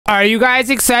Are you guys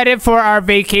excited for our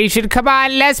vacation? Come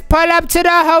on, let's pull up to the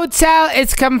hotel.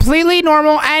 It's completely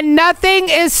normal and nothing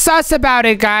is sus about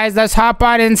it, guys. Let's hop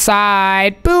on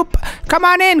inside. Boop. Come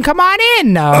on in. Come on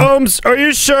in. Are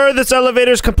you sure this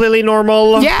elevator is completely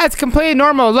normal? Yeah, it's completely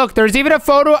normal. Look, there's even a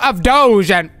photo of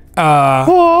Doge and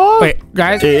what? wait,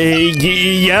 guys.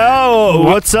 Yo,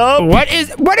 what's up? What is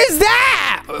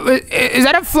that? Is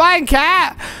that a flying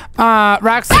cat?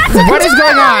 Roxy, what is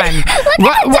going on?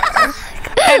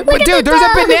 Dude, there's a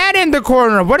banana in the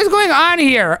corner. What is going on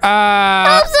here? Look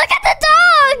at the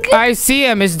dog. I see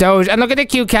him, Miss Doge. And look at the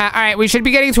cute cat. All right, we should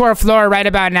be getting to our floor right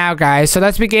about now, guys. So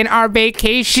let's begin our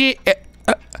vacation.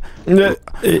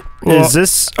 Is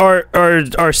this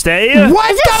our stay?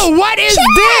 What is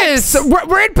this?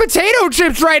 We're in potato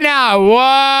chips right now. Whoa.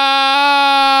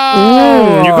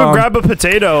 You could grab a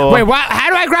potato. Wait, what?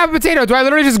 How do I grab a potato? Do I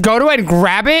literally just go to it and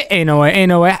grab it? Ain't no way.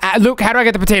 Luke, how do I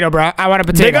get the potato, bro? I want a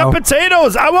potato. They got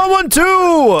potatoes. I want one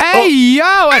too. Hey, yo.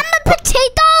 I'm a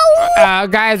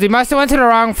potato. Guys, we must have went to the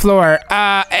wrong floor.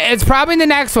 It's probably the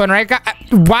next one, right?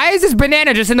 Why is this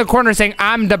banana just in the corner saying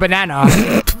I'm the banana?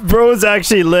 Bro's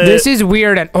actually lit. This is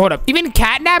weird. And hold up, even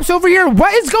catnaps over here.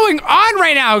 What is going on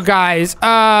right now, guys?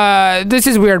 This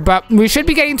is weird, but we should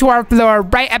be getting to our floor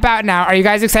right about now. Are you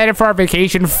guys excited for our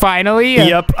vacation finally?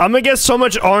 Yep, I'm gonna get so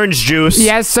much orange juice.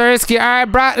 Yes, sirski. All right,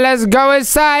 bro, let's go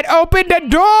inside. Open the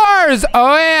doors.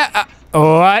 Oh yeah.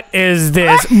 What is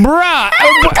this, bruh?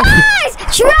 Guys,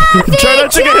 traffic. Try not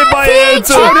to get hit by it.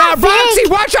 Oh no, Roxy,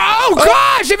 watch out! Oh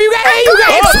gosh, if you get hit, you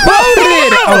get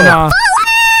exploded. Oh no.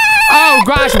 Oh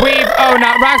gosh, wave. Oh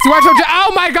no, Roxy, watch out.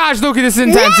 Oh my gosh, Luke, this is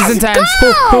intense. This is intense.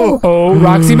 Oh,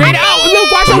 Roxy made it. Oh,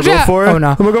 Luke, watch out. Go for it. Oh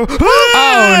no. I'm gonna go.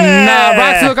 Oh no,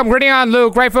 Roxy, look, I'm gritting on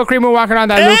Luke. Right foot cream, walking on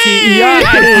that Lukey.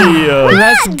 Yeah.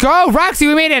 Let's go, Roxy.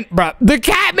 We made it, bro. The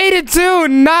cat made it too.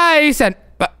 Nice. And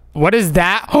what is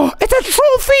that? Oh, it's a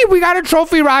trophy. We got a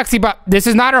trophy, Roxy, but this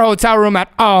is not our hotel room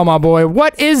at all, my boy.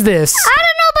 What is this? I don't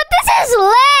know, but this is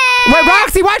lit. Wait,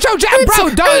 Roxy, watch out, Jack, bro.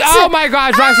 Don't. Oh my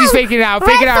gosh, Roxy's faking it out.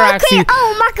 Fake it out, Roxy.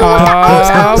 Oh my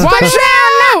god. Watch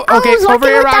out. Okay, over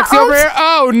here, Roxy, over here.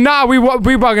 Oh no, we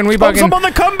bugging. I'm on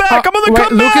the comeback. I'm on the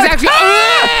comeback. Luke is actually.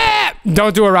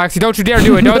 Don't do it, Roxy. Don't you dare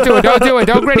do it. Don't do it. Don't do it.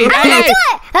 Don't gritty. I'm gonna do it.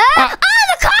 The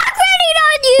car's ready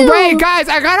on you. Wait, guys,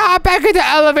 I gotta hop back in the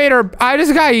elevator. I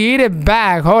just gotta eat it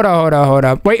back. Hold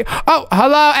up. Wait. Oh,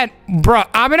 hello, and bro,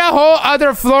 I'm in a whole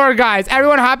other floor, guys.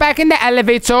 Everyone, hop back in the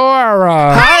elevator.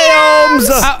 Hi, Ohms.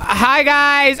 Hi,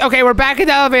 guys. Okay, we're back in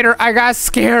the elevator. I got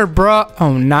scared, bro.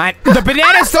 Oh, not. The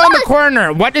banana's still in the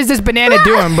corner. What is this banana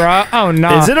doing, bro? Oh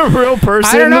no. Is it a real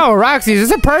person? I don't know, Roxy. Is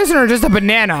this a person or just a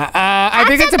banana? I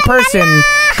think it's a person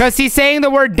because he's saying the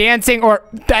word dancing or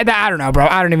I don't know, bro.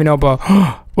 I don't even know, bro.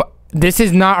 This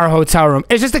is not our hotel room.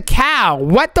 It's just a cow.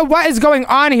 What is going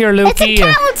on here, Lukey? It's a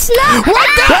cow. It's not. What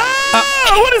the?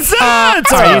 What is that?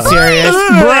 Are you serious?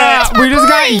 Bruh, we just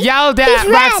got yelled at.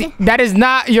 Roxy, that is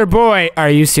not your boy. Are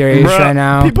you serious right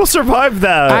now? People survived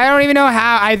that. I don't even know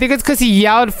how. I think it's because he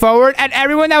yelled forward and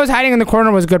everyone that was hiding in the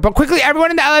corner was good. But quickly,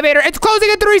 everyone in the elevator. It's closing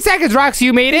in 3 seconds. Roxy,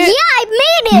 you made it? Yeah, I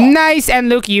made it. Nice. And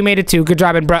Lukey, you made it too. Good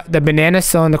job. And bro, the banana's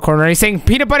still in the corner. He's saying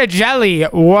peanut butter jelly.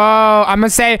 Whoa. I'm going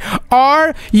to say,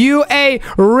 are you a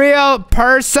real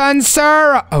person,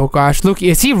 sir? Oh gosh, Lukey,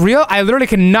 is he real? I literally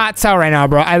cannot tell right now,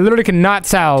 bro. I literally cannot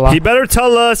tell. He better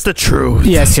tell us the truth.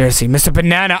 Yeah, seriously, Mr.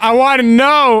 Banana. I want to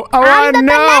know. I want to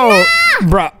know.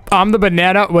 Bro, I'm the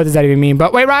banana. What does that even mean?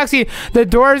 But wait, Roxy, the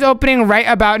door is opening right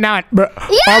about now. Bro,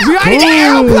 yeah. Are we on an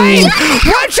airplane?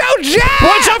 Watch out, Jack!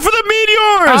 Watch out for the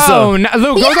meteors! Oh, no,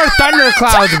 look, those are thunder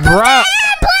clouds, bro.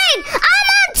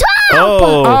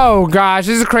 Oh gosh,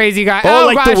 this is crazy, guy. Oh,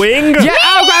 like gosh. the wing? Yeah.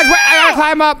 Oh gosh, wait, I gotta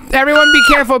climb up. Everyone, be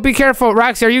careful. Be careful.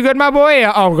 Roxy, are you good, my boy?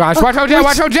 Oh gosh, watch out, Jack.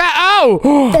 Watch out, Jack. Oh.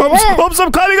 Oops,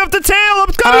 I'm climbing up the tail. I'm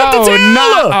climbing up the tail.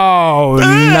 No. Oh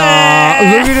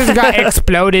no. Lucy just got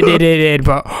exploded.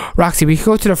 But Roxy, we can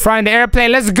go to the front of the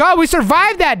airplane. Let's go. We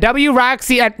survived that.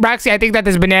 Roxy, I think that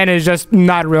this banana is just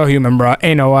not real human, bro.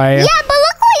 Ain't no way. Yeah, but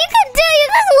look what you can do. You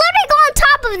can literally go on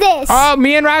top of this. Oh,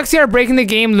 me and Roxy are breaking the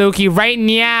game, Lukey, right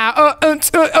now.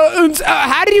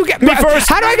 How did you get me first?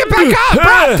 How do I get back up,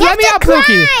 bro? Let me up,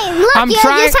 Lukey. Look, I'm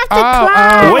trying. You just have to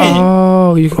climb.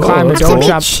 Oh, you can climb. Don't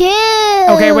jump. Chill.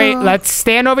 Okay, wait. Let's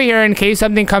stand over here in case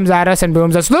something comes at us and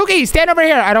booms us. Lukey, stand over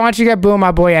here. I don't want you to get boomed,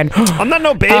 my boy. And I'm not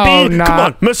no baby. Oh, nah. Come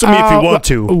on, mess with me if you want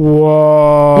to.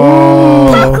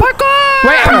 Whoa.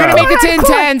 Wait, I'm gonna make it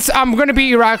intense. I'm gonna beat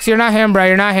you, Roxy. You're not him, bro.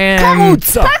 You're not him. Bro,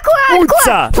 just saying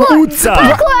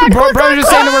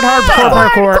the word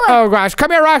hardcore. Oh gosh,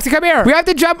 come here, Roxy. Come here. We have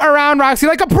to jump around, Roxy,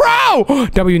 like a pro.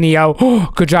 W Neo.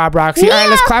 Good job, Roxy. All right,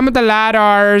 let's climb up the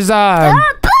ladders. Boom! I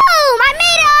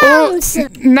made it rounds.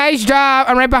 Nice job.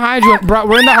 I'm right behind you. Bro,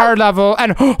 we're in the hard level.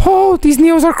 And, oh, these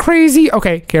Neos are crazy.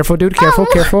 Okay, careful, dude. Careful,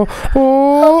 careful.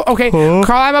 Oh, okay.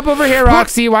 Climb up over here,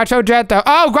 Roxy. Watch out, Jet, though.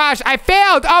 Oh, gosh, I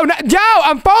failed. Oh, no. Yo,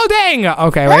 I'm folding.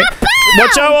 Okay, wait.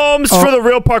 Watch out, Ohms, for the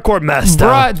real parkour mess.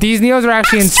 Bruh, these Neos are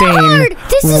actually Extra insane. hard.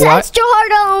 This is extra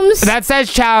hard, Ohms. That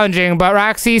says challenging, but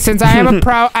Roxy, since I am a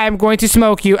pro, I am going to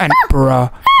smoke you. And,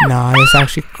 bruh, nah, it's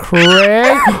actually crazy.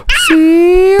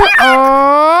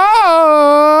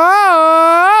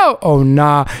 Oh,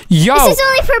 nah. Yo. This is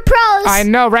only for pros. I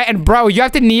know, right? And, bro, you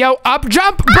have to Neo up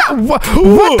jump? Bro, what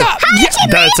the?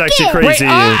 That's actually crazy.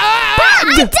 Wait,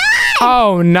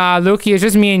 oh, nah, Lukey, it's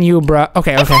just me and you, bro.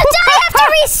 Okay, okay. I have to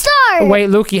restart. Wait,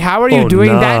 Lukey, how are you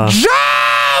doing that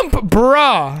jump,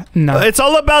 bro? No. It's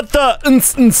all about the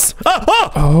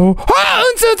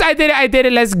I did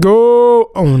it. Let's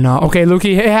go. Oh, no. Okay,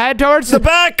 Lukey, head towards the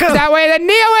back. That way, then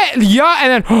Neo it. Yeah,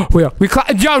 and then,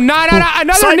 yo, no,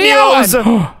 another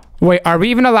Neo. Wait, are we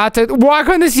even allowed to walk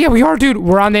on this? Yeah, we are, dude.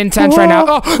 We're on the intense right now.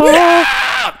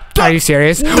 No! Are you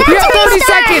serious? We have 30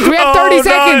 seconds. We have 30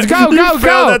 seconds.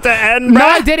 Go. At the end, no,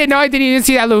 I didn't. You didn't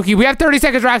see that, Lukey. We have 30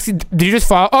 seconds, Roxy. Did you just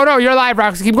fall? Oh, no, you're alive,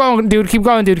 Roxy. Keep going, dude. Keep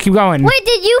going. Wait,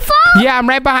 did you fall? Yeah, I'm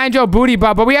right behind your booty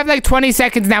butt, but we have like 20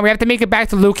 seconds now. We have to make it back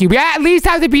to Lukey. We at least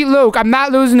have to beat Luke. I'm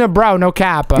not losing to bro. No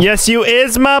cap. Yes, you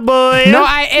is, my boy. No,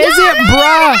 I isn't,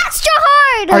 bro. Extra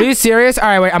hard. Are you serious? All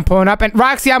right, wait. I'm pulling up. And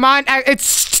Roxy, I'm on.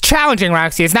 It's challenging,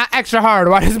 Roxy. It's not extra hard.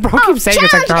 Why does bro keep saying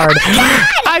it's extra hard?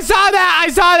 I saw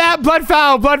that. Blood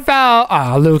fell.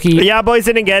 Oh, Lukey. Yeah, boys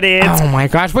didn't get it. Oh my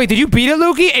gosh. Wait, did you beat it,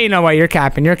 Lukey? Ain't no way. You're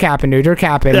capping, dude. You're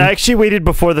capping. I actually waited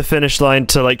before the finish line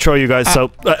to like troll you guys,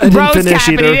 so I didn't finish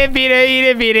capping. either. You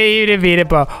didn't beat it,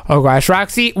 bro. Oh gosh,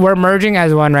 Roxy, we're merging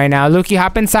as one right now. Lukey,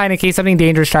 hop inside in case something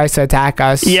dangerous tries to attack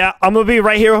us. Yeah, I'm gonna be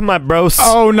right here with my bros.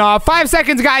 Oh no, 5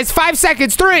 seconds, guys. 5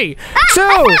 seconds. 3, 2,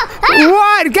 1.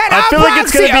 Get up, I feel like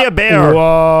it's gonna be a bear.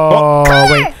 Whoa.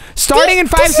 Wait. Starting in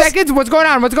 5 seconds. What's going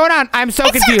on? I'm so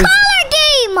confused. It's a color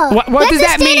game. What does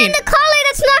that mean? In the color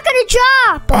that's not gonna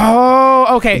drop.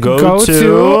 Oh, okay. Go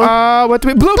to what do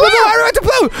we? Blue. I went to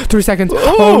blue. 3 seconds.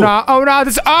 Oh no.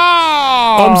 This.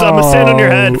 I'm gonna stand on your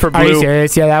head for blue. Are you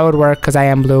serious? Yeah, that would work because I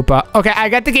am blue. But okay, I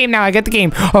get the game now. Oh,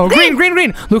 green.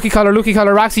 Lukey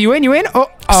color. Roxy, you in? Oh,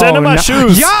 stand on my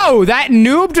shoes. Yo, that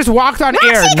noob just walked on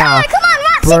air now. Come on,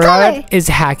 Roxy color is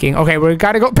hacking. Okay, we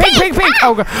gotta go pink.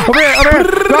 Oh, over here.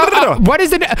 What is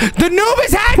the noob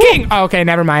is hacking? Oh, okay,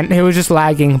 never mind. It was just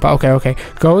lagging. But okay.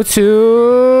 Go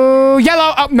to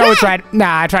yellow. Oh no, it's red.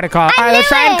 Nah, I tried to call it. All right, let's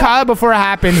try and call it before it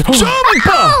happens.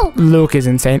 Luke is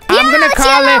insane. I'm gonna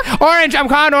call it orange. I'm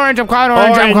calling orange.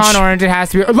 It has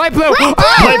to be light blue.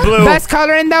 Light blue. Best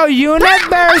color in the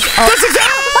universe.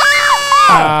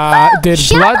 Did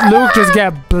Blood Luke just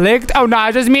get blicked? Oh, no,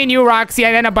 it's just me and you, Roxy,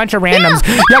 and then a bunch of randoms.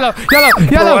 Yellow.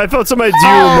 Bro, I felt somebody doom.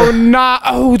 Oh, no.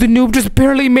 Oh, the noob just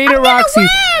barely made it, Roxy.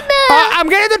 I'm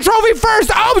getting the trophy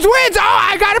first. Oh, wins. Oh,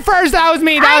 I got it first. That was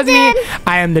me.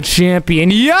 I am the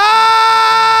champion. Yo!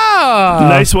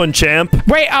 Nice one, champ.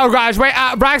 Wait, oh, gosh. Wait,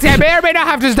 Roxy, I may or may not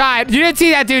have just died. You didn't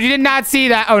see that, dude. You did not see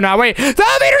that. Oh, no, wait. The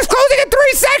elevator's closing in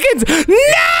 3 seconds. No!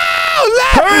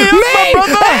 Hurry up, my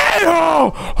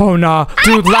brother. Oh, no.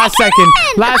 Dude, last second.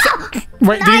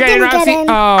 Wait, did you get in, Roxy?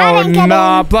 Oh,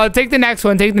 no. Blood, take the next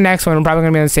one. I'm probably going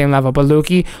to be on the same level. But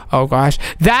Lukey, oh, gosh.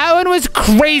 That one was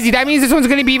crazy. That means this one's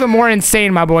going to be even more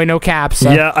insane, my boy. No caps. So.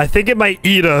 Yeah, I think it might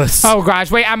eat us. Oh, gosh.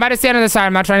 Wait, I'm about to stand on the side.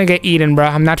 I'm not trying to get eaten, bro.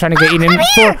 I'm not trying to get eaten.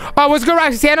 Oh, what's good,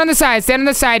 Roxy? Stand on the side,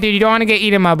 dude. You don't want to get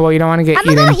eaten, my boy. You don't want to get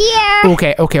eaten. I'm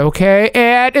here. Okay.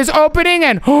 It is opening,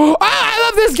 and oh, I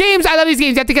love these games.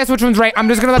 You have to guess which one's right. I'm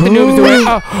just going to let the noobs do it.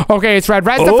 Oh, okay, it's red.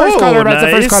 Red's the first color.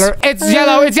 It's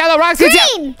yellow, Roxy.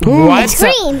 Green. What? It's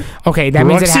green. Okay, that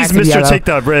means it has to be yellow. Take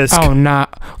that risk. Oh, no.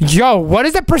 Yo, what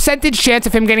is the percentage chance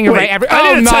of him getting it right? I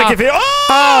didn't attack if he...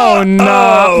 Oh,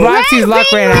 no. Roxy's luck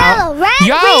ran out.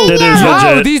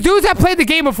 Yo, these dudes have played the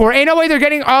game before. Ain't no way they're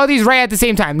getting all these right at the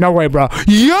same time. No way, bro.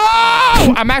 Yo!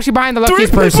 I'm actually behind the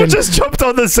luckiest person. 3 people just jumped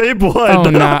on the same one. Oh,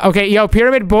 no. Okay, yo,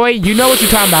 Pyramid Boy, you know what you're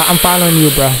talking about. I'm following you,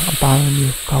 bro. I'm following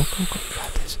you. Go. You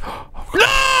got this. No!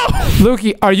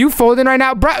 Lukey, are you folding right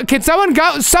now? Bro, can someone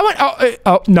go?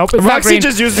 Oh, nope. It's Roxy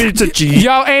just used me to cheat.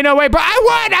 Yo, ain't no way, bro.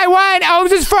 I won.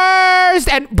 Ohms is first.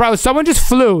 And, bro, someone just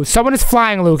flew. Someone is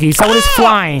flying, Lukey. Someone is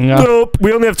flying. Nope.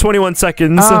 We only have 21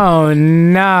 seconds. Oh,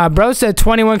 nah. Bro said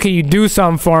 21. Can you do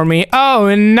something for me?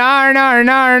 Oh, nah.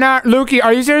 Lukey,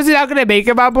 are you seriously not going to make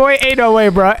it, my boy? Ain't no way,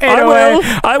 bro.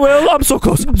 I will. I'm so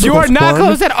close. You are not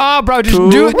close at all, bro. Just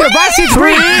do it. Roxy, it's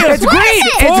green.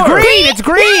 It's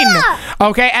green.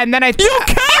 Okay, and then you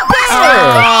camper!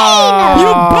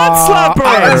 You butt slapper!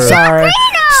 I'm sorry.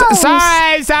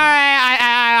 Sorry.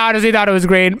 honestly thought it was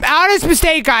green. Honest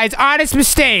mistake, guys. Honest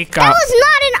mistake. That was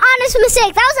not an honest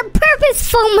mistake. That was a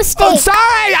purposeful mistake. Oh, sorry.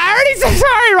 I already said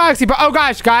sorry, Roxy. But, oh,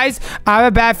 gosh, guys. I have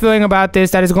a bad feeling about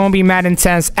this. That is going to be mad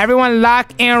intense. Everyone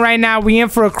lock in right now. We in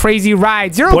for a crazy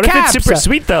ride. Zero What caps. if it's super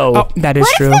sweet, though? Oh, that is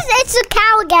true. What if it's a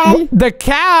cow again? The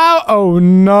cow? Oh,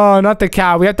 no. Not the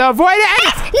cow. We have to avoid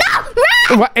it. No,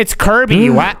 run! What? It's Kirby.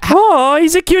 What? Oh,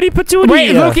 he's a cutie patootie.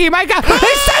 Wait, Loki, my God.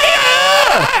 It's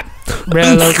stuck.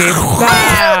 Really, Loki?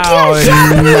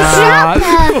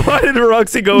 Why did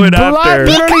Roxy go in Blood after?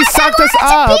 literally sucked us To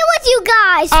up. be with you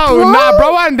guys. Oh, nah,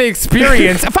 bro, on the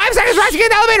experience. 5 seconds, Roxy, get in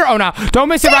the elevator. Oh, no. Don't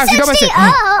miss it, Roxy. Don't miss it.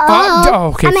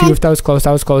 Okay, phew, that was close.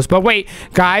 That was close. But wait,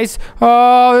 guys.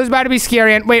 Oh, this is about to be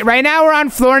scary. And wait, right now we're on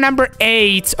floor number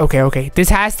 8. Okay. This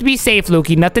has to be safe,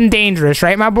 Loki. Nothing dangerous,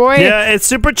 right, my boy? Yeah, it's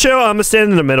super chill. I'm gonna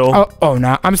stand in the middle. Oh,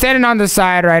 no. I'm standing on the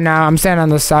side right now. I'm standing on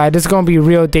the side. This is going to be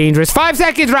real dangerous. 5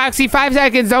 seconds, Roxy. 5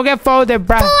 seconds. Don't get folded,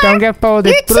 bro. Don't get folded.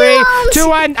 You're 3, too 2,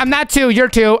 1. I'm not 2. You're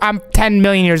 2. I'm 10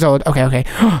 million years old. Okay.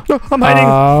 I'm hiding.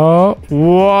 Oh,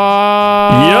 whoa.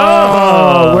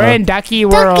 Yeah. We're in Ducky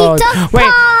World. Duck Wait.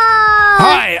 Pond.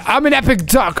 Hi, I'm an epic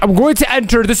duck. I'm going to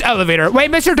enter this elevator.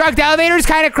 Wait, Mr. Duck, the elevator is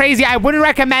kind of crazy. I wouldn't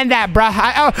recommend that, bruh.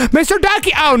 Mr.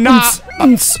 Ducky. Oh, no.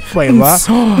 Wait, what?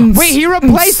 Wait, he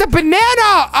replaced the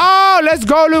banana. Oh, let's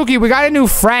go, Lukey. We got a new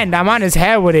friend. I'm on his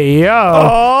head with it. Yo.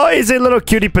 Oh, he's a little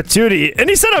cutie patootie. And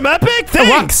he said I'm epic?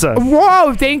 Thanks.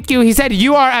 Whoa, thank you. He said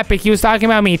you are epic. He was talking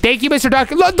about me. Thank you, Mr. Duck.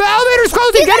 Look, the elevator's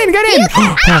closing. Get in.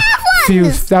 I have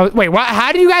one. Wait, what?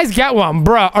 How did you guys get one?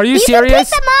 Bruh, are you You can serious?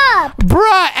 pick them up.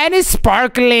 Bruh, and it's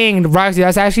sparkling. Roxy,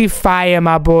 that's actually fire,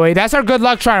 my boy. That's our good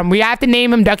luck charm. We have to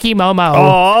name him Ducky Momo.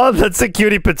 Oh, that's a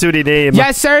cutie patootie name.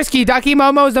 Yes, Sirski. Ducky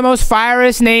Momo is the most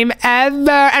fireest name ever.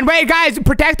 And wait, guys,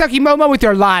 protect Ducky Momo with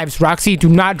your lives. Roxy, do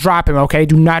not drop him, okay?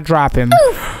 Do not drop him.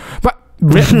 But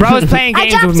bro's playing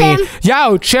games with me. him.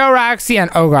 Yo, chill, Roxy,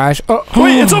 and oh gosh. Oh,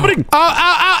 Wait, it's opening.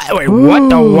 Wait, what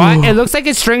the what? It looks like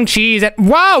it's string cheese. And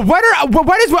whoa, what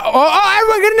is what?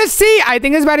 Everyone getting to see. I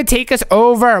think it's about to take us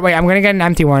over. Wait, I'm gonna get an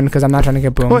empty one because I'm not trying to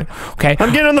get boomed. Okay.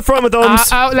 I'm getting on the front with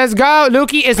Ohms. Let's go.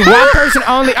 Lukey is one person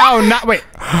only. Oh, not wait.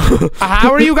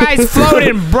 How are you guys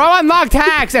floating? Bro unlocked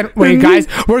hacks. And wait, guys,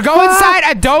 we're going inside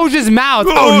a Doge's mouth.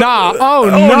 Oh no. Oh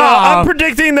no. I'm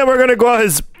predicting that we're gonna go out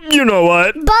his. You know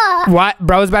what? What?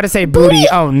 Bro's about to say booty.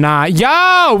 Oh, nah.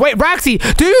 Yo, wait, Roxy,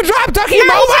 do you drop Ducky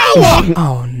Momo?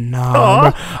 Oh,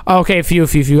 no. Okay, phew.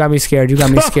 You got me scared.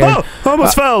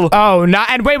 Almost fell. Oh, nah.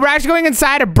 And wait, we're actually going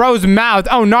inside of bro's mouth.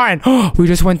 Oh, Narin. We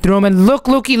just went through him. And look,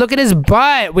 Lukey, look at his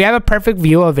butt. We have a perfect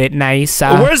view of it. Nice.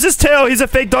 Where's his tail? He's a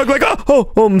fake dog. Like,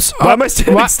 Ohms. Why am I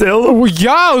standing still?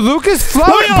 Yo, Luke is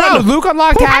floating, bro. Luke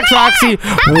unlocked hacks, Roxy.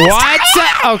 What?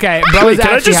 Okay, bro is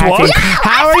actually hacking.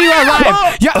 How are you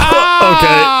alive? Yo,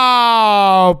 Okay.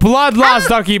 Oh, blood loss,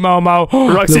 Ducky Momo.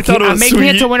 Roxy thought it was I'm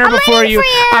making it to winner before you.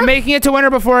 I'm making it to winner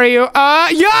before you.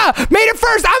 Yeah, made it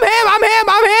first. I'm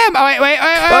him. Oh, wait.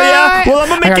 Oh, yeah? Well, I'm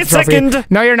gonna make it second.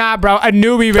 No, you're not, bro. A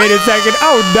newbie made it second.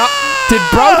 Oh, no. Did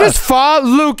bro just fall?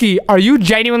 Lukey, are you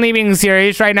genuinely being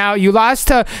serious right now? You lost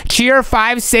to Cheer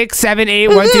 5, 6, 7, 8,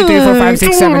 1, 2, 3, 4, 5,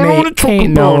 6, 7, 8.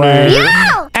 Ain't no way.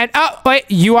 Yeah. And wait,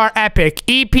 you are epic.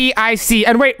 EPIC.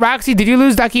 And wait, Roxy, did you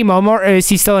lose Ducky Momo or is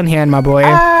he still in hand, my boy?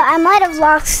 I might have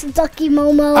lost Ducky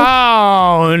Momo.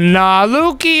 Oh, no.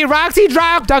 Lukey, Roxy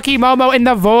dropped Ducky Momo in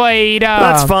the void.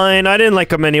 That's fine. I didn't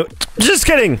like him anyway. Just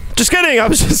kidding. I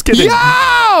was just kidding. Yo!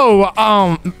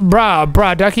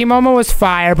 Bruh. Ducky Momo was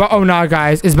fire. But, oh, no,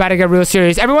 guys. It's about to get real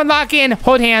serious. Everyone lock in.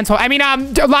 Hold hands. Lock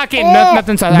in.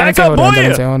 Nothing. Back up,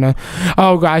 boy.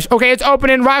 Oh, gosh. Okay, it's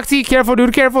opening. Roxy, careful,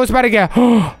 dude. Careful. It's about to get...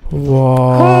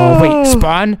 Whoa. Wait,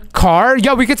 spawn car?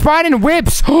 Yo, we could spawn in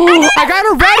whips. I got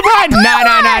a red one.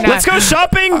 Nah. Let's go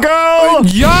shopping, girl.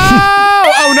 Yo.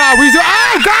 Oh, no.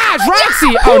 Oh, gosh.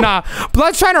 Roxy. Oh, no.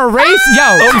 Blood's trying to race. Yo,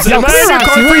 am I in your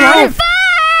car for you?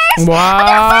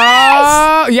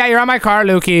 Wow. Yeah, you're on my car,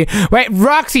 Lukey. Wait,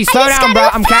 Roxy, slow down, bro.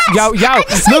 Yo,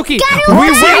 Lukey. We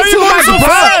way too much,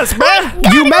 fast,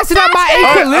 bro. You messing up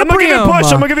my equilibrium. I'm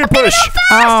gonna give you a push.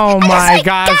 Oh my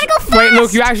gosh. Wait,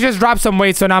 Luke, you actually just dropped some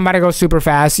weight, so now I'm about to go super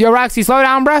fast. Yo, Roxy, slow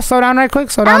down, bro. Slow down right quick.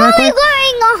 I'm only going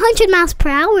 100 miles per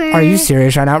hour. Are you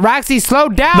serious right now? Roxy, slow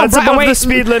down. That's above the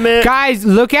speed limit. Guys,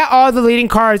 look at all the leading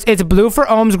cars. It's blue for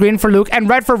Ohms, green for Luke, and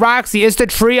red for Roxy. It's the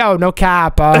trio, no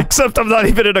cap. Except I'm not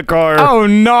even in a the car. Oh,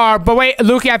 no. But wait,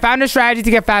 Lukey, I found a strategy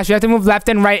to get faster. You have to move left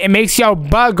and right. It makes your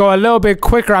bug go a little bit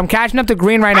quicker. I'm catching up to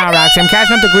green right now, Roxy. I'm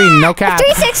catching up to green. No cap.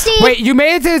 360. Wait, you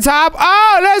made it to the top?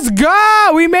 Oh, let's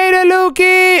go. We made it,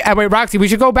 Lukey. Wait, Roxy, we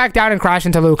should go back down and crash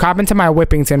into Luke. Hop into my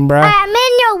Whippington, bro. I'm in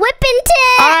your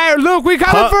Whippington. All right, Luke, we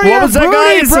coming for what your was that,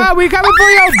 booty, guys? bro. We coming for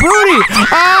your booty.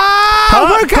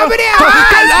 We're coming in.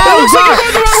 Oh, God.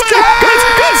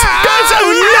 Guys,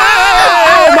 oh no!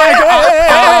 Oh my God!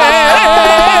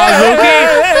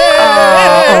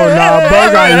 Oh, no,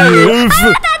 bug on you.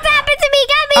 That's happened to me.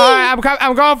 Got me. All right,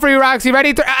 I'm going for you, Roxy.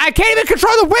 Ready? I can't even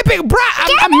control the whipping, bro.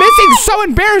 I'm missing. So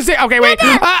embarrassing. Okay, wait.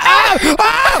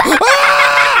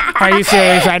 Are you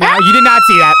serious right now? You did not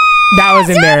see that. That was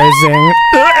embarrassing.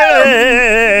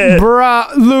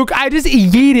 Bruh, Luke, I just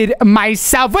yeeted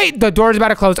myself. Wait, the door's about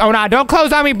to close. Oh, no, don't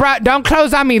close on me, bruh. Don't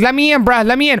close on me. Let me in, bruh.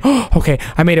 Let me in. Okay,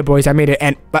 I made it, boys. I made it.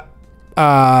 And,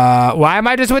 why am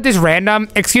I just with this random?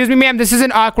 Excuse me, ma'am. This is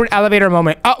an awkward elevator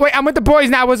moment. Oh, wait, I'm with the boys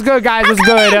now. What's good, guys? What's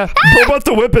good? What about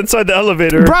the whip inside the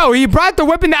elevator? Bro, he brought the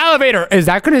whip in the elevator. Is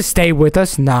that going to stay with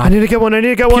us? Nah. I need to get one.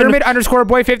 Pyramid underscore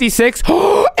boy 56.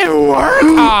 Oh, it worked.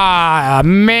 Ah,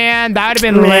 man, that would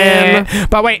have been lit.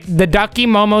 But wait, the Ducky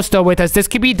Momo's still with us. This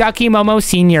could be Ducky Momo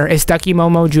Senior. It's Ducky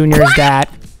Momo Junior's dad.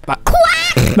 What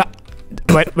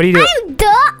are you doing? I'm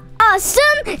the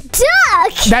awesome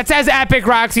duck. That says epic,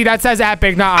 Roxy. That says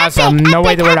epic, not awesome. Epic, No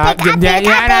way that we're not. epic,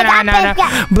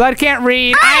 No. Blood can't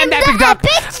read. I am the epic duck.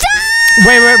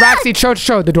 Wait, Roxy,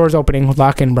 chill. The door's opening.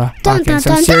 Lock in, bro. Lock in.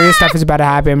 Some serious stuff is about to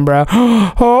happen, bro.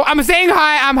 Oh, I'm saying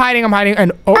hi. I'm hiding.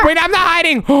 And wait, I'm not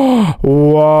hiding.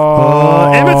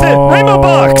 Whoa. Emmett, Rainbow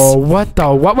Box. What the?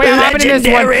 What? Wait, I'm hopping in this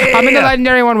one. Legendary. I'm in the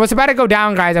legendary one. What's about to go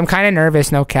down, guys? I'm kind of nervous.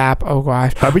 No cap. Oh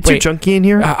gosh. Are we too chunky in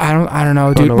here? I don't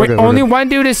know, dude. no, Wait, we're good, only one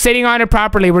dude is sitting on it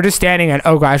properly. We're just standing in.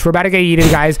 Oh gosh, we're about to get eaten,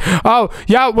 guys. Oh,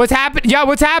 yo, what's happening? Yo,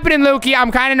 what's happening, Lukey?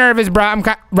 I'm kind of nervous, bro.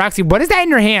 Roxy, what is that in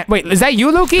your hand? Wait, is that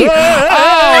you, Lukey? Oh.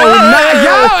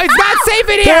 Yo, it's not safe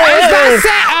in here. It's not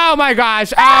safe. Oh my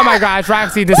gosh,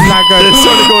 Roxy, this is not good. It's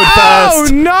sort of going fast. Oh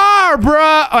no,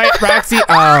 bro. Wait, Roxy.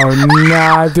 Oh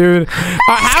no, dude.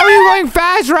 How are you going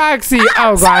fast, Roxy?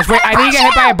 Oh gosh, wait. I need to get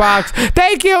hit by a box.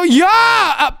 Thank you,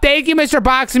 thank you, Mr.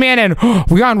 Boxman. And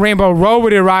we on Rainbow Road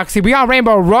with it, Roxy. We on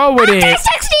Rainbow Road with it.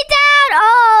 360 down.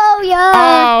 Oh yeah.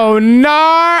 Oh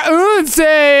no,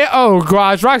 Unse. Oh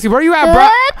gosh, Roxy, where are you at, bro?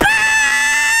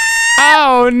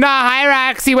 Oh, no. Hi,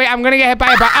 Roxy. Wait, I'm going to get hit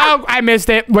by a box. Oh, I missed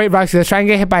it. Wait, Roxy, let's try and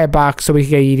get hit by a box so we can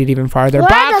get eaten even farther.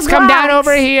 Box, come down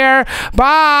over here.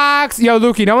 Box. Yo,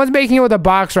 Lukey, no one's making it with a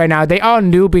box right now. They all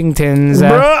Noobingtons.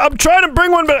 Bro, I'm trying to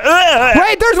bring one, but...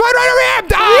 Wait, there's one right over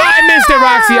here. Oh, I missed it,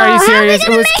 Roxy. Are you serious?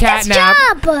 It was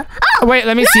catnap. Oh, wait,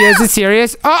 let me see. Is it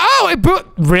serious? Oh,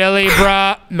 really,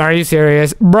 bro? Are you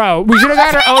serious? Bro, we should have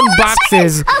got our own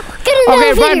boxes.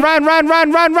 Okay, run.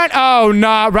 Oh,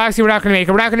 no, Roxy, we're not going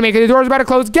to make it. The door's about to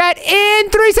close. Get in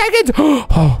 3 seconds.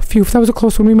 Oh, phew, that was a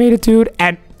close one. We made it, dude.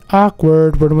 And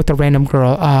awkward. We're with the random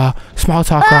girl. Small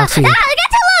talk, Roxy. Get to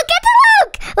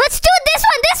Luke. Let's do this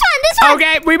one.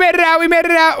 Okay, we made it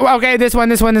out. Okay, this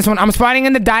one. I'm spawning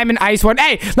in the diamond ice one.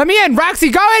 Hey, let me in. Roxy,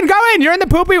 go in. You're in the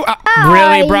poopy.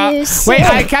 Really, bro? Wait,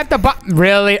 I kept the box.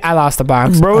 Really? I lost the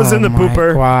box. Bro's in the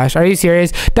pooper. Gosh, are you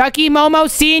serious? Ducky Momo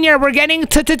Senior, we're getting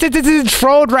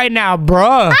trolled right now, bro.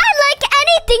 I like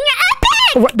anything epic.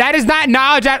 That is not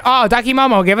knowledge at all. Ducky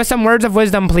Momo, give us some words of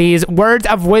wisdom, please. Words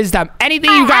of wisdom. Anything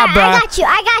you got, bro. I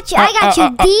got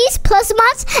you. These plus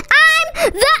mods.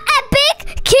 I'm the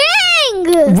epic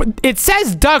king. It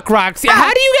says duck, Roxy.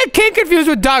 How do you get king confused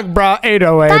with duck, bro?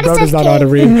 808. Bro does not know how to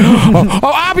read.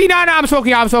 Abby, no, I'm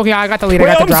smoking. I got the lead.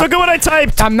 Wait, I'm so good what I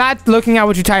typed. I'm not looking at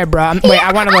what you typed, bro. Wait,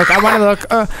 I want to look.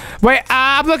 Wait,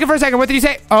 I'm looking for a second. What did you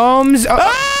say? Ohms.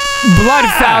 Blood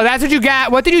fell. That's what you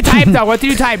got. What did you type, though?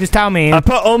 Just tell me. I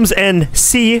put ohms and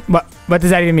C. What does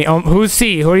that even mean? Who's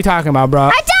C? Who are you talking about, bro?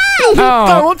 I died.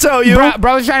 I won't tell you.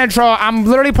 Bro's trying to troll. I'm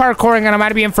literally parkouring and I'm about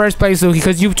to be in first place, Lukey,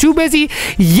 because you're too busy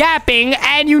yapping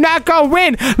and you not go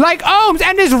win like Ohms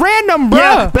and this random, bro.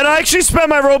 Yeah, but I actually spent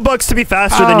my Robux to be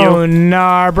faster than you. Oh,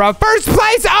 no, bro. First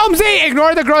place, Ohmsy.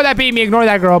 Ignore the girl that beat me. Ignore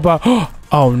that girl, bro.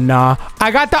 Oh, nah.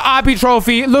 I got the Obby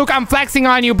trophy. Luke, I'm flexing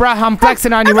on you, bro. I'm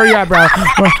flexing on you. Where you at, bro?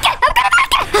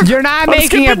 You're not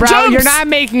making it, bro. Jumps. You're not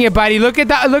making it, buddy. Look at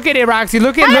it, Roxy.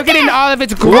 Look at it in all of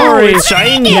its glory. Ooh, it's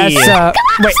shiny. Yes,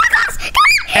 wait.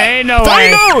 Ain't no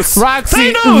way.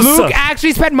 Roxy, Luke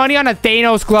actually spent money on a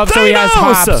Thanos glove, so he has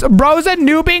hops. Bro's a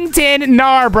Noobington.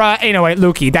 Nah, bruh. Ain't no way.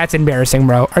 Lukey, that's embarrassing,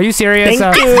 bro. Are you serious?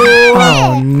 Thank you.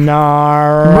 Oh,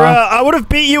 nah. Bruh, I would have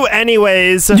beat you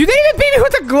anyways. You didn't even beat me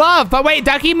with a glove. But wait,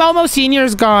 Ducky Momo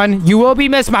Sr.'s gone. You will be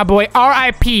missed, my boy.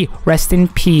 R.I.P. Rest in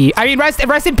P. I mean,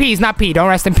 rest in peace, not P. Don't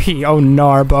rest in P. Oh,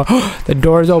 no, bro. The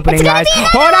door's opening, guys.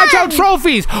 Hold out your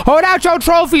trophies. Hold out your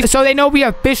trophies so they know we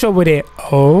official with it.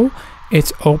 Oh.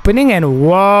 It's opening and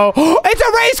whoa. It's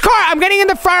a race car. I'm getting in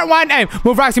the front one. Hey,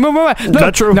 move, Roxy. Move. Look.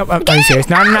 Not true. No, are you serious?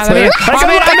 No. I'm in.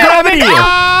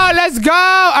 Oh, let's go.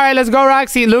 All right, let's go,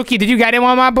 Roxy. Lukey, did you get in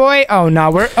one, my boy? Oh, no.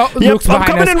 Luke's behind us. I'm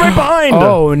coming in right behind.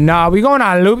 Oh, no. We going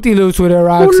on loop-de-loops with it,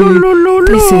 Roxy.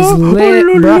 This is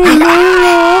lit, bro.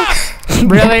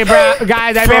 Really, bro?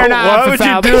 Guys, I better not. Why would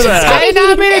you do that? I did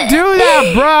not mean to do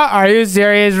that, bro. Are you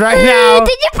serious right now?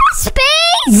 Did you press space?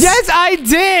 Yes, I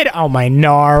did. Oh, my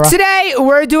Nora. Today,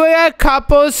 we're doing a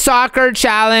couple soccer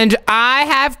challenge. I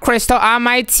have Crystal on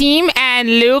my team, and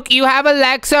Luke, you have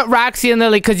Alexa, Roxy, and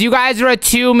Lily, because you guys are a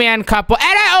two-man couple, and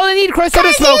I only need Crystal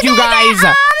to smoke you guys.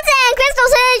 Crystal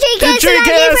you guys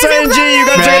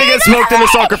are gonna get smoked in the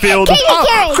soccer field.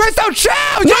 Crystal, chill!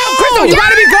 Yo, Crystal, you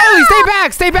gotta be goalie.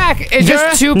 Stay back. It's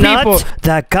just two people.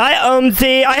 That guy,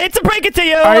 I hate to break it to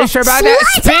you. Are you sure about that?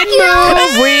 Spin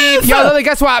move, weave. Yo, Lily,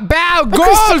 guess what? Bow, goal,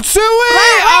 Sui,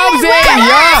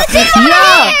 yeah.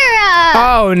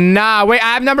 Oh, nah. Wait,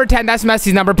 I have number 10. That's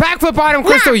Messi's number. Backflip on him,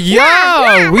 Crystal.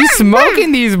 Yo, we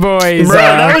smoking these boys. Bro,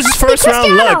 that was just first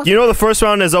round luck. You know the first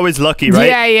round is always lucky, right?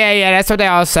 Yeah. That's what they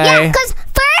all say. Yeah, because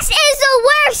first is the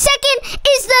worst, second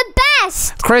is the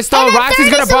best. Crystal, Roxy's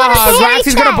gonna ball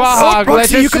hog.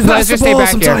 Let's just stay back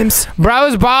sometimes. Here.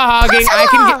 Bro's ball hogging. I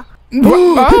can get...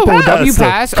 W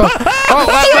pass.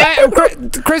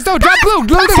 Crystal, jump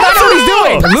Luke. Luke does not know what he's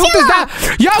doing. Luke does not.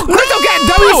 Yo, Crystal, get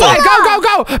W slide.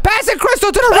 Go. Pass it,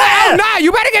 Crystal, to the right. Oh, nah,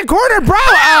 you better get cornered, bro.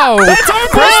 Oh,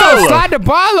 Crystal, slide the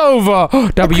ball over.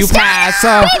 W pass.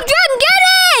 Big Drum, get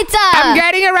it. I'm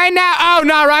getting it right now. Oh,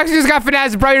 no, Roxy just got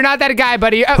finesse, bro. You're not that guy,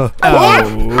 buddy. Well,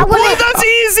 that's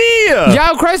easy.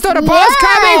 Yo, Crystal, the ball's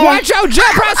coming. Watch out,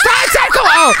 jump, bro. Slide cycle.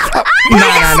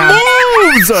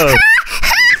 Moves.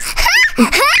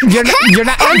 You're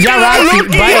not. Lucky.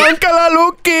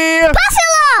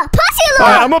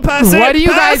 I'm gonna pass it. What do you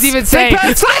guys even say?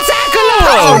 Slide cycle.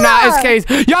 Oh, nah, it's case.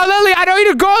 Yo, Lily, I don't need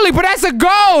a goalie, but that's a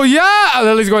goal. Yeah. Oh,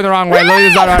 Lily's going the wrong way.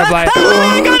 Lily's not how to play.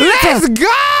 Let's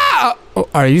go. Oh,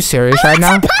 are you serious right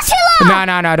now?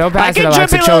 No, don't pass it,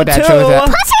 Alexa. Chill with that.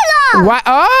 What?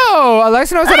 Oh,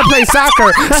 Alexa knows how to play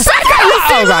soccer.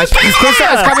 Oh, gosh.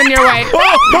 Crystal is coming your way.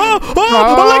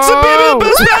 Alexa, baby,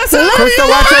 pass it. Crystal,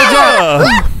 watch your jump.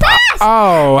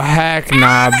 Oh, heck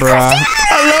nah, bro. I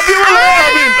love you.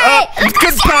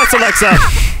 Good pass, Alexa.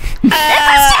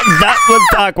 That was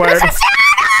awkward.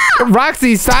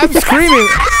 Roxy, stop screaming.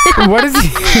 What is he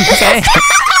saying?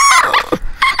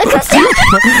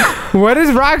 What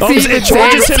is Roxy even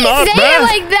saying? Say it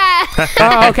like that.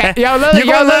 Oh, okay. Yo, Lily.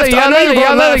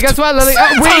 Guess what, Lily?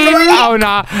 Oh,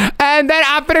 nah. And then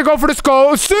I'm gonna go for the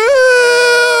skull.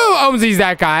 Omzi's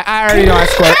that guy. I already know I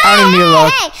scored. I don't even need to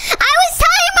look. Hey, I was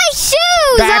tying my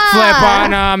shoes. Backflip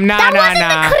on him.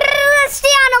 Nah.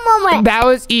 Moment. That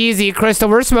was easy, Crystal.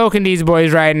 We're smoking these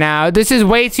boys right now. This is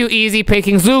way too easy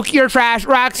pickings. Luke, you're trash.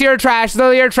 Roxy, you're trash.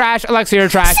 Lily, you're trash. Alexa, you're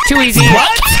trash. Too easy.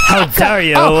 What? How dare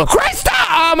you? Oh, Crystal!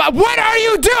 What are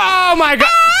you doing? Oh my God!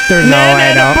 There's no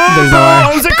way. There's no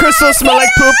way. Those Crystal smell like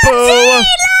poo-poo.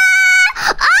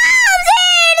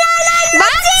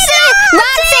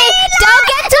 Roxy, don't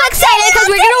get too excited because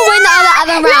we're gonna win the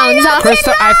other rounds.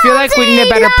 Crystal, I feel like we need a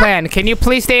better plan. Can you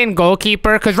please stay in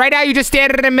goalkeeper? Because right now you just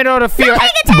stand in the middle of the field.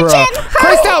 Bro.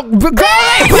 Crystal, go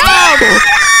away!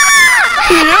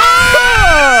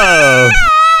 Yeah!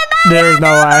 There's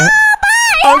no way.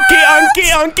 Unky,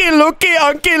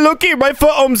 Lukey, right foot,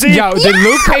 Omzi. Yo, did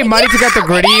Luke pay money to get the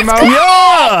gritty emote?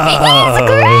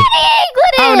 Yeah!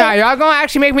 Oh, no, y'all gonna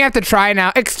actually make me have to try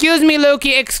now. Excuse me,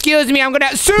 Lukey, excuse me, I'm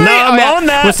gonna... No, I'm on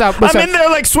that. What's up? I'm in there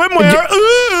like swimwear.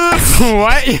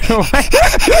 What?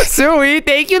 Sweet,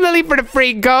 thank you, Lily, for the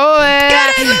free goal.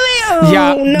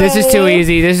 Yo, this is too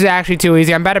easy. This is actually too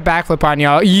easy. I'm about to backflip on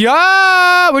y'all.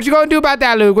 Yo! What you gonna do about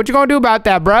that, Luke? What you gonna do about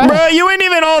that, bro? Bro, you ain't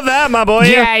even all that, my boy.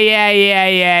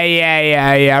 Yeah.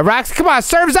 Rox, come on,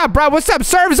 serves up, bro. What's up?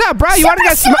 Serves up, bro. You want to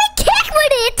get kick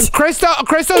with it.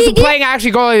 Crystal's playing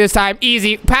actually goalie this time.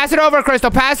 Easy. Pass it over,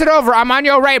 Crystal. Pass it over. I'm on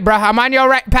your right, bro. I'm on your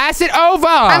right. Pass it over.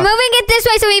 I'm moving it this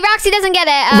way so Roxy doesn't get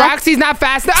it. Roxy's not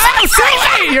fast enough. Oh,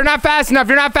 sorry! You're not fast enough.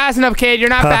 You're not fast enough, kid. You're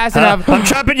not fast enough. I'm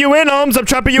trapping you in, Holmes. I'm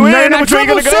trapping you in. Which way are you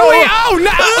gonna go? Oh,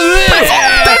 no.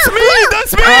 That's me.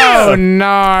 That's me. Oh,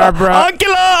 no, bro.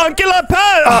 Uncle,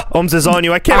 pass. Holmes is on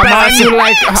you. I can't pass you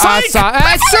like hot sauce.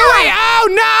 Suey. Oh,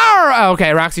 no.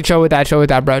 Okay, Roxy, chill with that. Chill with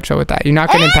that, bro. Chill with that. You're not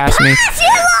getting past me.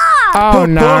 Oh,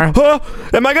 no.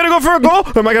 Am I going to go for a goal?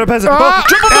 Or am I going to pass it?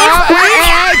 Triple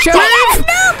move.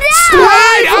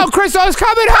 Slide. Oh, Crystal, it's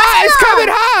coming hot. It's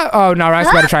coming hot. Oh, no,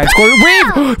 Roxy better try and score.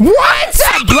 Weave. What?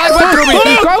 Blood went through me.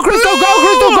 Go, Crystal. Go,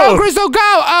 Crystal. Go, Crystal.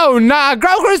 Go. Oh, no. Go,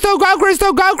 Crystal. Go,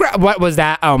 Crystal. Go. What was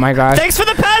that? Oh, my God. Thanks for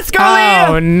the pass, goalie.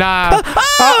 Oh, no.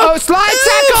 Oh, slide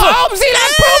tackle. Omsy,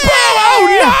 that poo-poo. Oh,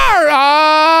 no.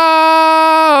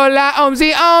 Oh, la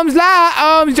Omsy, la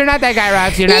Oms. You're not that guy,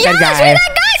 Roxy. You're not that guy. You're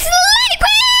that guy.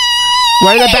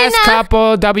 We're the best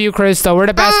couple, W Crystal. We're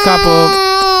the best couple.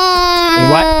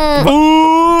 What?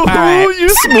 Ooh, right. You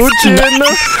smooching.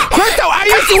 Crystal, what are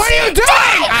you doing?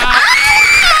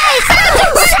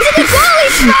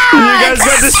 You guys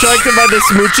got distracted by the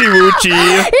smoochy woochy.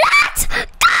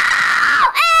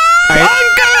 Let's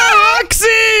go!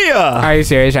 Roxy! Are you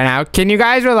serious right now? Can you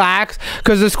guys relax?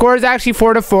 Because the score is actually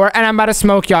 4-4, and I'm about to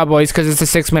smoke y'all boys because it's a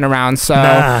 6-minute round. So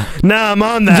nah, I'm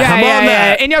on that. I'm on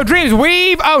that. In your dreams,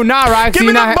 weave. Oh no, Roxy. Give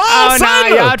me the ball,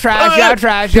 y'all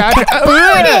trash.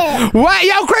 What?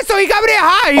 Yo, Crystal, he coming in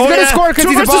high. He's gonna score because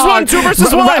he's a ball hog. 2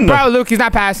 versus 1. Bro, Luke, he's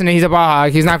not passing it. He's a ball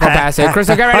hog. He's not gonna pass it.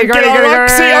 Crystal, get ready.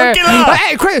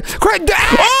 Hey, Chris.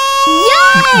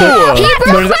 Yo, he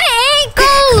broke my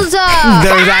ankles.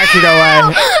 There's actually no way.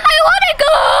 I want to go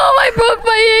home. I broke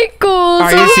my ankles.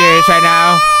 Are you serious right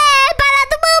now?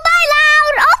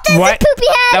 What? Poopy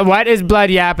head. What is blood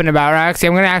yapping about, Roxy?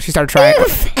 I'm gonna actually start trying.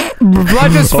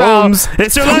 Blood just fell.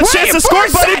 It's your last chance to score,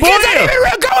 buddy boy. I didn't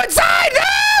even go inside. No.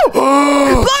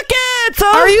 Block it.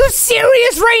 Are you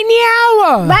serious right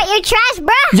now? Right, you're trash,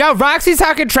 bro. Yo, Roxy's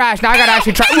talking trash. Now I gotta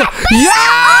actually try. Yo!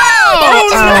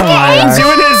 He's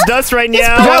doing his dust right now.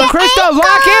 Yo, Crystal,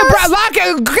 lock in, bro. Lock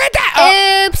it. Get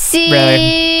that. Oopsie.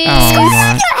 Really? Squirt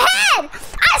on your head.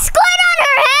 I squirt on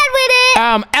her head with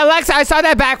it. Alexa, I saw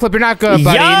that backflip. You're not good,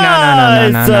 buddy.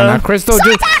 Yes. No. Crystal,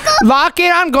 just lock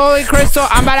in on goalie, Crystal.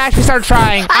 I'm about to actually start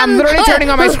trying. I'm literally turning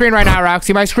on my screen right now,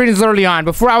 Roxy. My screen is literally on.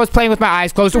 Before I was playing with my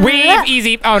eyes closed. Weave,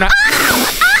 easy. Oh, no.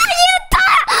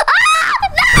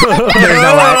 There's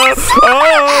no way.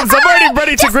 Oh, I'm already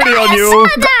ready to gritty on you.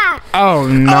 Oh,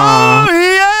 no. Oh,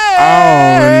 yeah.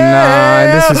 Oh, no.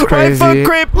 This is crazy. This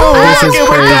is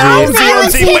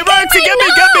crazy. Wait, Roxy, get me.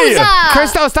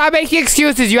 Crystal, stop making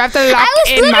excuses. You have to lock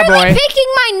in, my boy. I was literally picking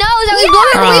my nose. I was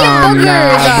blowing weed boogers.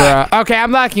 No, okay,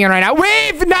 I'm locking in right now.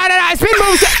 Weave! No. Spin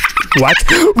moves. What?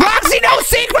 Roxy, no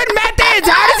secret methods.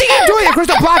 How does he keep doing it?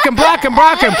 Crystal, block him. Crystal,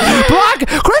 block him. You're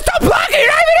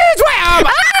not even in his way.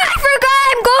 I forgot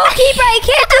I'm goalkeeper. I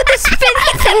can't do the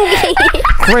spinning thingy.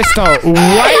 Crystal,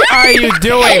 what are you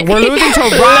doing? We're losing to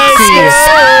Roxy.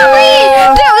 Sorry.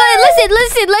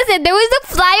 Listen. There was a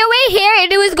flyaway hair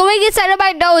and it was going inside of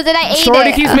my nose and I ate it.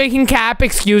 Shorty keeps making cap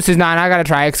excuses. Nah, I gotta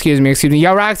try. Excuse me.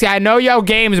 Yo, Roxy, I know yo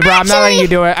games, bro. I'm not letting you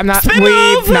do it. I'm not.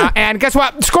 Nah. And guess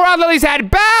what? Score on Lily's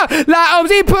head. Bow. La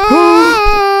Omzi Poo.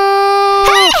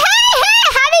 Hey.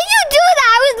 How did you do that?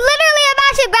 I was literally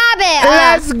about to grab it.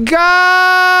 Let's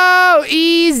go.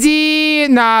 Easy.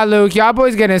 Nah, Luke. Y'all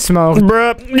boys getting smoked.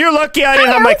 Bruh, you're lucky I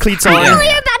didn't have my cleats on. I know what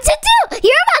you're about to do.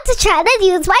 You're about to try to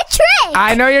use my trick.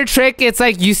 I know your trick. It's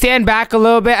like you stand back a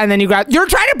little bit and then you grab. You're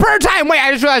trying to burn time. Wait,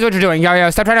 I just realized what you're doing. Yo,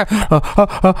 stop trying to.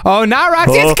 Oh, now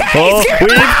Roxy, it's Case.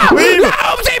 Weave.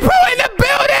 Omzi Poo in the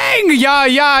building.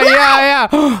 Yeah.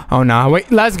 Oh no,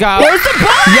 wait, let's go. Where's the ball?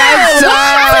 Yes, sir.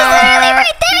 Right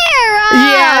there.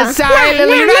 Yes, sorry,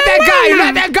 Lily. You're not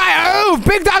that guy. Oh,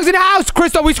 big dog's in the house.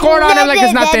 Crystal, we scored on him like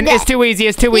it's nothing. It's too easy.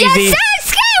 Yes, sir. Where's that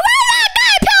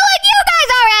guy pulling you guys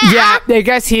are at? Yeah, it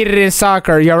gets heated in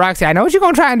soccer. Yo, Roxy, I know what you're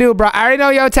gonna try and do, bro. I already know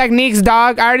your techniques,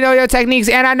 dog. And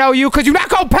I know you because you're not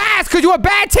gonna pass because you're a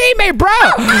bad teammate, bro.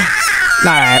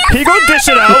 Alright. He gonna dish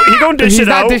it out. He's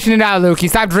not dishing it out, Luke.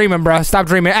 Stop dreaming, bro. Stop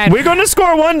dreaming. And we're gonna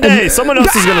score one day. Someone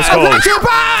else is gonna score.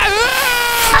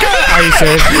 Are you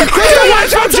serious?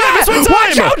 Watch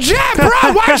out, Jeff,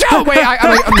 bro. Watch out. Wait,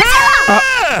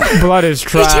 blood is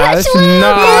trash.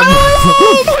 No.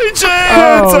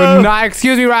 Oh, Oh, no.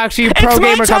 Excuse me, Roxy. Pro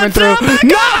gamer coming through.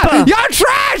 No! You're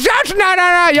trash! No.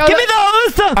 Yo, Give me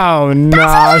those. Oh,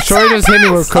 no. Shorty just hit me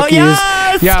with cookies. Oh,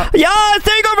 yes. Yeah. Yes,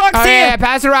 there you go, Roxy. Oh, yeah,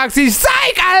 pass it, Roxy.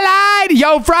 Psych, I lied.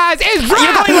 Yo, Fries is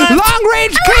drop. Long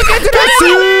range kick into the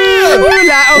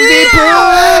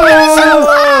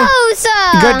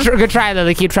Good try,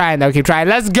 Lily. Keep trying, though. Keep trying.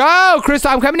 Let's go.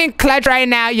 Crystal, I'm coming in clutch right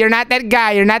now. You're not that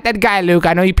guy. Luke.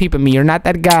 I know you peeping me. You're not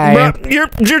that guy. Bro,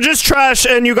 you're just trash,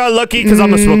 and you got lucky because I'm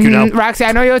going to smoke you now. Roxy,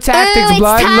 I know your tactics,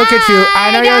 blood. Look at you.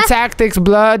 I know your tactics,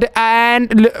 blood.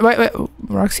 And wait.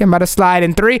 Roxy, I'm about to slide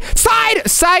in 3. Slide!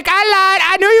 Psych, I lied.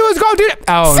 I knew you was going to do that.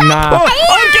 Oh, no.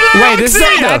 Wait,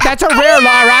 that's a rare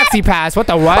Roxy pass. What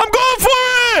the what? I'm going for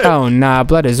it. Oh, nah.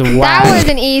 Blood is wild. That was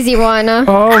an easy one.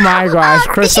 Oh, my gosh.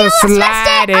 Crystal,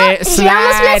 slide it.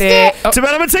 Slide it. Too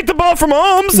bad I'm going to take the ball from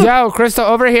Holmes. Yo, Crystal,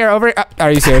 over here.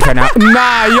 Are you serious right now?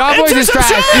 Nah, y'all boys is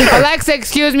trash. Alexa,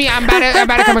 excuse me. I'm about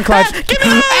to come in clutch. Give me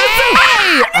that.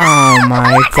 Hey! Oh,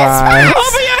 my God.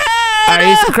 Over your head.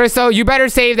 Crystal, you better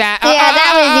save that. Yeah,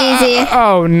 that was easy.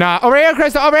 Oh, no. Over here,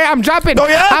 Crystal. Over here. I'm jumping. Oh,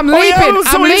 yeah? I'm leaping.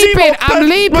 I'm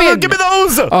leaping. Give me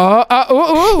those. W pass.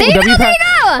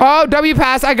 Oh, W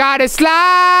pass. I got it.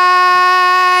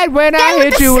 Slide. When I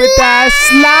hit you with that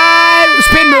slide.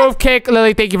 Spin move. Kick.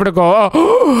 Lily, thank you for the goal.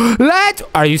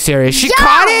 Are you serious? She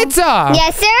caught it.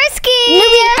 Yes, sir,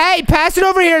 Hey, pass it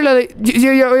over here, Lily. Wait,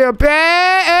 how did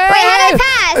I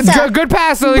pass? Good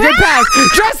pass, Lily. Good pass.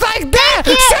 Just like that.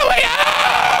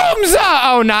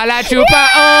 Oh, not la chupa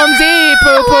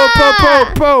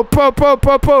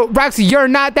po. Roxy, you're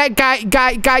not that guy. Yes,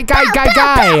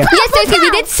 seriously, we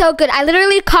did so good. I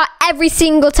literally caught every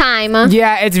single time.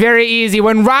 Yeah, it's very easy.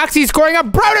 When Roxy's scoring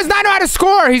up, bro does not know how to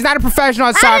score. He's not a professional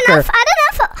at soccer. I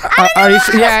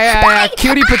don't know. Yeah.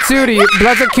 Cutie patootie.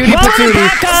 Blood's a cutie patootie.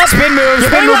 Spin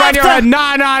move on your head.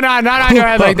 Not on your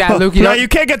head like that, Luke. No, you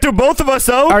can't get through both of us,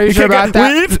 though. Are you sure about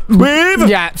that? Weave.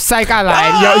 Yeah, psych, I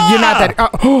lied. You're not that.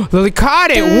 Lily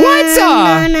caught it. What's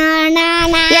up?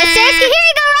 Yes, seriously, here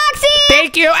you go, Roxy.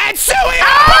 Thank you. And Suey.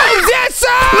 Oh, yes, sir.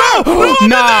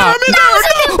 No. I'm in there.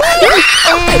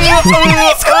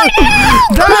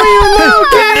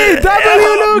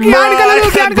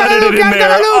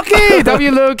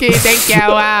 W Lukey. Thank you.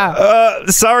 Wow.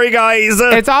 Sorry, guys.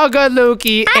 It's all good,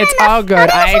 Lukey. It's all good.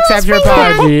 I accept your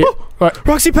apology. What?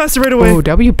 Roxy passed it right away. Oh,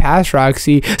 W pass,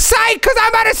 Roxy. Psych, because I'm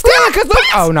about to steal it. Because look.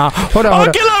 Oh, no. Hold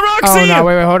on. Kill out Roxy. Oh, no.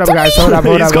 Wait. Hold up, guys. Hold up.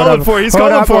 He's calling for it.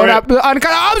 Hold up.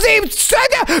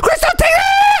 Crystal, take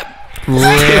it.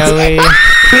 Really?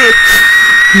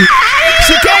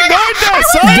 She can't guard that,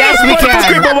 son. Yes, we can. I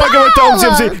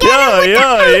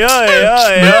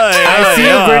see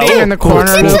you gritting in the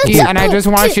corner, Lukey, and I just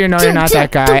want you to know you're not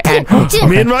that guy. And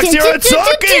me and Roxy are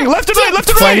talking. Left and right.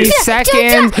 20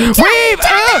 seconds. Wait,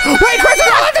 Crystal,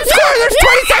 don't let them score. There's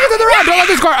 20 seconds in the round. Don't let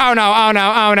them score. Oh, no.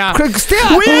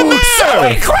 Still. We in there.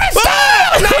 Sorry, Crystal.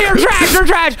 No, you're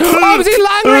trash. Oh, see,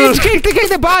 long range kick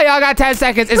the ball. Y'all got 10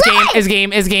 seconds. It's game.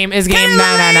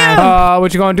 No. Oh,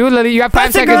 what you gonna do, Lily? You got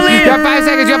 5 seconds. You got 5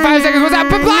 seconds. What's up?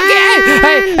 Block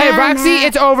it. Hey, Roxy,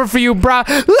 it's over for you, bro.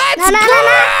 Let's go.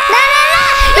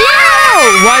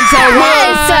 One to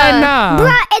one.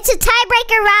 Bro, it's a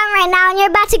tiebreaker round right now, and you're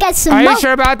about to get smoked. Are you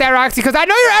sure about that, Roxy? Because I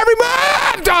know you're every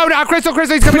move. Oh, no, Crystal,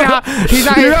 he's coming out. He's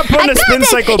not. You're not putting a spin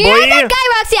cycle, boy. You're that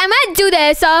guy, Roxy. I'm gonna do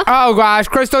this. Oh gosh,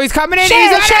 Crystal, he's coming in.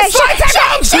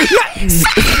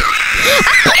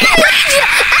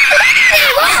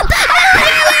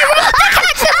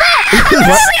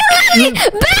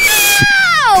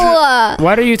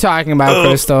 What are you talking about,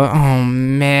 Crystal? Oh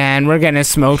man, we're getting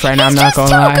smoked right now. I'm not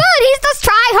gonna lie. He's just too good. He's just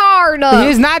try hard.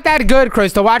 He's not that good,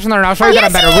 Crystal. Watch and learn. I'll show you that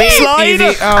I'm better. Wait,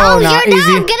 easy. Oh, no, you're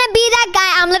easy. I'm gonna be that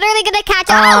guy. I'm literally gonna catch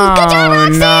up. Oh, good job,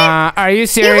 Roxy. Nah. Are you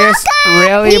serious?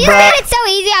 Really, you bro? made it so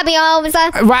easy. I'll be almost.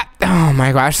 What? Oh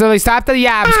my gosh, Lily, stop the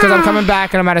yaps because I'm coming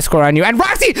back and I'm gonna score on you. And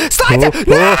Roxy, slides it.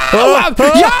 No!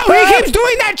 He keeps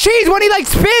doing that cheese when he like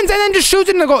spins and then just shoots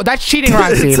it in the goal. That's cheating,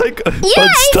 Roxy. It's like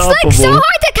it's like so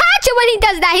hard to catch it when he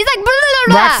does that. He's like, blah, blah,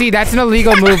 blah. Roxy, that's an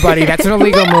illegal move, buddy. That's an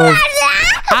illegal move.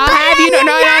 I'll have you know.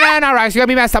 No, Roxy, you got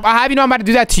me messed up. I'll have you know I'm about to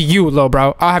do that to you, little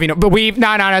bro. I'll have you know. But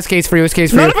that's case for you. It's case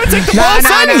for you. Not if I take the ball,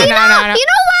 son. You know what?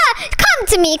 Come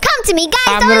to me, guys.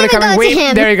 I'm don't literally even coming. go to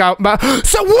him. There you go.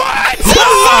 So what? Exactly.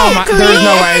 Oh my, there's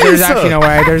no way. There's actually no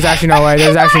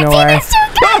way.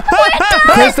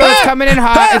 Crystal, it's coming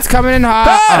in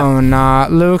hot. Oh, nah.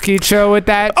 Lukey, chill with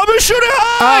that. I'm gonna shoot it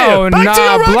high. Oh,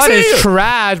 nah. Blood is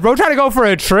trash. Bro, trying to go for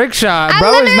a trick shot. Bro,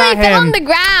 I'm is not literally him. on the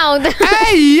ground.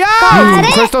 Hey, yo.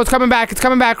 Crystal, it's coming back.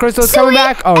 Crystal, it's coming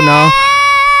back. Oh, no.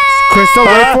 Crystal,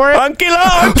 wait for it. Headbutt.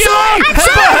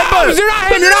 You're not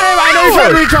him. I know you're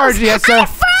trying to recharge. Yes, sir.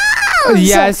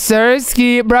 Yes, sir.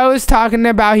 Ski bro is talking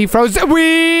about he froze the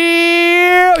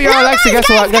wheel. Yo, Alexi, guess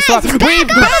what? Guess what?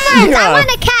 I want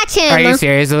to catch him. Are you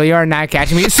serious? You are not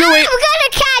catching me. Sui. I'm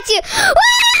gonna catch you.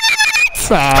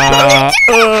 What?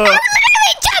 Uh,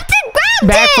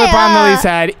 Backflip on Lily's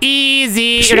head.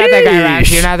 Easy. You're not that guy,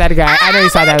 Roxy. You're not that guy. I know you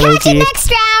saw that, Luki.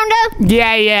 Next round.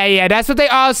 Yeah. That's what they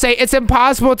all say. It's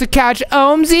impossible to catch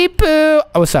Omzy Poo.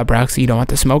 Oh, what's up, Roxy? You don't want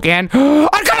the smoke, and I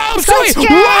got Omzy.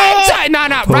 What?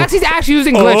 No. Roxy's actually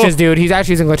using glitches, dude. He's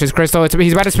actually using glitches. Crystal,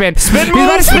 he's about to spin. He's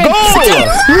about to spin.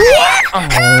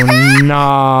 Oh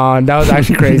no, that was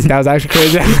actually crazy.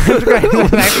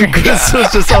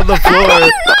 Crystal's just on the floor.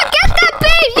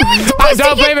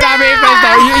 Don't blame it on me,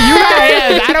 Crystal. You got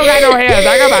hands. I don't got no hands.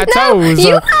 I got my toes.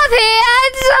 You have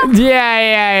hands.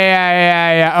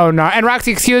 Yeah. Oh no. And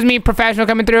Roxy, excuse me, professional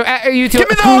coming through. You two. Give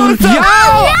me those. Yo,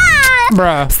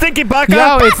 bruh. Stinky baka.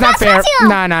 Yo, it's not fair.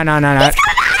 No.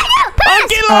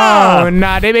 Oh,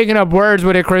 nah, they making up words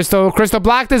with it, Crystal. Crystal,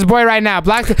 block this boy right now.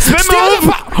 Block this. Spin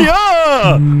move.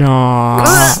 Yeah. No.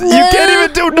 You can't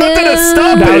even do nothing to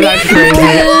stop That was it. actually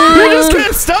crazy. You just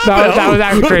can't stop it. That was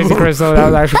actually crazy, Crystal. That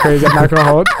was actually crazy. I'm not gonna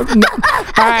hold. No.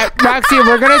 All right, Roxy,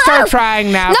 we're gonna start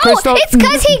trying now. No, Crystal, it's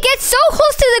because he gets so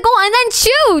close to the goal and then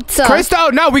shoots.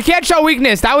 Crystal, no, we can't show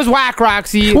weakness. That was whack,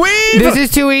 Roxy. Weave. This is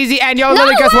too easy. And yo, No,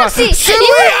 Lily, guess what? Roxy, Sui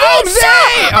you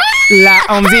Omzy. La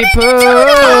Omzy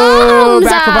Poo.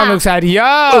 Back up on Luke's side.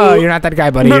 Yo, you're not that guy,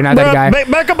 buddy. You're not that guy.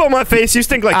 Back up on my face. You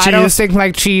stink like cheese. I don't stink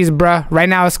like cheese, bruh. Right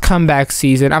now it's comeback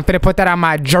season. I'm finna put that on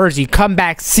my jersey.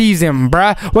 Comeback season,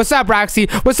 bruh. What's up, Roxy?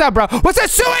 What's up, bro? What's up,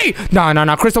 Sui? No.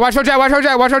 Crystal, watch her jet.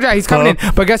 He's coming in.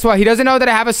 But guess what? He doesn't know that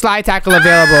I have a slide tackle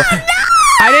available.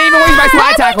 I didn't even waste my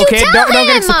slide tackle, kid. Don't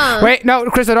get excited. Wait, no,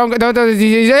 Crystal, don't.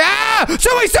 Ah!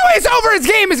 Sui, it's over. It's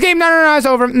game. No, it's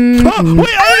over. Wait, I didn't even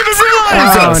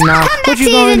realize. Oh, no. What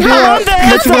you gonna do?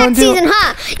 What you gonna do? You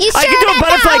I can do a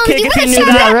butterfly kick if you knew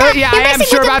that. Really? Yeah, I am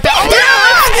sure about that. Oh,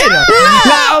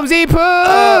 La Omzy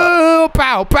Poo.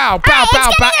 Pow.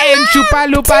 And chupa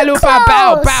lupa.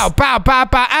 Pow.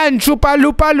 And chupa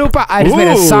lupa. I just made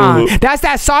a song. That's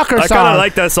that soccer song. I kind of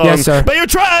like that song. Yes, sir. But you're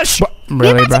trash.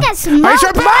 Really, bro? Are you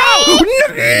sure?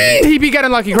 He be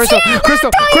getting lucky. Crystal,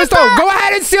 go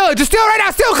ahead and steal it. Just steal it right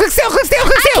now. Steal. Click steal. I can't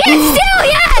steal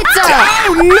yet.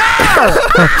 Oh, no.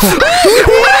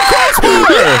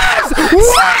 Yes.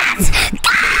 What?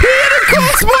 He had a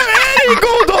crossbar and he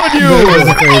gold on you. This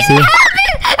is crazy.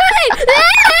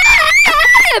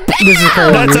 This is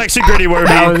crazy. That's actually gritty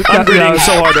worthy. I'm gritting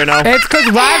so hard right now. It's because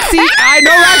Roxy, I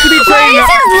know Roxy be Why training. does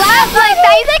it laugh like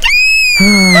that? He's like,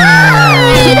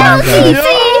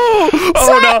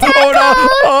 Oh no.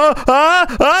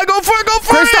 Go for it.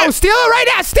 Crystal, steal it right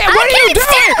now. What are you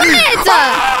doing?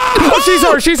 Oh,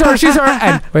 she's her.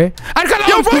 And wait.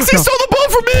 Yo, Roxy stole the ball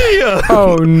from me.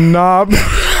 Oh no.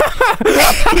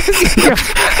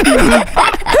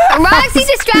 Roxy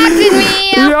distracted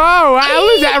me. Yo, how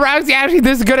is that Roxy actually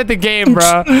this good at the game,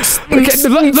 bro? Okay,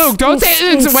 Luke, don't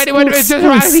say it's just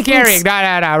Roxy carrying.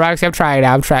 No, Roxy, I'm trying.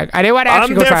 I didn't want to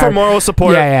actually go try. I'm there for moral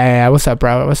support. Yeah. What's up,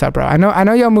 bro? I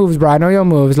know your moves, bro. La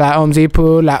Omzy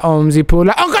Poo.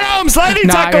 Uncle Om. Sliding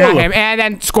tackle. And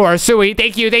then score. Sui.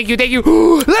 Thank you.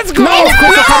 Let's go.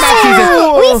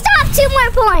 We still have 2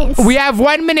 more points. We have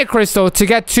 1 minute, Crystal, to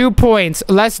get 2 points.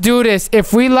 Let's do this.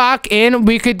 If we lock in,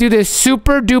 we could do this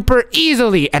super duper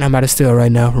easily. And I'm about to steal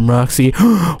right now from Roxy.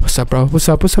 What's up, bro? What's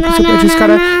up? I just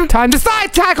gotta time to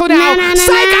slide tackle now.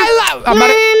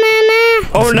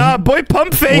 Oh no, boy,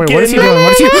 pump faking. Wait, what is he doing?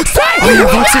 Roxy, run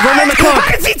on the clock.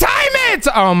 How does he time it?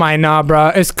 Oh my, nah, bro.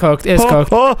 It's cooked.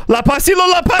 Oh, la pasilo,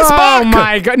 la pas Oh back.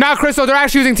 my god. Nah, Crystal, they're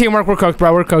actually using teamwork. We're cooked,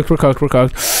 bro. We're cooked. No, we're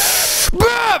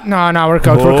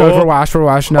cooked. We're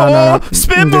washed. No.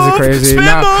 Spin This move. is crazy.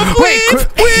 Spin move.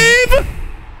 Weave.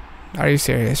 Are you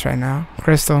serious right now,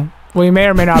 Crystal? We may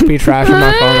or may not be trash. I'm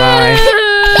not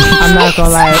gonna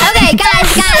lie. Okay,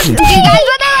 guys, do you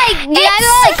guys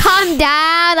wanna calm down?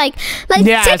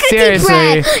 Yeah, take a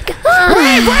seriously. deep breath.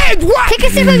 Wait, what? Take a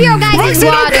sip of your guys'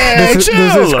 water. This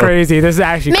is crazy. This is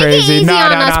actually Make crazy. it easy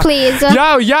on us, please.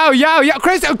 Yo,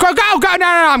 Crystal, go. No.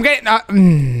 I'm getting.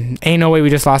 Ain't no way we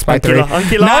just lost by 3.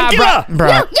 Anquila.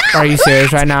 Bro. Are you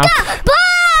serious right now?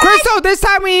 Crystal, this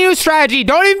time we use strategy.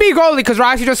 Don't even be goalie because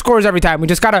Roxy just scores every time. We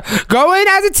just gotta go in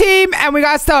as a team and we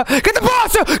got to get the ball.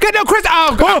 So get no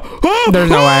Crystal.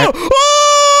 There's no way.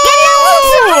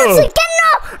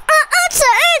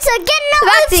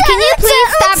 Roxy, can you please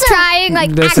stop trying?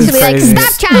 This is crazy.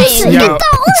 Stop trying.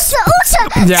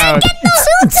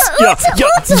 Yo.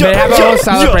 They have a whole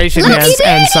celebration dance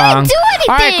and song. do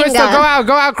All right, anything. Crystal,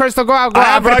 go out, Crystal, go out. I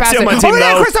have Roxy on my team, Over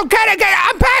there, though. Crystal, get it.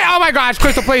 I'm patting. Oh my gosh,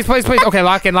 Crystal, please. Okay,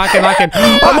 lock in. I'm on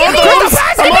those.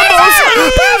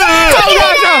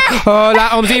 Oh, la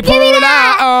omzi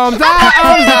pula,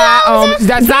 oms.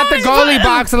 That's not the goalie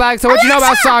box, Alexa. What you know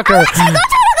about soccer?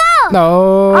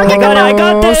 No. I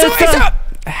got this.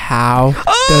 How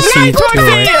does he do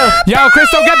it? Yo,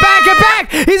 Crystal, get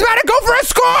back! He's about to go for a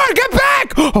score! Get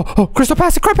back! Oh, Crystal,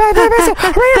 pass it! Pass it!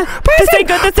 This ain't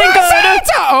good.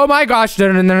 Oh my gosh!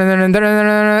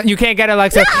 You can't get it,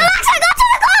 Alexa. Alexa, go to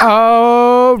the goal.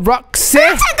 Oh, Roxy.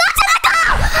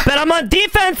 But I'm on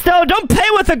defense, though. Don't play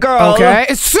with a girl. Okay.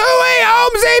 Sui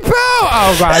Omzi Poo!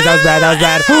 Oh, gosh, that was bad.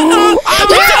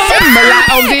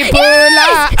 Omzi Poo!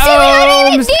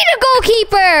 Need a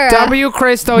goalkeeper. W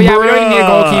Crystal, yeah, we don't even need a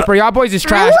goalkeeper. Y'all boys is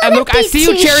trash. And look, I see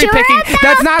you cherry picking.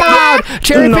 That's not allowed.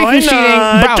 Cherry picking cheating,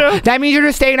 bro. That means you're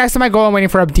just staying next to my goal and waiting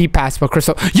for a deep pass. But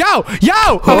Crystal, yo.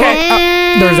 Okay,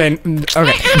 there's a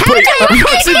okay.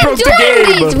 Roxy broke the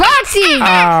game. Roxy.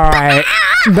 All right,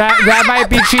 that might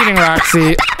be cheating,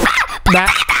 Roxy.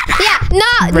 No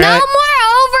more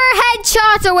overhead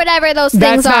shots or whatever those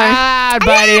things That's are. not allowed,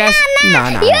 buddy.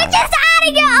 No. You just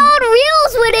added your own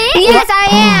reels with it. Yes, I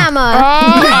am.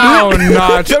 Oh no,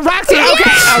 Roxy. Okay.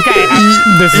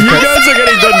 This is You guys are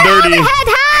getting done dirty. Overhead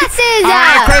passes. All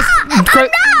right, Chris.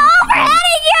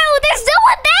 Overheading you. There's no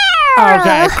one there.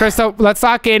 Okay, Crystal, let's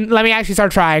lock in. Let me actually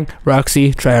start trying.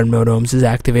 Roxy, trial mode Oms is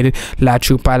activated. La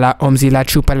chupa la omzi la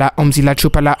chupa la omzi la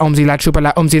chupa la omzi la chupa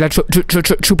la omzi la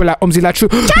chupa la omzi la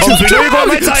chupa.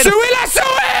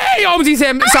 Sui Omzi's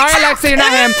him. Sorry, Alexa, you're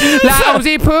not him. La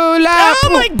omzi pula. Oh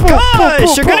my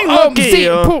gosh, you're getting lucky.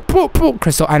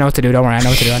 Crystal, I know what to do. Don't worry, I know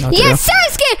what to do. Yes,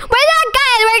 Sirski. We're not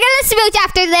good. We're gonna smooch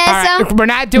after this. All right, we're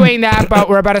not doing that, but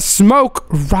we're about to smoke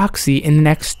Roxy in the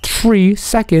next 3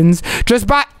 seconds. Just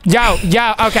by yo.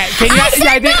 Okay, can you?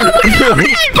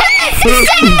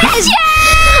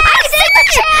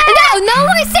 No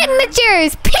more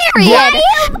signatures. Period. What?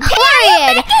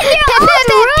 Period.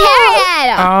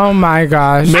 Period. Oh my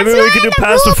gosh. Maybe we could do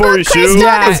pass before we shoot.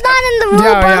 Yeah. That's not in the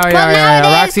rule book.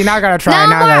 Yo. Roxy, now gotta try.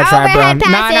 No more overhead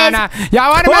bro. passes. Nah.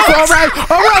 Y'all want to mess overhead?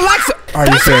 Over Alexa. Are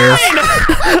you serious? I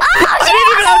didn't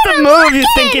even have to move, you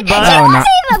stinky butt. Oh no.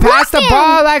 Pass the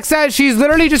ball, Alexa. She's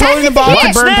literally just holding the ball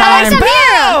to burn time.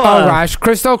 Oh gosh,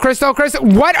 Crystal.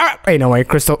 What are? Wait, no way.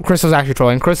 Crystal's actually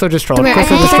trolling. Crystal just trolling.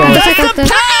 Roxy.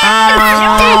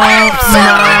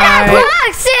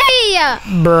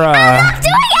 Bruh.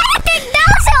 Doing anything. That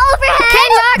was overhead.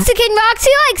 Can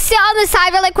Roxy like sit on the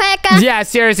side really quick? Yeah,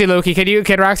 seriously, Lukey.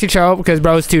 Can Roxy chill? Because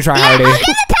bro's too try hardy. I'll give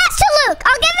the pass to Luke.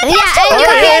 I'll give the pass to and Luke.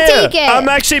 you can't take it. I'm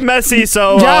actually messy,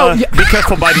 so Yo, be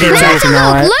careful by me.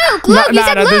 Luke, you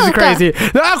said Luke. This is crazy.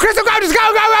 No, Crystal, just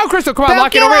go, Crystal. Come on,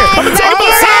 lock it your over here. legs,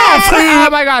 break your Oh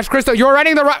my gosh, Crystal, you're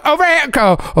running the over here.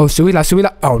 Go. Oh, Suila.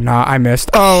 Oh no, I missed.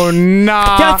 Oh no.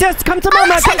 Yes, come to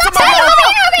mama.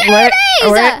 Wait.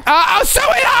 Oh,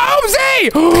 Suila,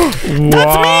 Omzi.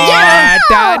 That's me.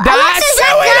 That's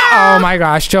Suila. Oh my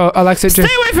gosh, Joe, Alexa, Stay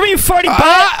away from me, you 40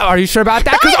 butt. are you sure about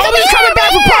that? Because Omzi's coming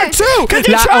back for part 2. Could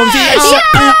you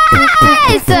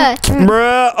Yes.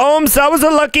 Bruh, Ohms, that was a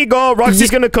lucky goal. Roxy's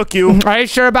gonna cook you. Are you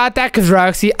sure about that? Because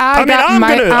Roxy, I got I'm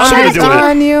my gonna eyes do it.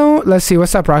 on you. Let's see.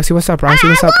 What's up, Roxy? What's up? Overhead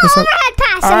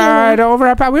pass. All right,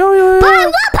 overhead pass. Pussy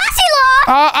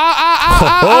law.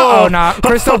 Oh no,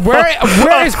 Crystal, where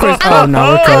is Crystal? Oh no,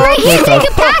 we're I'm right here. cooked. Take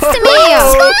a pass to me.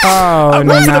 Oh I'm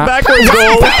no, going to the backwards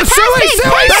goal. Suey.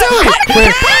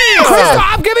 Crystal,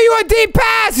 I'm giving you a deep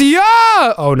pass. Yo.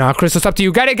 Oh no, Crystal, it's up to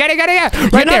you. Get it. Right there.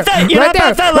 Right there.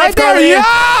 Yo.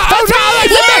 Oh no,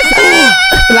 let's miss.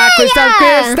 La Crystal.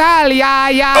 Yeah.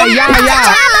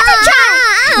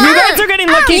 You guys are getting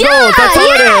lucky goals. That's all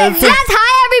it is. Yes, hi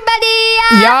everybody.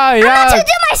 Yeah. I'm about to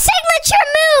do my signature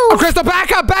move. Oh, Crystal,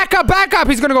 back up.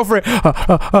 He's gonna go for it.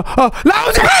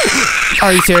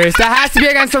 Are you serious? That has to be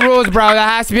against the rules, bro. That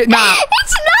has to be. Nah.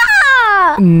 It's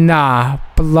not. Nah.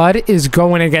 Blood is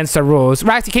going against the rules.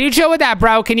 Roxy, can you chill with that,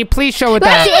 bro? Can you please chill with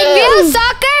that? Roxy, in real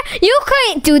soccer, you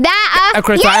couldn't do that.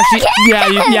 Crystal, actually,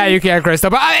 you can, Crystal.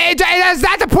 But that's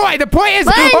not the point. The point is,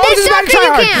 Well, in this soccer,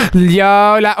 you can't.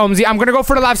 Yo, la Omzi, I'm gonna go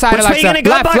for the left side. Which way you gonna go,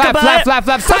 left side.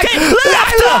 Okay, left.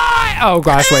 Oh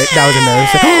gosh, wait, that was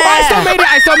embarrassing.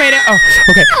 I still made it. Oh,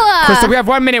 okay. Crystal, we have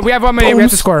 1 minute. We have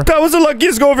to score. That was the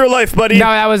luckiest goal of your life, buddy. No,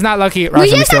 that was not lucky.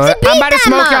 Roxy, just have to beat I'm about to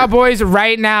them. smoke y'all boys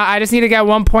right now. I just need to get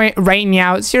 1 point right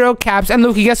now. 0 caps. And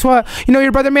Lukey, guess what? You know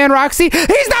your brother man Roxy?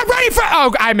 He's not ready for.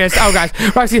 Oh, I missed. Oh gosh,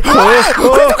 Roxy. Crystal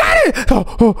got it.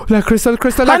 La Crystal.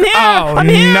 I'm here. I'm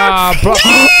here. Nah, bro.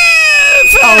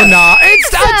 Oh no,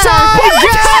 it's a tie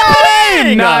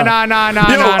game. Yo,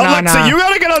 Alexa, you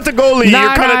gotta get out the goalie.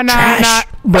 You're kind of trash.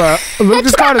 Bro, Luke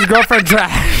just called his girlfriend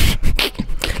trash.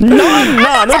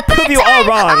 No, don't prove you all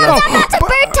wrong. It's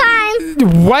bird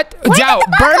time. What? Yo,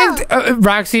 burning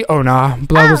Roxy. Oh no,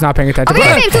 Blood was not paying attention. Come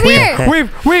here, come here.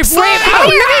 Wait.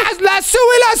 La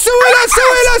suela.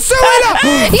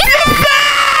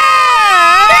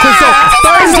 Crystal,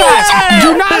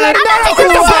 do not let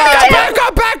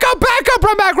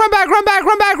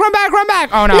Run back.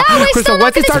 Oh no. Crystal,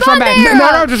 once it starts, run back.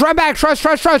 No, just run back. Trust.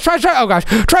 Oh gosh.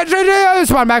 Trust.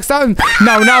 Spawn back.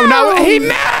 No. He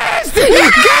missed. Get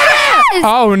it.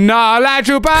 Oh no. La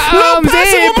chupa. One more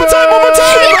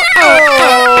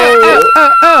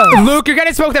time. Luke, you're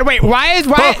getting smoked. Wait, why?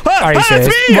 Are you serious?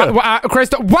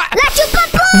 Crystal, what?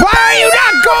 Why are you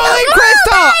not goalie,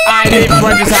 Crystal? I didn't.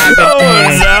 What just happened? Oh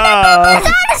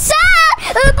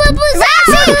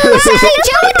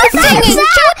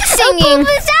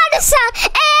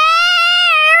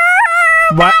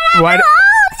no. What?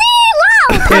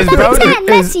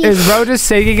 Is bro just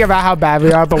singing about how bad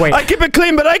we are? But wait. I keep it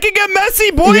clean, but I can get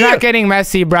messy, boy. You're not getting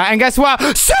messy, bro. And guess what?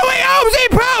 Sui Ozy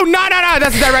Pro! No.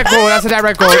 That's a direct goal. You're so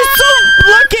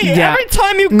lucky. Yeah. Every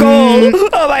time you goal.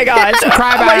 Oh my gosh.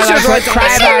 Cry about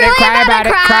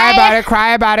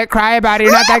it.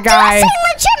 You're not that guy.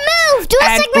 Do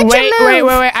a signature move.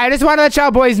 Wait. I just want to let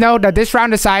y'all boys know that this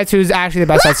round decides who's actually the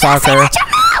best at soccer. I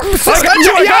got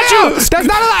you. That's not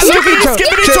a lot.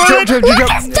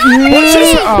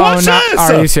 Watch this.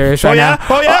 Are you serious right now?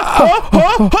 Oh yeah.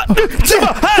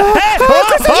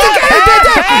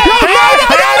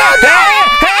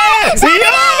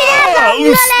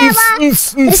 You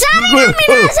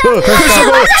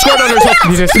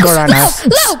just scored on us.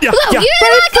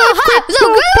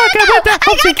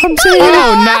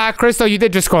 Oh, nah, Crystal, you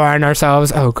did just score on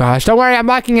ourselves. Oh, gosh. Don't worry, I'm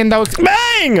locking in those.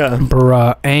 Bang!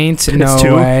 Bruh, ain't no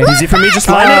way. Easy for me. Just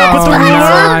line it up with the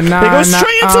ruler. They go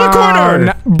straight into the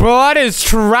corner. Blood is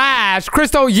trash.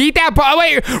 Crystal, yeet that ball.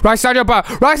 Wait, Roxy's on your ball.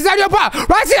 Roxy!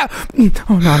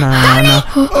 Oh, no.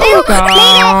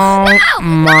 Oh,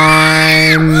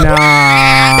 my, no.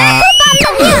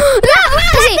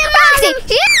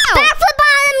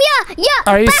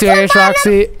 Are you serious,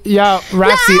 Roxy? Yo,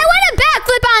 Roxy. No, I want to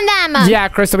backflip on them. Yeah,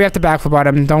 Crystal, we have to backflip on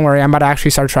him. Don't worry, I'm about to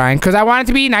actually start trying. Because I want it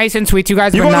to be nice and sweet to you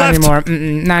guys, but not anymore.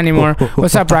 Not anymore.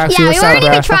 What's up, Roxy? Yeah, What's we up, weren't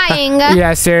even trying.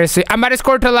 Yeah, seriously. I'm about to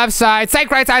score to the left side.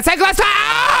 Psych right side. Psych left side.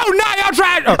 Oh, no, y'all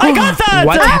tried. Oh, I got that.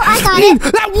 What? I got it.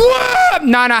 What?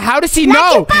 No, how does he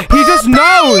know? He just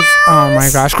knows. Oh, my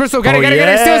gosh. Crystal, get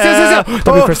it. Still.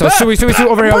 Don't be Crystal. Sui,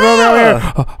 over here.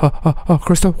 Oh,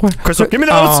 Crystal. What? Crystal, give me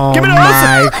those. Oh, give me those.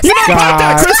 My You don't got that,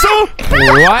 God. Crystal.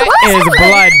 What is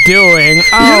Blood doing?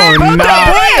 Oh, don't no. got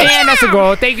that. And that's a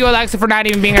goal. Thank you, Alexa, for not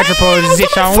even being at your I was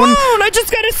position. on my phone. I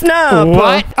just got a snap.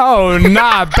 What? Oh,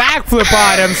 nah. Backflip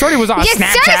on him. Shorty was on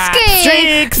Snapchat.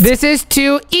 Sirski. This is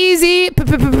too easy.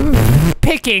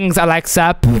 Pickings,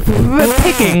 Alexa.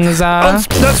 Pickings.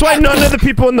 That's why none of the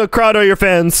people in the crowd are your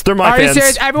fans. They're my Are you fans.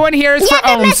 serious? Everyone here is for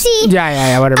they're ohms. messy.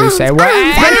 Yeah, whatever you say.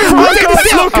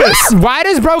 Lucas. Why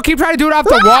does bro keep trying to do it off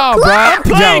the wall, bro? I'm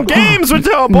playing games with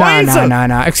y'all boys.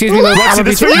 No. Excuse me, Luke. Roxy,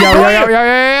 this is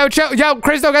Yo, chill. Yo,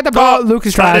 Chris, don't get the ball. Luke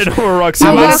is trash. Roxy.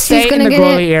 I'm gonna Roxy's stay in gonna the get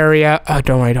goalie area. Oh,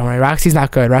 don't worry. Roxy's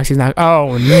not good.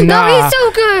 Oh, no. No, he's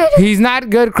so good. He's not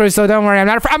good, Crystal. Don't worry. I'm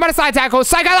gonna side tackle.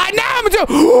 Psych line. No, I'm gonna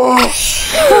do.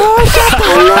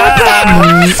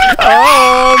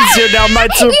 You're down by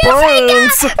 2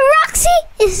 points. Roxy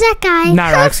is that guy.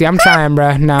 Not Roxy. I'm trying,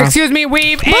 bro. No. Excuse me.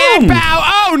 Weave and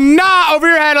bow. Oh, no. Over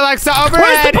your head, Alexa. Over your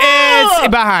head. It's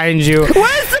behind you.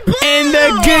 Where's the ball? In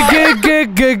the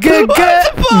good goal.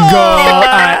 All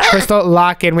right, Crystal,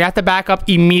 lock in. We have to back up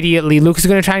immediately. Luke is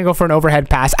going to try and go for an overhead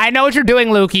pass. I know what you're doing,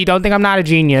 Lukey. Don't think I'm not a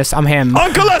genius. I'm him.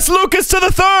 Uncle S. Lucas to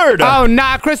the third. Oh,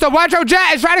 nah, Crystal. Watch out,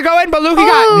 Jet is trying to go in, but Lukey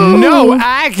got no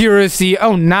accuracy.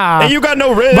 Oh, nah. And you got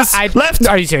no riz. Left.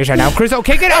 Are you serious right now? Crystal,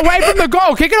 kick it away from the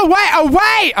goal. Kick it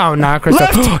away. Oh, nah, Crystal.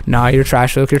 Left. Nah, you're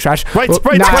trash, Luke. You're trash. Right. Nah.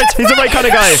 He's the right kind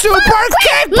of guy. Super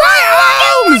kick by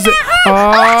Holmes.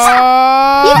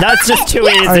 Oh. That's just too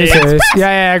Are you easy. serious?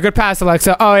 Yeah. Good pass,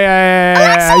 Alexa. Oh,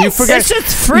 yeah. You forget. It's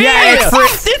just free. Yeah, it's free.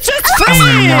 It's just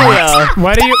free.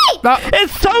 What are you?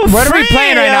 It's so What free. are we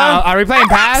playing right now? Are we playing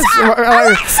pass?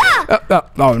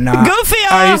 Oh, no. Goofy.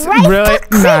 Are you really?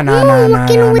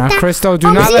 No. Crystal,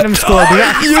 do not let him score. Do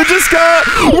not. You just got.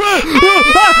 Put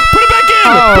it back in.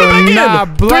 Oh, nah.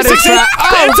 Blood is trash.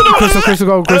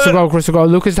 Oh, Crystal, go.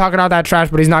 Luke is talking all that trash,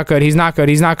 but he's not good.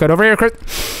 Over here, Chris.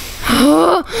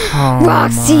 Oh,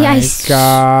 Roxy, my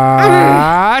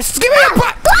gosh. Give me a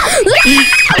butt.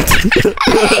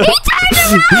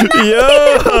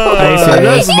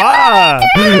 That's mine.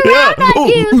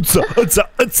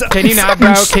 Can you not,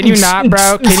 bro? Can you not,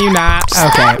 bro? Can you not?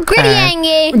 Okay. Gritty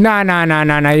Angie. No. You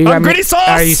got me. Gritty sauce.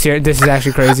 Are you serious? This is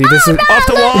actually crazy. This is Off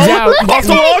the wall. Yo. Off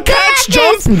the wall. Catch.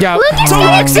 Jump. Yo. To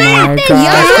Roxy. My Yo.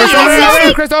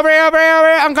 gosh. Crystal, over here.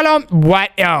 Uncle. What?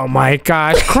 Oh my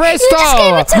gosh.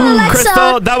 Crystal.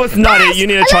 Crystal, that was not it. You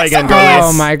need to try again, guys.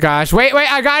 Oh my gosh. Wait.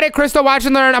 I got it. Crystal, watch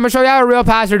and learn. I'm gonna show you how a real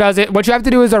passer does it. What you have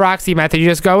to do is the Roxy method. You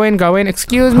just go in.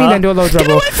 Excuse me, then do a little dribble.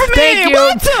 Get away from me. Thank you.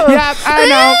 What the? Yeah, I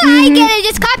know. I get it.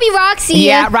 Just copy Roxy.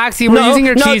 Yeah, Roxy, we're using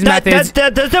your cheese methods.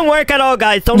 That doesn't work at all,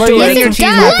 guys. Don't We're do using it. your Yes, it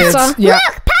cheese does. methods. Yeah. Look,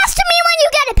 pass to me when you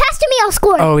get it. Pass to me, I'll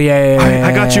score. Oh yeah.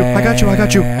 I got you.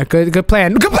 Yeah, good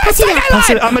plan. Pass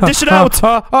it. I'm gonna dish it out.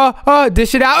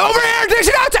 Dish it out. Over here, dish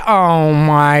it out. Oh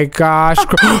my gosh.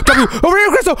 W, over here,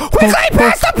 Crystal. Quickly,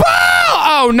 pass the ball.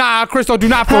 Oh nah, Crystal, do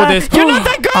not pull this. You're not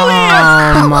that girly.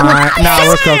 Oh my. No,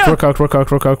 we're cooked.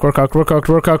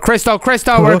 Crystal,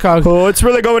 we're cooked. Oh, it's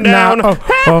really going down.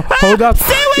 Hold up.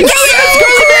 Stay away,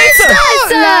 Let's go.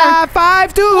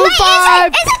 5-2-5.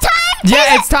 Is it time?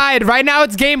 Yeah, it's tied. Right now,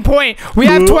 it's game point. We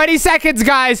have 20 seconds,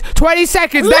 guys. 20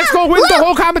 seconds. Next goal wins the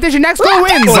whole competition. Next goal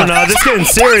wins. Oh no, this is getting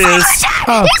serious.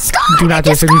 Do not do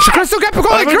this. Crystal, get going.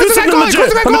 I'm gonna do something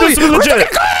legit.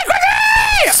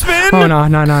 Spin. Oh, no.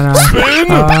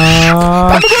 Spin.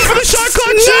 I'm going for the shot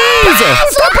clock.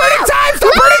 Stop burning time.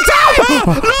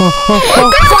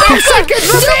 5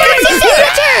 seconds remaining.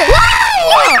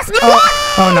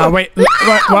 Oh, no. Wait.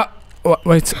 What? Wait, what?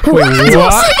 What is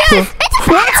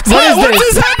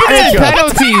this? It's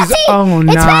penalties. Oh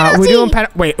no, we're doing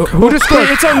penalties. Wait, who just scored?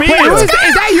 It's on me. Wait, is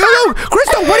that you, Luke?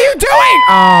 Crystal, what are you doing?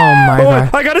 Oh my god.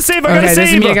 I gotta save. This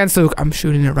is me against Luke. I'm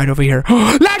shooting it right over here.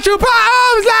 Let's shoot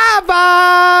bombs,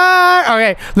 lava.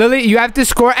 Okay, Lily, you have to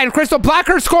score, and Crystal, block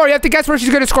her score. You have to guess where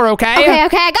she's gonna score. Okay. Okay, I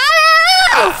got it.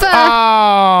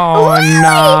 Oh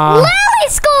no. Lily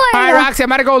scored. All right, Roxy, I'm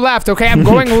gonna go left. Okay, I'm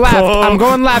going left. I'm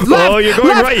going left. Oh, you're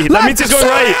going right. That means it's going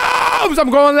right. I'm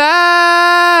going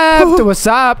left. What's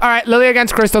up? All right, Lily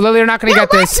against Crystal. Lily, you're not gonna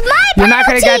get this. You're not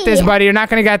gonna get this, buddy. You're not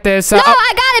gonna get this. No,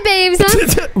 I got it, babes.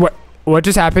 What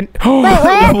just happened? What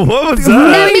was that?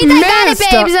 That means I got it,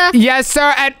 babes. Yes,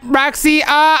 sir. And Roxy,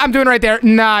 I'm doing it right there.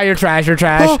 Nah, you're trash. Come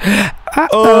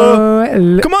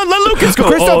on, let Lucas go.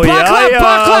 Crystal,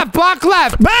 block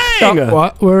left. Bang!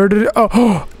 What? Where did it?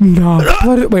 Oh, no.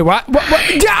 Wait, what? Oh,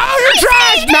 you're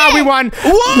trash. No, we won.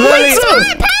 Lily,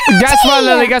 guess what,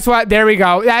 Lily? Guess what? There we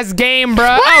go. That's game,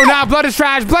 bro. Oh, no. Blood is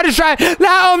trash.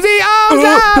 Now,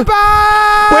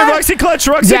 Wait, Roxy clutch.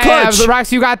 Clutch. Yeah,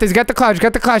 Roxy, you got this. Get the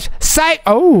clutch. Sight.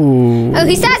 Oh. Oh,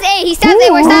 he starts A.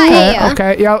 Where's that A?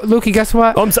 Okay. Yo, Lukey, guess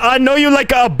what? I know you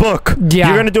like a book. Yeah.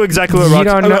 You're gonna do exactly what Roxy.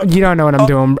 You don't know what I'm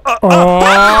doing. And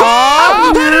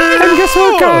guess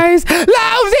what, guys?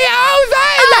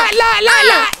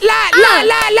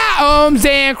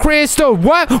 And Crystal,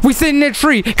 what? We sit in a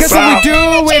tree. Guess what we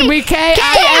do when we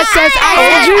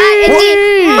K-I-S-S-I-N-G?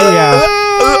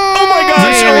 Oh my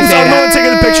gosh! I'm not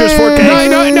taking the pictures.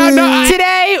 4K. No.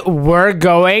 Today we're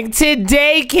going to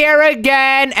daycare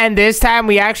again, and this time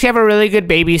we actually have a really good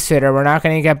babysitter. We're not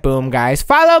gonna get boom, guys.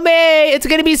 Follow me. It's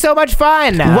gonna be so much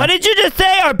fun. What did you just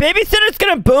say? Our babysitter's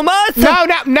gonna boom us?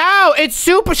 No. It's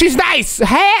super. She's nice.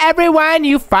 Hey, everyone.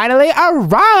 You finally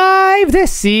arrived.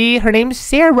 See, her name's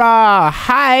Sarah.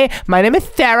 Hi, my name is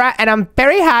Sarah, and I'm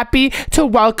very happy to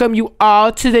welcome you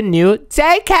all to the new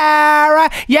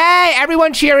daycare. Yay,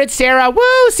 everyone cheer. It's Sarah.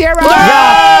 Woo, Sarah.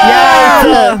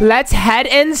 Yeah. Let's head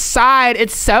inside.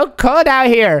 It's so cold out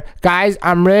here. Guys,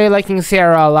 I'm really liking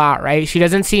Sarah a lot, right? She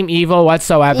doesn't seem evil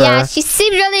whatsoever. Yeah, she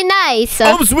seems really nice.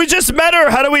 Oops, we just met her.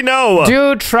 How do we know?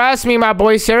 Dude, trust me, my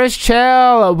boy. Sarah's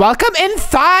chill. Welcome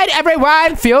inside,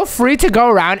 everyone. Feel free to go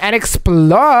around and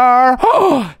explore.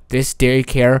 This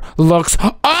daycare looks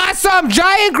awesome.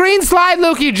 Giant green slide,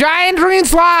 Lukey. Giant green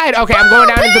slide. Okay, I'm going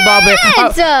down into the ball pit.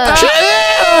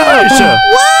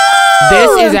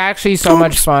 This is actually so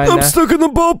much fun. I'm stuck in the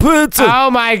ball pit. Oh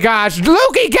my gosh.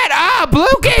 Lukey, get up.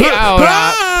 Lukey.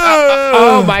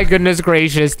 Oh my goodness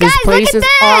gracious. This place is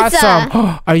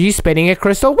awesome. Are you spinning it,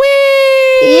 Crystal? Whee!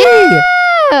 Yeah.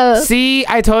 See,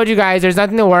 I told you guys, there's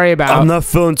nothing to worry about. I'm not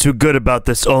feeling too good about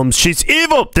this, She's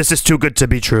evil. This is too good to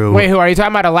be true. Wait, who are you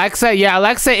talking about? Alexa? Yeah,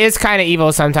 Alexa is kind of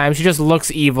evil sometimes. She just looks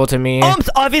evil to me.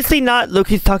 Obviously not. Look,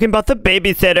 he's talking about the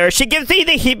babysitter. She gives me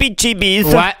the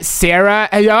heebie-jeebies. What? Sarah?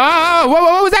 Oh,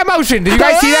 what was that motion? Did you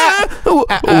guys see that? What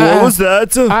was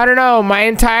that? I don't know. My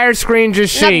entire screen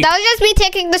just No, shaked. that was just me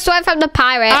taking the sword from the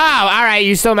pirate. Oh, all right.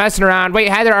 You still messing around. Wait,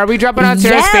 Heather, are we jumping on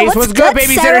Sarah's face? what's What's good, good,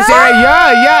 babysitter Sarah? Sarah?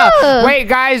 Yeah. Wait,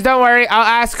 guys. guys, don't worry. I'll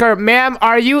ask her, ma'am,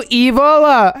 are you evil?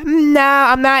 No,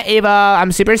 I'm not evil.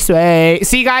 I'm super sweet.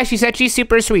 See, guys, she said she's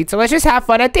super sweet. So let's just have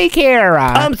fun at daycare.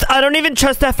 I don't even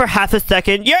trust that for half a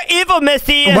second. You're evil,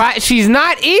 Missy. What? She's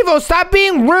not evil. Stop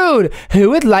being rude. Who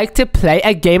would like to play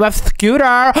a game of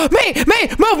scooter? Me.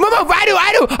 Move. I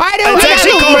do. It's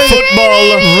actually called football.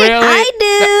 Really? I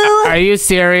do. Are you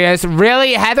serious?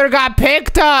 Really? Heather got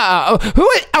picked? A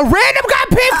random got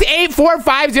picked?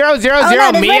 845000. Oh,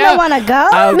 no, does Mia? Linda want to go?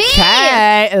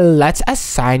 Okay, let's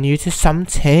assign you to some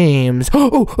teams.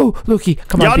 Oh, Lukey,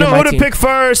 come on. Y'all know who to pick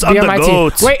first. I'm the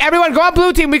GOAT. Wait, everyone, go on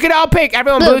blue team. We can all pick.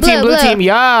 Everyone, blue team.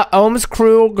 Yeah, Ohm's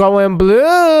crew going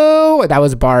blue. That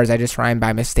was bars. I just rhymed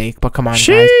by mistake. But come on,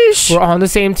 guys. We're all on the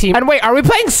same team. And wait, are we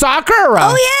playing soccer? Oh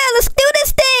yeah, let's do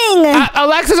this thing.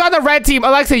 Alexa's on the red team.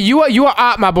 Alexa, you are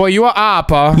up, my boy. You are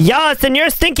up. Yes, and you're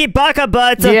stinky baka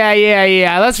butt.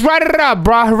 Yeah. Let's run it up,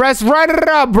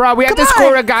 bro. We have to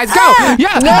score it, guys. Go.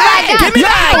 Yeah. Give me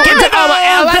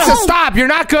that. Alexa, stop. You're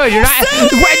not good. You're not.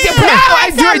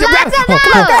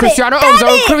 Cristiano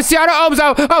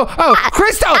Omzo. Oh,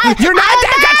 Crystal. You're not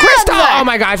that guy. Crystal. Oh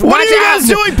my gosh. What are you guys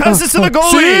doing? Pass this to the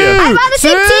goalie. I'm on the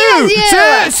same team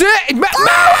as you. Move.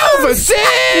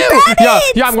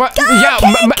 Yeah, I'm going. Yeah.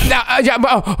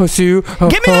 Sue.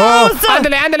 Give me those.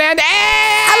 Andale.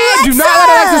 Do not let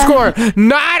Alexa score.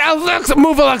 Not Alexa.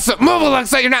 Move,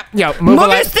 Alexa. You're not. Yo, move your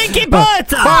Alexa. stinky butt.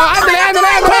 Andale.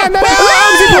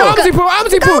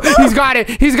 Omzi poo. He's got it.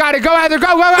 Go, Heather.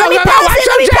 Go. Watch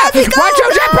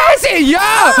your jet passing.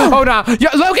 Yeah. Oh, no. Yo,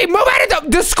 Loki, move out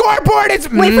of the scoreboard. It's.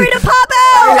 Wait for it to pop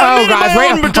out. Oh, gosh.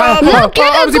 Wait. Look,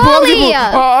 you're the goalie.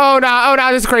 Oh, no.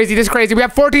 This is crazy. We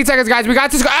have 14 seconds, guys. We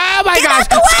got to score. Oh, my gosh.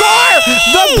 Score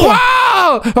the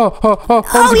ball.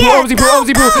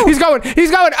 Omzi poo. He's going.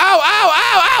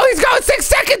 Oh. He's going 6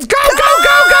 seconds. Go.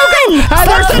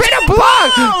 Heather, spin a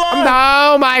block.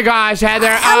 Oh, my gosh, Heather.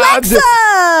 Alexa.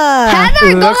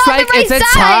 Heather, Looks go on like the right it's a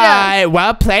side. tie.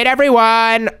 Well played,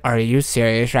 everyone. Are you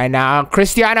serious right now?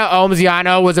 Cristiano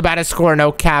Omziano was about to score.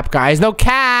 No cap, guys. No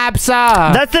caps.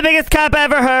 That's the biggest cap I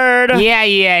ever heard.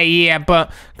 Yeah.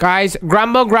 But, guys,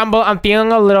 grumble. I'm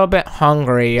feeling a little bit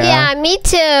hungry. Yeah, me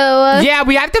too. Yeah,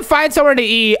 we have to find somewhere to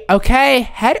eat. Okay,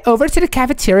 head over to the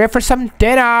cafeteria for some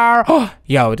dinner.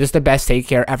 Yo, this is the best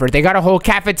daycare ever. They got a whole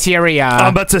cafeteria.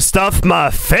 I'm about to stuff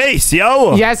my face,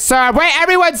 yo. Yes, sir. Wait,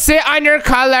 everyone sit on your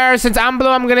color. Since I'm blue,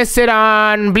 I'm going to sit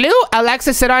on blue.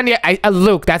 Alexa, sit on your...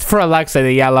 Luke, that's for Alexa,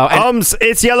 the yellow. And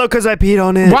it's yellow because I peed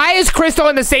on it. why is Crystal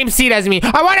in the same seat as me?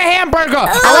 I want a hamburger. I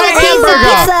want a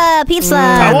hamburger. Pizza.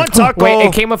 I want taco. Wait,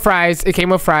 it came with fries.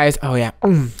 Oh, yeah.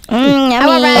 Yummy.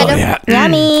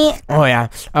 Yummy. Oh, yeah.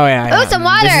 Oh, some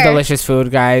water. This is delicious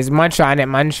food, guys. Munch on it.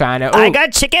 Ooh. I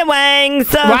got chicken wings.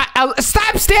 What?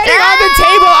 Stop standing on the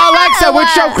table, Alexa,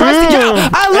 with your crusty.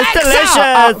 Alexa! It's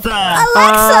delicious. Alexa.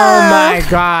 Oh, my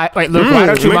God. Wait, Luke, why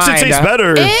don't you makes mind? it taste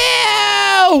better. Ew!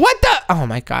 What the? Oh,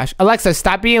 my gosh. Alexa,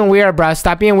 stop being weird, bro.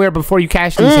 Stop being weird before you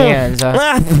cash these hands. You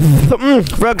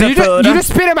just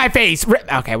spit in my face.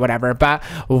 Okay, whatever. But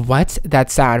what's that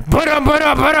sound?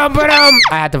 I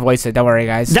had to voice it. Don't worry,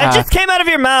 guys. That just came out of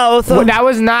your mouth. Well, that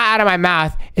was not out of my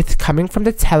mouth. It's coming from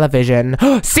the television.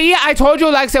 See, I told you,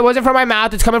 Alexa, it wasn't from my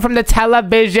mouth. It's coming from the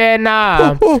television. We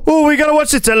gotta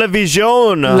watch the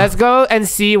television. Let's go and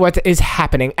see what is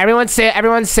happening. Everyone sit.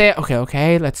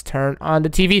 Okay. Let's turn on the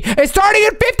TV. It's starting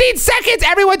in 15 seconds.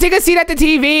 Everyone take a seat at the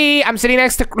TV. I'm sitting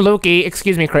next to Lukey.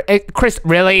 Excuse me, Chris.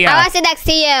 Really? I want to sit next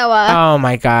to you. Oh,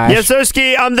 my gosh. Yes,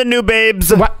 Sirski. I'm the new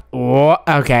babes. What? Oh,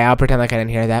 okay, I'll pretend like I didn't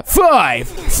hear that. 5,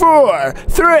 4,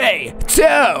 3, 2,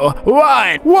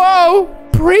 1. Whoa!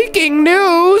 Breaking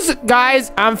news!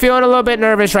 Guys, I'm feeling a little bit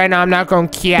nervous right now. I'm not going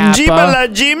to cap.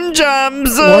 Jibala Jim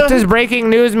Jams. What does breaking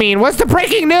news mean? What's the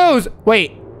breaking news?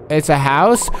 Wait. It's a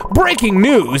house? Breaking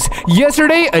news!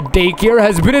 Yesterday, a daycare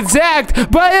has been attacked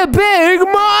by a big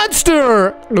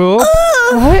monster! What?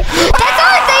 That's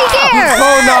our daycare!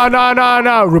 Oh,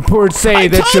 no. Reports say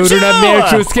the children have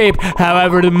managed to escape.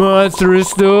 However, the monster is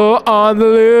still on the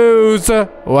loose.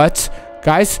 What?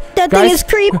 Guys? That thing is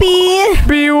creepy.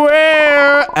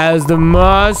 Beware, as the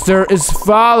monster is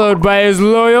followed by his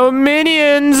loyal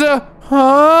minions.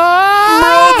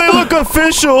 Bro, they look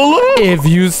official. If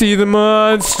you see the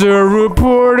monster,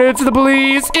 report it to the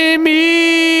police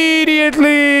immediately.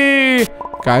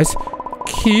 Guys,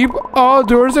 keep all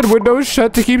doors and windows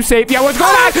shut to keep safe. Yeah, what's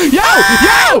going on? Yo!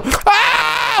 No!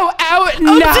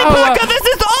 Zipaka, this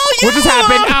is all you! What just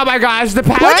happened? Oh my gosh, the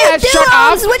power What'd has you do, shut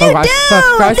off. Oms? What'd you do?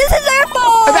 Guys. This is their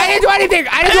fault. I didn't do anything.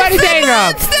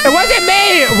 It wasn't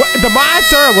me. the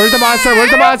monster. Where's the monster?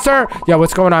 Where's the monster? Yo,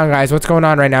 what's going on, guys? What's going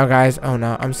on right now, guys? Oh,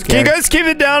 no, I'm scared. Can you guys keep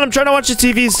it down? I'm trying to watch the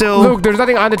TV still. Luke, there's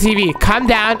nothing on the TV. Calm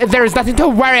down. There's nothing to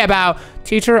worry about.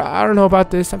 Teacher, I don't know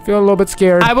about this. I'm feeling a little bit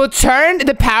scared. I will turn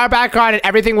the power back on and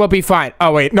everything will be fine.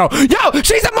 Oh, wait, no. Yo,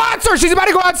 she's a monster. She's about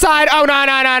to go outside. Oh, no.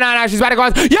 She's about to go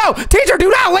outside. Yo, teacher, do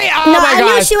not wait. Oh, my God.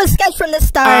 I knew she was sketch from the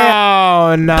start.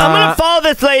 Oh, no. I'm gonna follow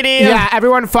this lady. Yeah,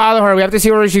 everyone follow her. We have to see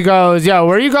where she goes. Yo,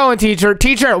 where are you going, teacher?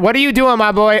 Teacher, what are you doing,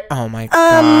 my boy? Oh, my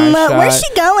gosh. Where's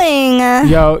she going?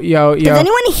 Yo. Does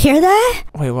anyone hear that?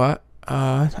 Wait, what?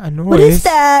 A noise. What is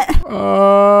that?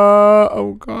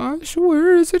 Oh gosh,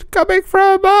 where is it coming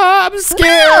from? I'm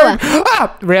scared.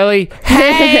 Oh, really?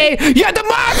 Hey, yeah, the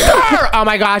monster! Oh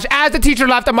my gosh, as the teacher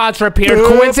left, the monster appeared.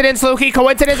 Coincidence, Loki?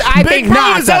 Coincidence? I think not. Big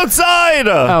Bro is outside.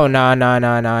 Oh, no. Oh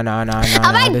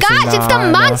my gosh, it's the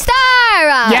monster!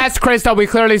 Yes, Crystal, we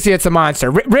clearly see it's a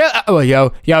monster. Oh,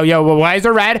 yo, why is it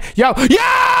red? Yo! He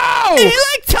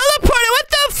like teleported. What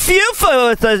the phew?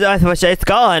 It's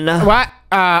gone. What?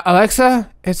 Alexa,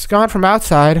 it's gone from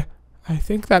outside. I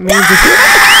think that means it's...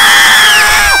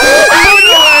 Oh,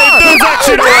 no! There's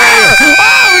action away!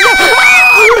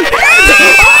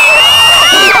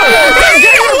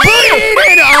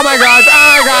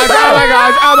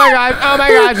 Oh my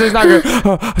gosh, this is not good.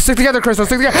 Stick together, Crystal,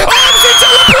 stick together. Oh, she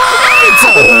teleported!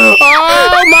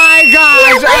 Oh my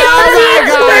gosh!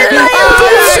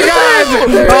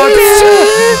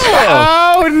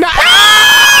 Oh no!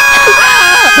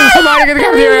 I'm not gonna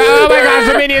come here. Oh my gosh,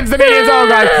 the minions. Oh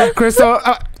god. Crystal,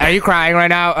 are you crying right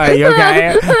now? Are you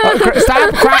okay?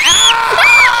 Stop crying.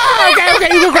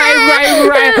 Okay, you can cry.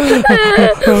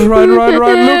 Run.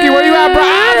 Lukey, where you at, bro?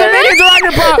 The minions are on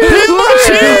your butt.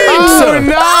 Oh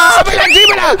no!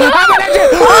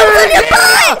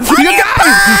 You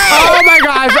guys! Oh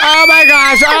my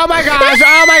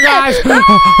gosh!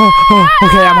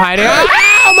 Okay, I'm hiding.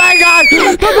 Oh my god!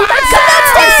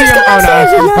 Oh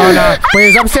no! Wait,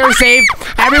 is upstairs safe?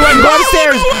 Everyone, go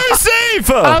upstairs. We're safe.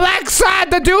 Alexa,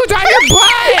 the dude's on your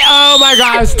butt. Oh my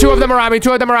gosh! Two of them are on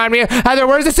me. Heather,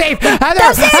 where's the safe? Heather!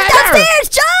 Downstairs,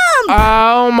 jump!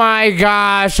 Oh my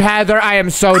gosh, Heather, I am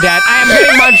so dead. I am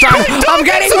getting munched on. I'm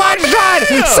getting munched on.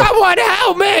 Someone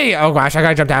help me! Oh gosh, I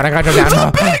gotta jump down. The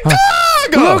big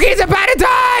dog! Luke, he's about to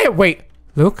die! Wait,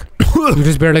 Luke? You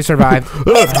just barely survived.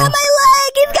 He's got my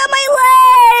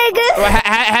leg!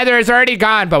 Heather is already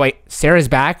gone, but wait, Sarah's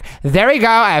back. There we go.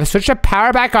 I have switched the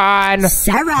power back on.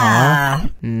 Sarah!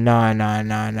 No.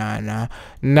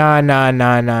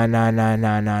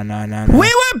 We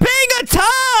were being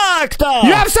attacked!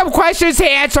 You have some questions to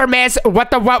answer, miss.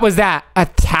 What was that?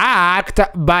 Attacked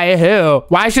by who?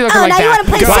 Why is she looking like now that? you wanna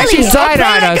play Why is she silly. sliding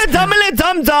on us?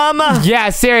 Dum-dum. Yeah,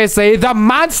 seriously. The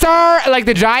monster, like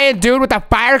the giant dude with the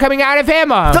fire coming out of him.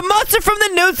 The monster from the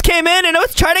news came in and it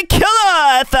was trying to kill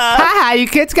us. Haha, you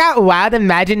kids got wild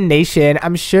imagination.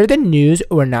 I'm sure the news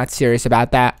were not serious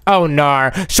about that. Oh, no.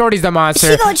 Shorty's the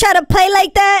monster. She gonna try to play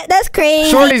like that? That's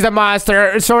crazy. Shorty's the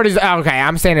monster. Okay,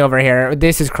 I'm standing over here.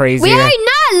 This is crazy. We are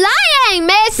not lying,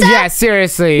 miss. Yeah,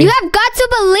 seriously. You have got to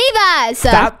believe us.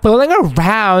 Stop fooling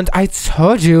around. I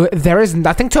told you there is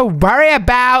nothing to worry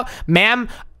about. Ma'am,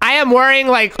 I am worrying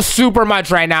like super much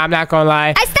right now. I'm not gonna lie.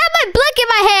 I stabbed my blick in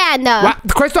my hand. What?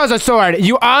 Crystal has a sword.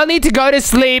 You all need to go to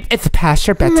sleep. It's past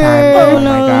your bedtime. Oh, my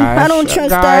no. gosh. I don't trust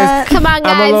Guys, that. Come on,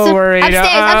 guys. I'm a little worried.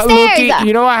 Upstairs. Lukey,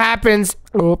 you know what happens?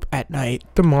 At night,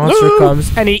 the monster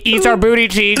comes and he eats our booty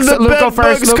cheeks. The Luke, go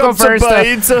first. bedbugs come to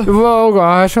bite.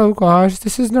 Oh gosh,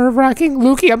 this is nerve-wracking.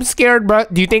 Lukey, I'm scared, bro.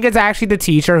 Do you think it's actually the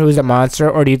teacher who's a monster,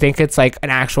 or do you think it's like an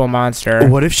actual monster?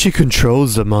 What if she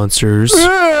controls the monsters?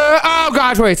 Oh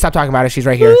gosh, wait, stop talking about it. She's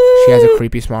right here. She has a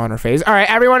creepy smile on her face. All right,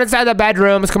 everyone inside the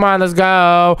bedrooms, come on, let's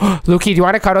go. Lukey, do you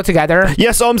want to cuddle together?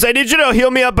 Yes, I need you to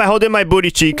heal me up by holding my booty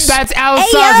cheeks. That's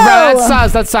sus, bro.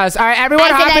 That's sus. All right, everyone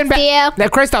hop in bed. Now,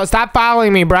 Crystal, stop following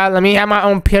me, bro. Let me have my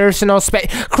own personal space.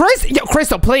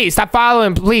 Crystal, please stop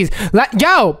following, please.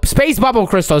 Space bubble,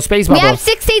 Crystal, space bubble. We have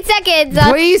 16 seconds.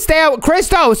 Please stay out.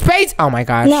 Crystal, space. Oh my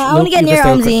gosh. No, I want to get near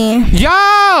Omzi.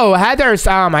 Yo, Heather's.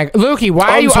 Oh my. Lukey, why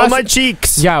are you on my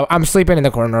cheeks? Yo, I'm sleeping in the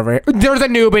corner over here. There's a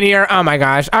noob in here. Oh my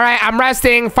gosh. All right, I'm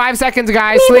resting. 5 seconds,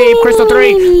 guys. Sleep. Crystal,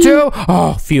 3, 2.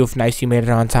 Oh, phew. Nice, you made it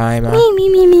on time.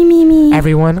 Me.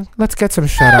 Everyone, let's get some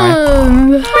shut eye.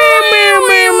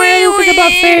 Look at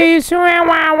that face. What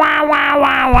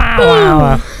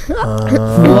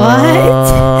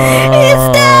is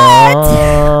that?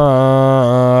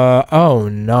 Oh,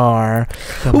 nar.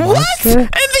 What in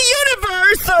the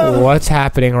universe? What's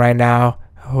happening right now?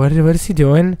 What is he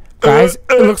doing? Guys,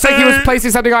 it looks like he was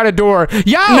placing something on a door.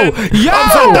 Yo!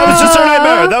 That was just our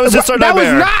nightmare. That was just our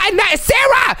nightmare. That was not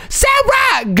Sarah!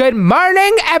 Sarah! Good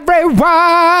morning,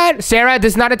 everyone! Sarah,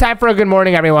 this is not a time for a good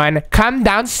morning, everyone. Come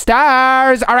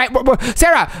downstairs. All right,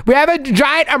 Sarah, we have a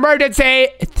giant emergency.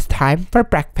 It's time for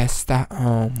breakfast.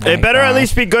 Oh my It better at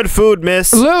least be good food,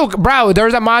 miss. Luke, bro,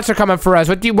 there's a monster coming for us.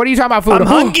 What are you talking about food? I'm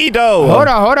hungry, though.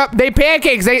 Hold up. They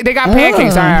pancakes. They got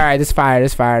pancakes. All right. This fire.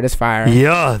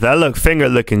 Yeah, that finger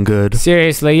looking good.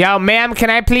 Seriously. Yo, ma'am, can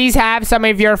I please have some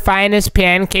of your finest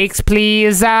pancakes,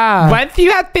 please? Once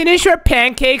you have finished your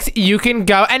pancakes, you can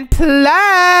go and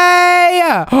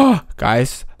play.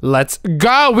 Guys, let's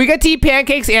go. We get to eat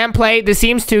pancakes and play. This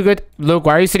seems too good. Luke,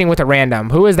 why are you sitting with a random?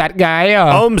 Who is that guy?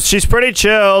 Ohms, she's pretty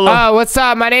chill. What's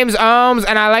up? My name's Ohms,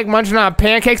 and I like munching on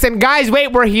pancakes. And guys,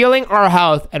 wait, we're healing our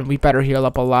health, and we better heal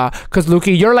up a lot. Because,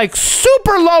 Lukey, you're like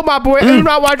super low, my boy. I'm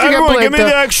not watching it. Everyone, give me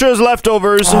the extras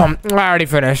leftovers. I already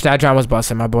finished. That John was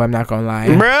busting, my boy. I'm not gonna lie.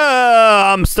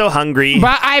 Bruh, I'm still hungry.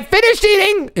 But I finished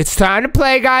eating. It's time to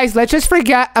play, guys. Let's just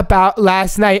forget about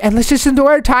last night, and let's just enjoy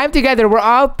our time together. We're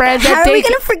all friends. How are we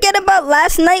gonna forget about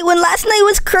last night when last night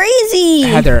was crazy?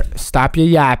 Heather, stop your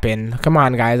yapping. Come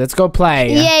on, guys. Let's go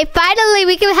play. Yay, finally,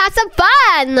 we can have some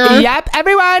fun. Yep,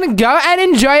 everyone, go and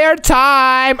enjoy your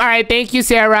time. All right, thank you,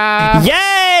 Sarah.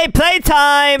 Yay,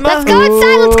 playtime. Let's go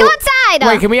outside. Let's go outside.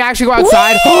 Wait, can we actually go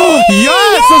outside?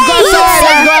 Yes, let's go outside.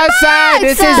 Let's go outside.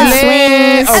 This is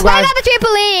lit. I'm going down the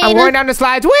trampoline. I'm going down the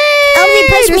slides. Whee!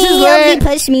 Elsie,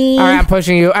 push me. All right, I'm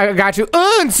pushing you. I got you.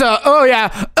 Unsa. Oh, yeah.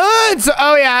 Unsa.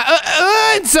 Oh, yeah.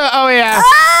 Unsa. Oh, yeah.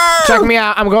 Oh! Check me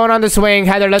out. I'm going on the swing.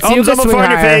 Heather, let's see who can swing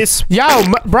higher. Face. Yo,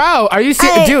 bro, are you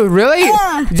serious? Dude, really?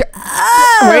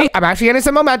 Wait, I'm actually getting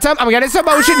some momentum. I'm getting some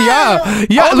motion. Yo,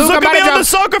 Luke, I'm about to jump. On the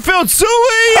soccer field, Suey.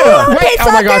 Wait,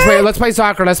 oh my gosh, wait, let's play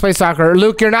soccer.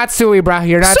 Luke, you're not Suey, bro.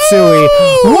 You're not Suey.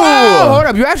 Whoa, hold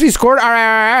up. You actually scored. All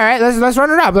right. Let's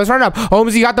run it up.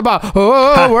 Holmes, you got the ball.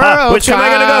 Oh, world. Which way am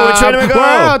I gonna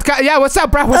go? Yeah, what's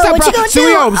up, bro?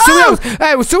 Suey Holmes.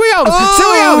 Hey, Suey Holmes.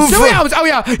 Oh,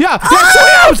 yeah.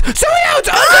 Suey Holmes.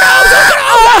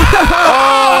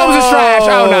 Holmes is trash.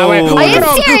 Oh, no, wait. Are you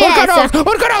serious?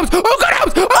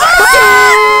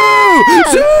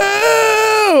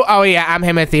 Oh, yeah, I'm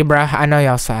Himothy, bro. I know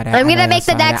y'all saw that. I'm gonna make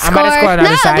the next score. I'm gonna score on the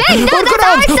other side. Wait, no, that's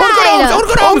our side.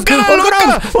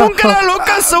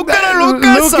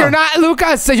 Luke, you're not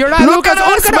Lucas.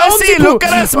 Look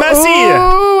at us, Messi.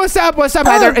 Oh, what's up,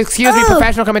 Heather? Excuse me,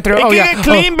 professional coming through. It can get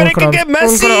clean, but it can get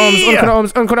messy. Watch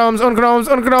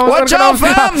out,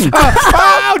 fam.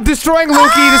 Oh, destroying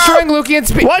Lukey and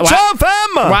speed. Watch out,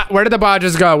 fam. Where did the ball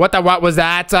just go? What was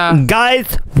that?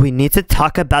 Guys, we need to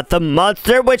talk about the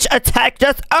monster which attacked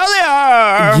us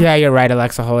earlier. Yeah, you're right,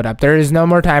 Alexa. Hold up. There is no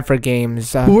more time for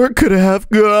games. Where could it have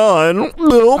gone?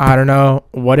 Nope. I don't know.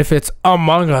 What if it's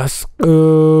Among Us?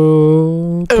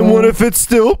 And what if it's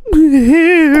still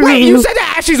here? Wait, you said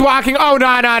that as she's walking. Oh,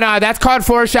 no. That's called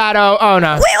foreshadow. Oh,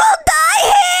 no. We will die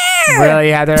here. Really,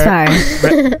 Heather? Sorry.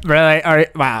 Really? All right.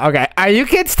 Wow. Okay. Are you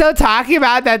kids still talking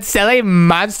about that silly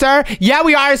monster? Yeah,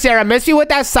 we are, Sarah. Miss me with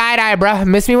that side eye, bruh.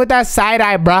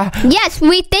 Yes,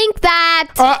 we think that.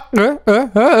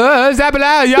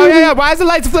 Zabala. Yo. Why is the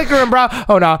lights flickering, bro?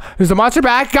 Oh, no. Is the monster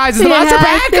back? Guys, is the monster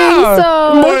back?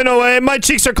 Boy, no way. My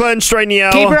cheeks are clenched right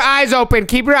now. Keep your eyes open.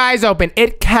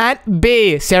 It can't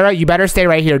be. Sarah, you better stay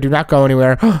right here. Do not go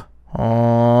anywhere.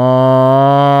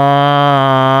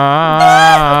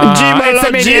 It's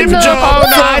the minions. Oh, no.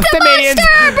 It's the minions.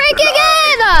 Breaking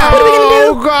in. What are we gonna do?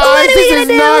 Oh, gosh. This is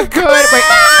not good. Wait.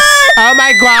 Oh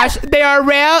my gosh, they are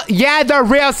real? Yeah, they're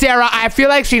real, Sarah. I feel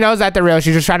like she knows that they're real.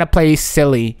 She's just trying to play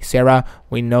silly. Sarah,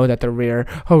 we know that they're real.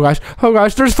 Oh gosh,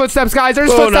 there's footsteps, guys.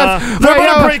 There's footsteps. Nah. They're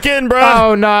gonna break in, bro.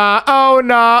 Oh no.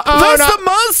 That's the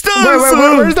monsters.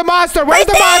 Where's the monster? Where's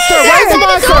the monster?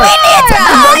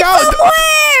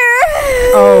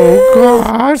 Oh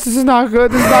gosh, this is not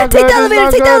good. Take the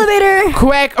elevator.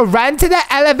 Quick, run to the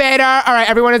elevator. All right,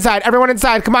 everyone inside.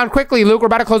 Come on, quickly. Luke, we're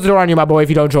about to close the door on you, my boy, if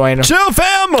you don't join. Chill,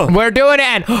 fam. We're doing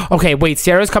it. Okay, wait,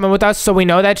 Sarah's coming with us, so we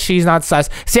know that she's not sus.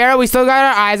 Sarah, we still got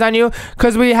our eyes on you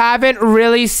because we haven't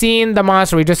really seen the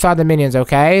monster. We just saw the minions,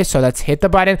 okay? So let's hit the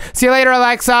button. See you later,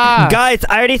 Alexa. Guys,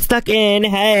 I already stuck in.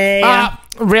 Hey.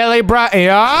 Really, bro?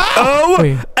 Yeah.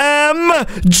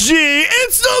 OMG,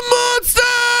 it's the monster!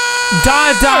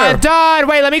 Done.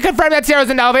 Wait, let me confirm that Sarah's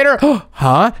in the elevator.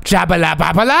 Huh? Jabala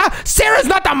babala? Sarah's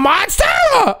not the monster?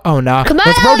 Oh, no. Come on,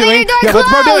 what's bro doing? Yeah, what's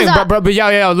bro doing? Bro,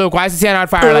 yo, Luke, why is his hand on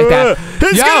fire like that?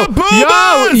 He's gonna boom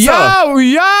us! Yo.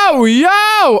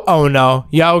 Oh, no.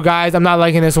 Yo, guys, I'm not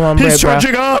liking this one. He's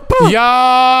charging up. Yo.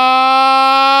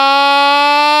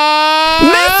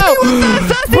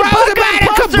 Bro's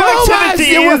about to kaboom us.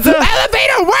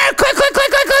 Elevator, work! Click!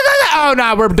 Oh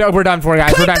no, we're done for,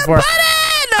 guys. We're done for.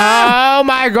 Oh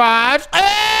my gosh! Oh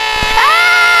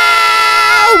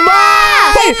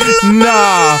my!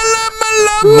 No.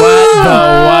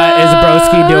 What is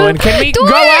Broski doing? Can we go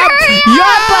up?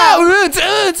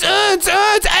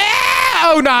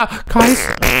 Oh no, guys!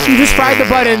 She just fried the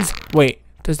buttons. Wait,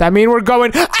 does that mean we're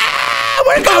going?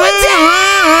 We're going down!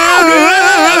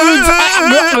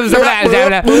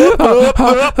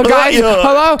 Guys,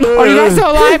 hello? Are you guys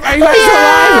still alive?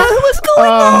 What's going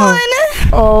on?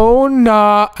 Oh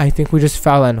no, I think we just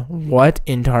fell in. What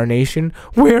in tarnation?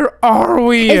 Where are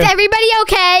we? Is everybody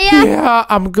okay? Yeah,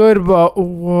 I'm good, but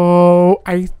whoa,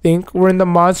 I think we're in the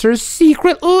monster's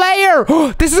secret lair.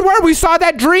 This is where we saw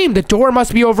that dream. The door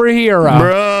must be over here.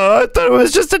 Bro, I thought it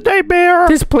was just a nightmare.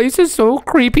 This place is so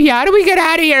creepy. How do we get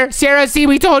out of here? Sarah, see,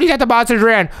 we told you that the monsters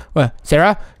ran. What,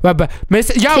 Sarah? Where's the Where's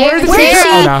Sarah? she?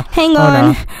 Oh, no. Hang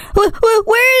on.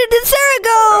 Where did Sarah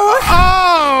go?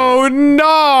 Oh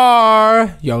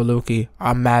no! Yo, Lukey,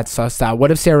 I'm mad sussed out. What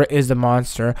if Sarah is the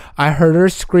monster? I heard her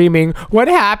screaming. What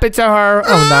happened to her?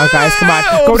 Oh no, guys, come on.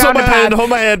 Go down the path. Hold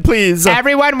my hand, please.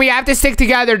 Everyone, we have to stick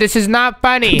together. This is not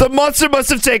funny. The monster must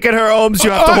have taken her, Ohms.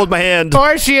 You have to hold my hand.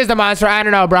 Or she is the monster. I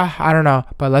don't know, bro. I don't know.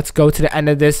 But let's go to the end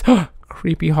of this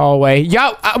creepy hallway.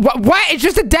 Yo, what? It's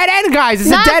just a dead end, guys.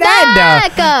 It's a dead end.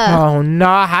 Oh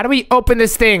no! How do we open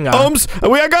this thing? Ohms,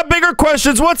 I got bigger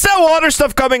questions. What's that water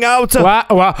stuff coming out?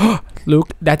 What? Luke,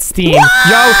 that's steam.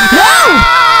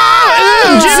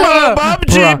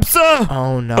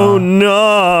 Oh no. Oh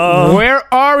no.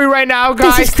 Where are we right now,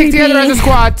 guys? Stick together as a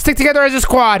squad. Stick together as a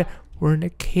squad. We're in a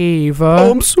cave.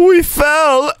 We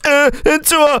fell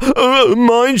into a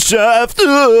mine shaft.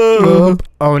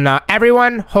 Oh no.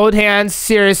 Everyone, hold hands.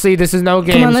 Seriously, this is no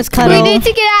game. Come on, let's cuddle. We need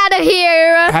to get out of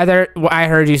here. Heather, I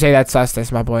heard you say that's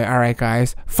sus, my boy. All right,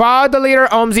 guys. Follow the leader,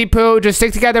 Ohmsy Poo. Just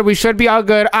stick together. We should be all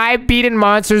good. I've beaten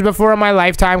monsters before in my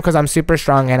lifetime because I'm super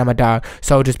strong and I'm a dog.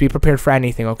 So just be prepared for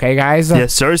anything, okay, guys?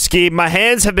 Yes, Sirski. My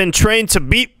hands have been trained to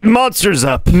beat monsters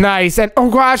up. Nice. And oh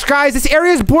gosh, guys, this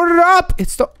area is boarded up.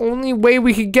 It's the only way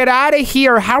we could get out of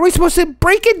here. How are we supposed to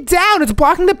break it down? It's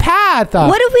blocking the path.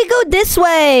 What if we go this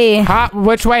way?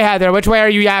 Which way, Heather? Which way are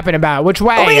you yapping about? Which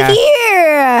way? Over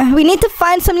here. We need to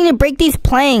find something to break these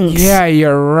planks. Yeah,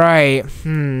 you're right.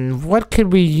 What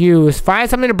could we use? Find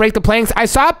something to break the planks. I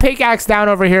saw a pickaxe down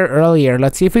over here earlier.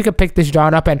 Let's see if we could pick this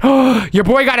John up. And your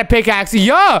boy got a pickaxe.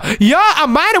 Yeah,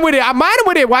 I'm mining with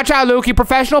it. Watch out, Lukey.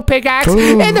 Professional pickaxe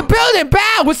in the building.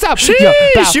 Bow. What's up?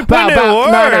 Sheesh, you put in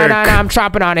work. No. I'm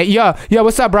chopping on it. Yeah.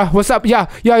 What's up, bro? What's up? Yeah.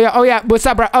 Oh yeah. What's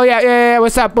up, bro? Oh yeah.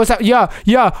 What's up? Yeah.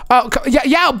 Oh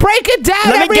yeah. Break it down,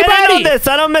 Let everybody. me get in on this.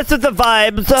 I don't mess with the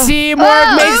vibes.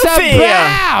 Teamwork makes a Goofy.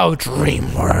 bow.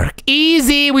 Dreamwork.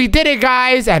 Easy. We did it,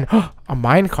 guys. And a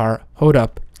minecart. Hold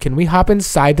up. Can we hop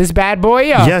inside this bad boy?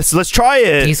 Yes, let's try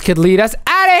it. These could lead us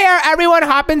out of here. Everyone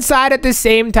hop inside at the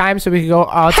same time so we can go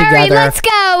all Hurry, together. let's go.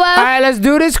 All right, let's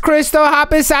do this, Crystal.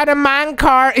 Hop inside a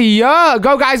minecart. Yeah,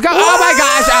 go, guys, go. Oh, my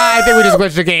gosh. I think we just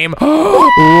glitched the game.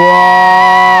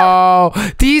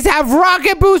 Whoa. These have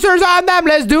rocket boosters on them.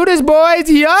 Let's do this, boys.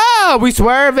 Yeah, we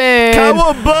swerving.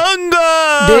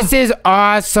 Cowabunga. This is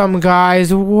awesome,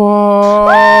 guys.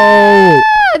 Whoa.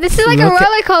 This is like a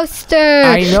roller coaster.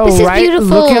 I know, this right? Is beautiful.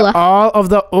 Look at all of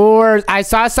the ores. I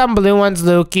saw some blue ones,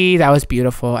 Lukey. That was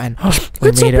beautiful. And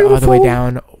we made it all the way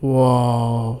down.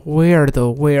 Whoa. Where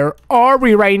are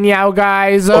we right now,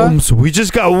 guys? So we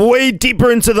just got way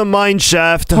deeper into the mine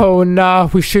shaft. Oh, no.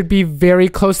 We should be very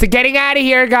close to getting out of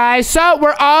here, guys. So,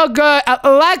 we're all good.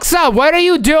 Alexa, what are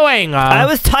you doing? I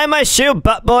was tying my shoe,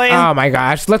 butt boy. Oh, my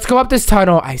gosh. Let's go up this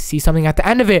tunnel. I see something at the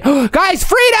end of it. Guys,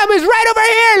 freedom is right over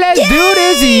here. Let's do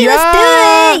this. Yeah. Let's do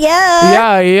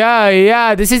it.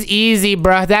 Yeah. This is easy,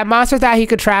 bruh. That monster thought he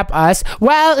could trap us.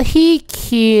 Well, he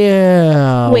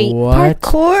can't. Wait,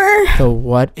 parkour? So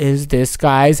what is this,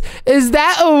 guys? Is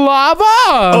that lava?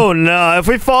 Oh, no. If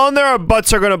we fall in there, our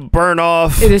butts are going to burn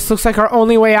off. This looks like our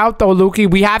only way out, though, Lukey.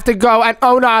 We have to go. And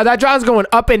oh, no. That John's going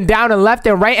up and down and left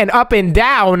and right and up and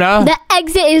down. The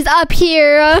exit is up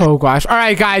here. Oh, gosh. All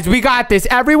right, guys. We got this.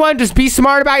 Everyone, just be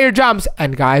smart about your jumps.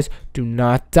 And, guys, do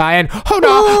not die. And oh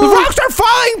no, the rocks are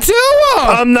falling too.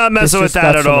 I'm not messing with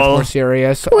that at all. More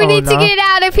serious. We need to get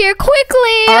out of here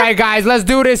quickly. All right, guys, let's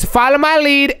do this. Follow my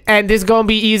lead, and this is gonna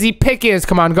be easy pickings.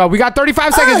 Come on, go. We got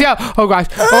 35 seconds. Yeah. Oh gosh.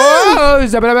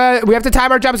 We have to time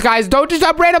our jumps, guys. Don't just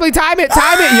jump randomly. Time it.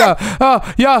 Yeah.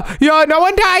 No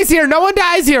one dies here.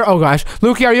 Oh gosh.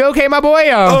 Lukey, are you okay, my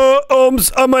boy?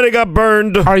 I might have got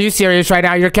burned. Are you serious right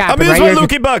now? You're capping, I'm gonna use my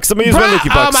Lukey bucks.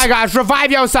 Oh my gosh.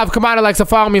 Revive yourself. Come on, Alexa.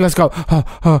 Follow me. Let's go.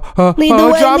 go. Lead the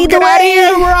way, Jump, lead the get out of way.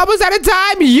 here. We're almost out of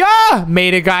time. Yeah.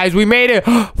 Made it, guys. We made it.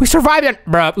 We survived it.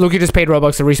 Bruh, Luki just paid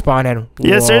Robux to respawn in.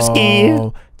 Yes, sirski.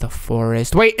 Whoa, the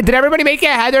forest. Wait, did everybody make it?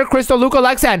 Heather, Crystal, Luke,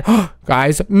 Alexa, and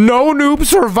guys, no noob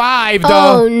survived.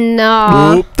 Oh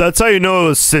no. Oop, that's how you know it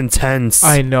was intense.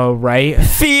 I know, right?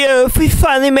 Phew, we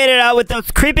finally made it out with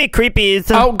those creepy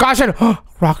creepies. Oh gosh, and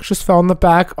Rock just fell in the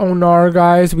back. Oh no,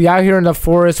 guys. We out here in the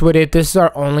forest with it. This is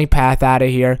our only path out of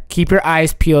here. Keep your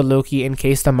eyes peeled, Loki, in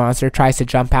case the monster tries to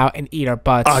jump out and eat our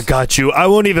butts. I got you. I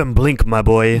won't even blink, my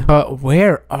boy. But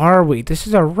where are we? This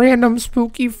is a random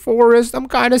spooky forest. I'm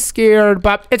kind of scared,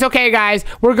 but it's okay, guys.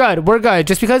 We're good. We're good.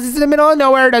 Just because it's in the middle of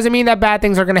nowhere doesn't mean that bad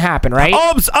things are going to happen, right?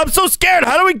 Oh, I'm so scared.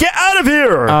 How do we get out of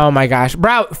here? Oh my gosh.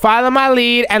 Bro, follow my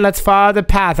lead and let's follow the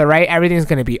path, all right? Everything's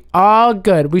going to be all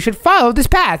good. We should follow this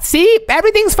path. See?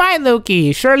 Everything's fine,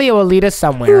 Loki. Surely it will lead us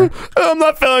somewhere. I'm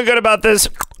not feeling good about this.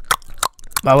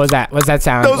 What was that? What's that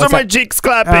sound? Those are my cheeks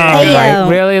clapping. Right.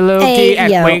 Really, Loki? Hey,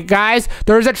 And yo. wait, guys,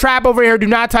 there's a trap over here. Do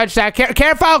not touch that.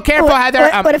 Careful, Heather.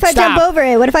 What if I jump over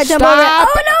it? What if I jump over it? Stop.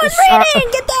 Oh no, it's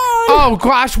raining! Get down! Oh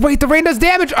gosh, wait, the rain does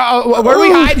damage. Where do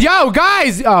we hide? Yo,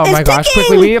 guys. Oh my gosh, sticking.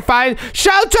 quickly, we need to find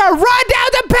shelter. Run down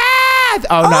the path.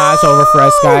 Oh, no, it's over for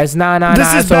us, guys. Nah, This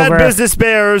is it's bad over. business,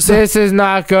 bears. This is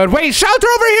not good. Wait, shelter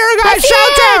over here, guys. That's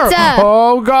Shelter. it.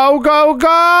 Oh, go.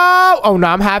 Oh, no,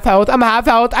 I'm half health.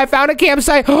 I found a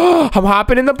campsite. I'm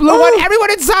hopping in the blue one.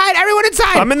 Everyone inside.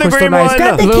 I'm in the Crystal, green nice. one.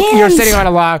 Grab the Luke, you're cans. sitting on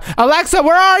a log. Alexa,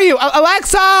 where are you?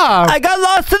 Alexa. I got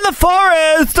lost in the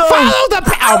forest. Follow the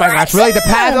path. Oh my gosh, really? The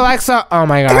path, Alexa? Oh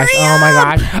my gosh.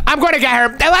 I'm going to get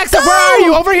her. Alexa, where are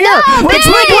you? Over here. Which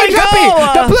way do I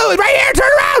go? The blue, right here.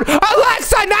 Turn around.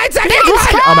 Alexa, 9 seconds.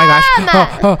 Run. Oh my gosh.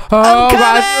 Oh, coming.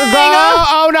 go.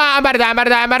 Oh no, I'm about to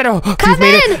die. Come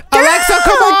in. Alexa,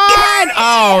 come on.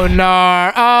 Oh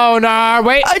no.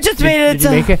 Wait. I just made it. Did you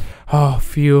make it? Oh,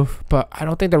 phew. But I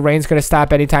don't think the rain's going to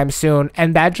stop anytime soon.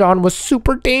 And that John was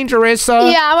super dangerous. Yeah,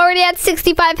 I'm already at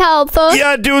 65 health.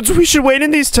 Yeah, dudes, we should wait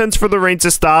in these tents for the rain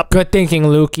to stop. Good thinking,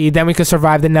 Lukey. Then we could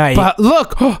survive the night. But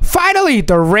look, finally,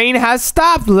 the rain has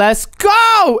stopped. Let's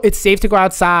go. It's safe to go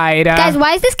outside. Guys,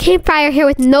 why is this campfire here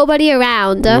with nobody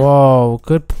around? Whoa,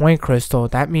 good point, Crystal.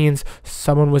 That means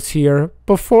someone was here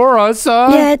before us.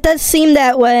 Yeah, it does seem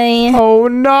that way. Oh,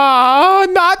 no.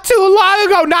 Not too long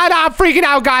ago. No, I'm freaking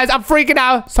out, guys. I'm freaking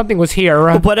out. Something was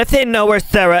here. What if they know where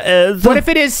Sarah is? What if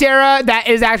it is Sarah? That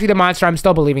is actually the monster. I'm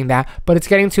still believing that. But it's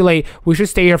getting too late. We should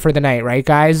stay here for the night, right,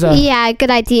 guys? Yeah, good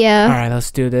idea. All right,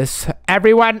 let's do this.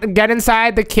 Everyone, get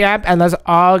inside the camp and let's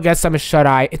all get some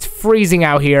shut-eye. It's freezing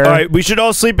out here. All right, we should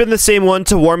all sleep in the same one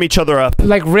to warm each other up.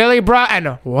 Like, really, bruh?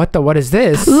 And what is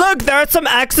this? Look, there are some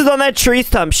axes on that tree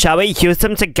stump. Shall we use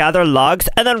them to gather logs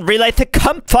and then relight the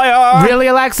campfire? Really,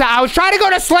 Alexa? I was trying to go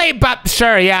to sleep, but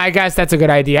sure, yeah, I guess that's a good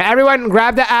idea. Everyone,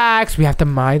 grab the axe. We have to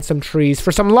mine some trees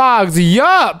for some logs.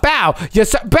 Yeah, bow.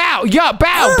 Yes, bow. Yeah,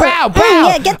 bow.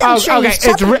 Yeah, get them trees. Okay,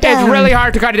 Chop them it's down. really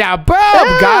hard to cut it down. Boom!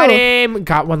 Got him.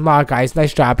 Got one log, guys.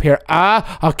 Nice job here.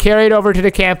 I'll carry it over to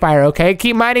the campfire, okay?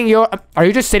 Keep mining your... Are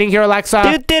you just sitting here,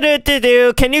 Alexa?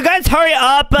 Can you guys hurry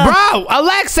up? Bro,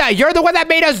 Alexa, you're the one that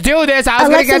made us do this. I was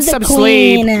going to get Alexa's some the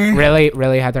queen. sleep.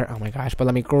 Really, Heather? Oh my gosh, but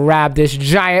let me grab this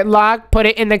giant log, put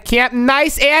it in the camp.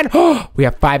 Nice, and we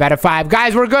have 5 out of 5.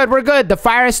 Guys, we're good. The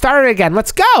fire has started again.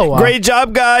 Let's go. Great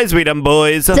job, guys. We done,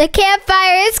 boys. The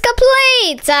campfire is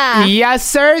complete. Yes,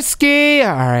 sir, Ski.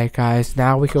 All right, guys,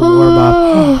 now we can warm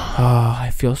up. Oh,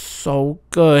 I feel so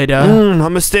good. I'm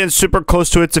gonna stand super close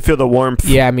to it to feel the warmth.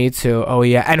 Yeah, me too. Oh,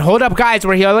 yeah. And hold up, guys.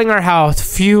 We're healing our health.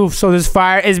 Phew. So this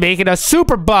fire is making us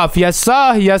super buff. Yes, sir.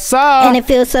 And it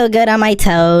feels so good on my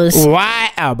toes.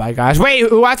 What? Oh, my gosh. Wait,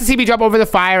 who wants to see me jump over the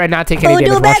fire and not take any damage?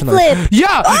 Do a watching this? backflip.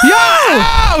 Yeah.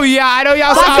 Oh, yeah. I know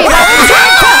y'all saw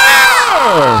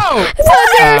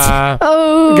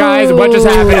guys, what just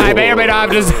happened? I may or may not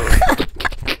have just...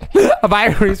 If I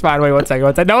respawn, wait, one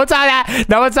second. No one saw that, right?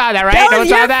 No one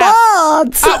saw that.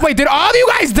 Fault. Oh, wait, did all of you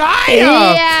guys die?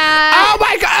 Yeah. Oh,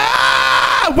 my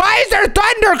God. Why is there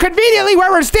thunder conveniently where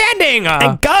we're standing?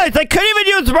 And guys, I couldn't even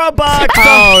use Robux.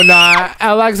 Oh, nah.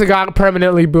 Alexa got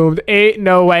permanently boomed. Ain't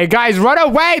no way. Guys, run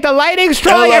away. The lightning's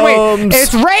strong. Wait,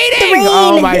 it's raining.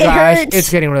 Oh, my gosh. Hurts. It's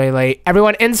getting really late.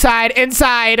 Everyone inside.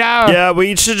 Yeah,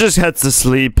 we should just head to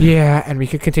sleep. Yeah, and we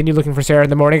could continue looking for Sarah in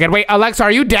the morning. And wait, Alexa,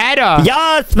 are you dead?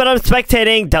 Yes, but I'm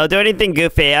spectating. Don't do anything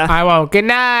goofy. I won't. Good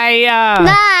night.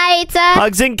 Night.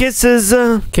 Hugs and kisses.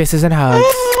 Kisses and hugs.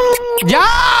 Yo!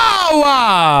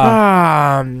 Oh,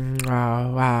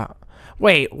 wow.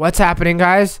 Wait, what's happening,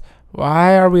 guys?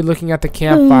 Why are we looking at the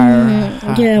campfire?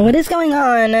 Yeah, what is going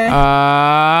on?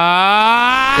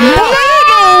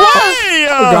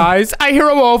 guys. I hear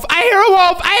a wolf. I hear a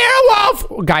wolf. I hear a wolf.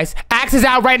 Guys, Axe is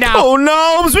out right now. Oh,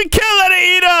 no. We can't let it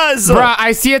eat us. Bruh,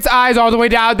 I see its eyes all the way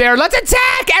down there. Let's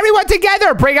attack! Everyone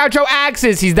together! Bring out your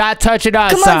axes. He's not touching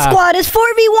us. Come on, squad. It's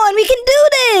 4v1. We can do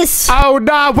this. Oh,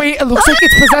 no. Wait, it looks like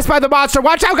it's possessed by the monster.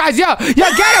 Watch out, guys. Yo, get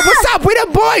him. What's up? We the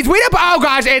boys. Oh,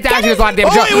 gosh. It's actually a lot of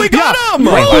damage. Oh, we got him.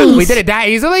 Wait, what? We did it that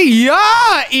easily?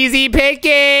 Yeah. Easy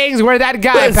pickings. Where'd that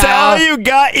guy, Is that pal? all you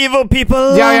got, evil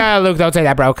people? Yeah, Luke, don't say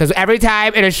that, bro. Because every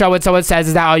time in a show when someone says,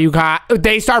 is that all you got?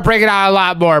 They start bringing out a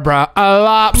lot more, bro. A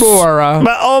lot more.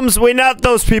 But, Ohms, we're not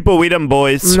those people. We them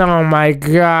boys. Oh, my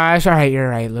gosh. All right, you're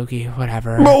right, Lukey.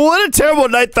 Whatever. But what a terrible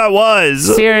night that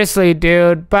was. Seriously,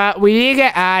 dude. But we need to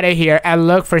get out of here and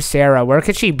look for Sarah. Where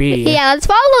could she be? Yeah, let's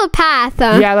follow the path.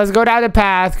 Yeah, let's go down the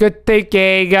path. Good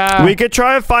thinking. We could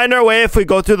try and find our way if we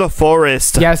go through the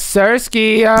forest. Yes, sir,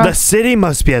 Ski. The city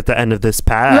must be at the end of this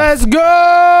path. Let's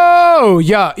go!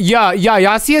 Yeah.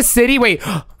 Y'all see a city? Wait,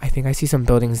 I think I see some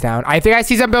buildings down.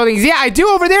 Yeah, I do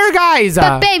over there, guys.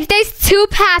 But, babes, there's 2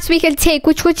 paths we can take.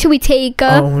 Which one should we take?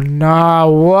 Oh,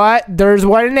 no. What? There's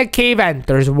one in a cave end.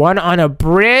 There's one on a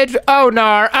bridge. Oh,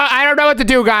 no. I don't know what to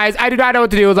do, guys. I do not know what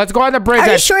to do. Let's go on the bridge.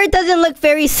 Are you sure it doesn't look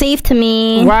very safe to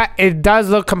me? What? It does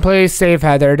look completely safe,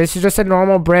 Heather. This is just a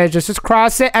normal bridge. Let's just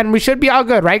cross it, and we should be all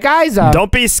good, right, guys?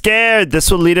 Don't be scared. This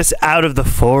will lead us out of the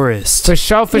forest. For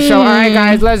sure. All right,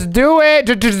 guys, let's do it.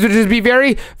 Just be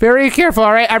very, very careful,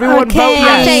 all right? Everyone vote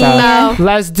yes.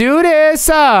 Let's do this.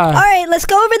 All right, let's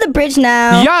go over the bridge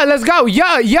now. Yeah, let's go.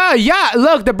 Yeah.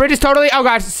 Look, the bridge is totally, oh,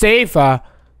 gosh, safe.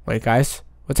 Wait, guys.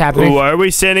 What's happening? Ooh, are we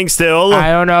standing still?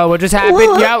 I don't know. What just happened?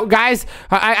 Whoa. Yo, guys,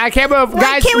 I can't move. Why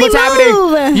guys, can't we what's move?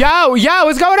 happening? Yo,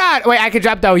 what's going on? Wait, I can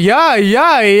jump though. Yeah.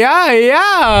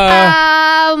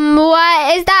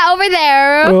 What is that over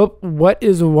there? Oh, what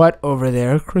is what over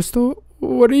there, Crystal?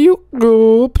 What are you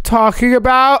talking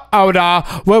about? Oh, no.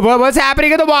 What's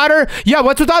happening in the water? Yeah,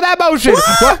 what's with all that motion?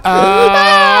 What?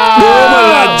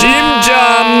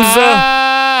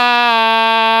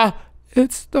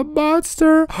 It's the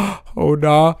monster. Oh,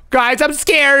 no. Guys, I'm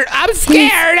scared.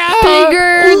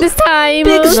 Bigger this time.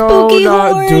 Big spooky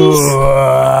horns.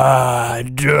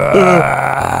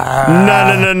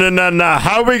 No.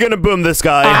 How are we going to boom this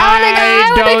guy?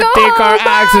 I don't think our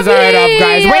axes are enough,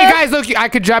 guys. Wait, guys, look. I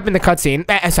could jump in the cutscene.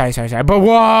 Sorry. But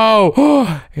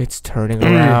whoa. It's turning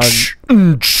around.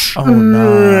 Oh,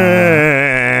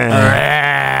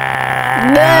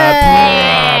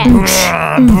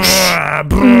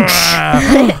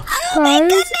 Oh my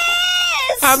goodness!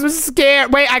 I'm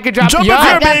scared. Wait, I could jump. Jump up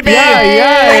here, baby.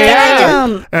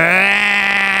 Yeah.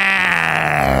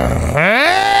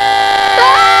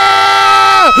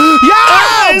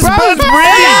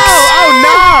 Oh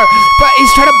no! But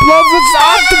he's trying to blow us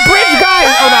off the bridge, guys.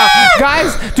 Oh no,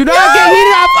 guys, do not get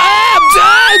heated up.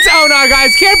 Oh no,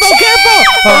 guys, careful. Guys.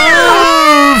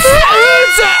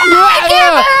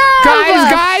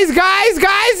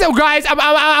 Oh, guys,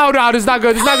 oh no, this is not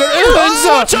good.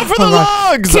 Watch out for the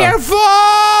logs. Careful.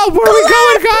 Where are we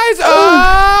going, guys?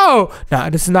 Oh, no,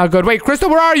 this is not good. Wait, Crystal,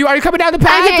 where are you? Are you coming down the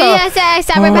path? Yes,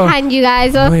 I'm right behind you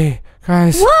guys. Wait,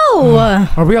 guys. Whoa!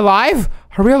 Are we alive?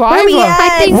 Where we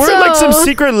I think We're so. in like some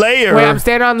secret layer. Wait, I'm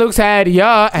standing on Luke's head.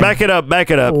 Yeah. Back it up.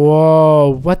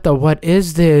 Whoa, what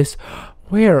is this?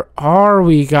 Where are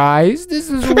we, guys? This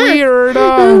is weird.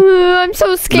 I'm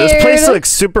so scared. This place looks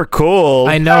super cool.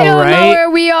 I know, I don't right? know where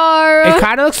we are. It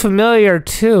kind of looks familiar,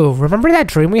 too. Remember that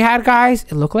dream we had, guys?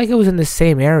 It looked like it was in the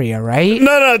same area, right?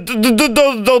 No,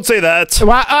 don't say that.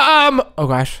 Well, oh,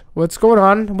 gosh. What's going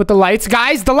on with the lights?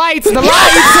 Guys, the lights! Oh, no.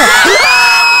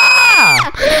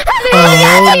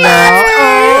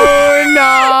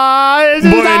 This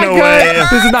is not good.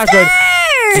 This is not good.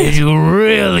 Did you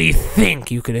really think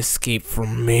you could escape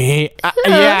from me? We thought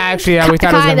it was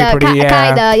gonna be pretty.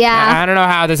 Kinda, yeah. I don't know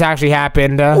how this actually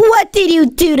happened. What did you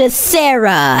do to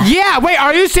Sarah? Yeah, wait,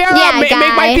 are you Sarah? Yeah, Make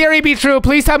my theory be true.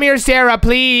 Please tell me you're Sarah,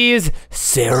 please.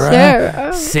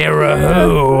 Sarah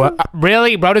who?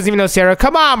 Really? Bro doesn't even know Sarah.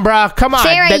 Come on, bro. Come on.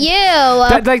 Sarah, you.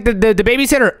 Like the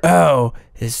babysitter. Oh,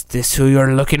 is this who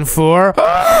you're looking for?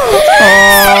 Sarah!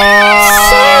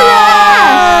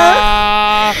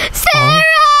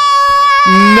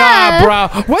 Nah, bro.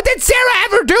 What did Sarah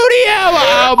ever do to you?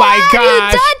 Oh my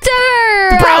gosh. You done to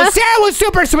her? Bro, Sarah was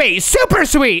super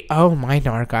sweet. Oh my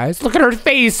god, guys. Look at her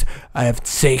face. I have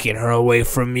taken her away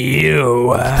from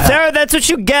you. Sarah, that's what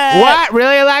you get. What?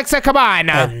 Really, Alexa? Come on.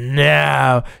 And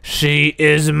now she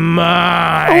is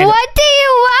mine. What do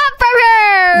you want from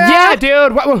her? Yeah,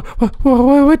 dude.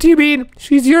 What do you mean?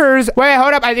 She's yours. Wait,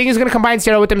 hold up. I think he's gonna combine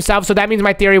cereal with himself, so that means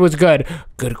my theory was good.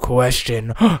 Good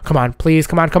question. Come on, please.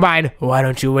 Come on, combine. Why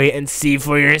don't you wait and see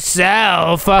for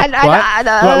yourself? What is he talking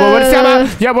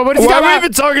about? Yeah, what is he talking about? Why are we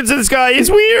even talking to this guy? He's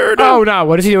weird. Oh, no.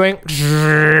 What is he doing?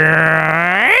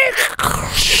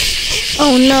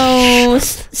 Oh no,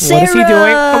 Sarah. What is he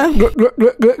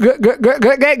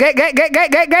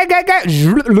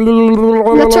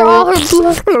That's all her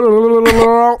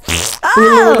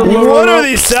What are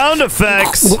these sound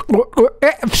effects? I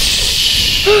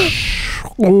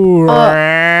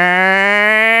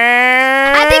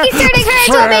think he's turning her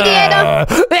into a minion.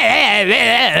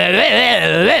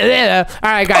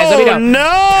 All right, guys, let me know. No!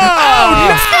 Oh,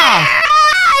 no!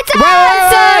 It's Wait,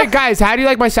 awesome. guys, how do you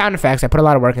like my sound effects? I put a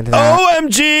lot of work into that.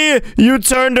 OMG, you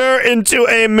turned her into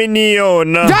a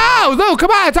minion. No, Luke, come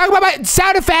on, talk about my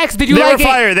sound effects. Did you They like were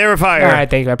fire. They were fire. All right,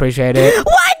 thank you, I appreciate it.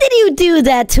 Why did you do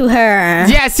that to her?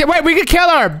 Yes, wait, we could kill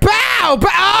her. Bow!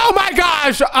 Oh my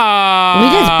gosh! We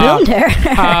just boomed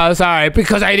her. Sorry,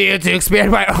 because I needed to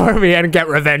expand my army and get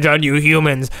revenge on you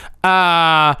humans.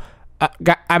 I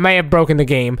may have broken the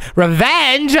game.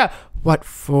 Revenge? What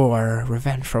for?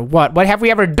 Revenge for what? What have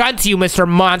we ever done to you, Mr.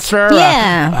 Monster?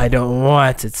 Yeah. I don't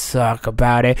want to talk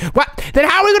about it. What? Then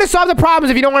how are we going to solve the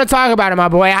problems if you don't want to talk about it, my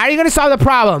boy? How are you going to solve the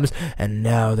problems? And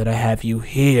now that I have you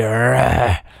here...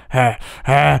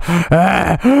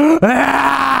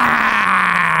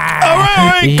 All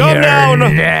right, calm down.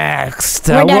 Next.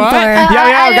 We're done what? for.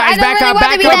 Guys, back up,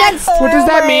 back really up. What does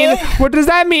that mean? What does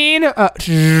that mean? Why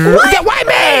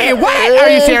me? What? Are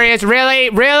you serious? Really?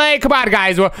 Really? Come on,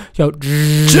 guys. Yo. Chill.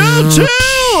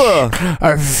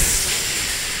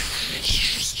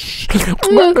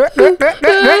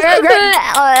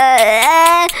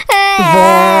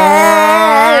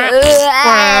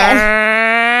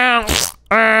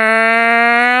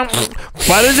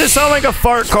 Why does it sound like a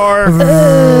fart car?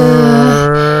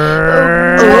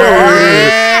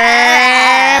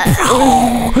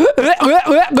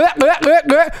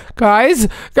 Guys,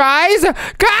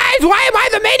 why am I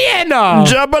the minion?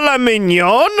 Jabba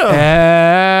minion?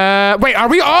 Wait, are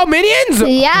we all minions?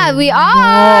 Yeah, we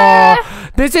are. Oh,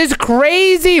 this is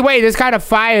crazy. Wait, there's kind of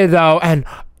fire though. And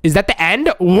is that the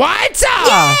end? What?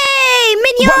 Yay,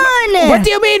 minion! What do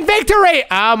you mean victory?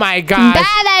 Oh my gosh.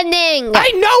 Bad ending.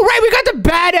 I know, right? We got the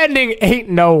bad ending. Ain't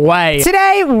no way.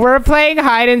 Today, we're playing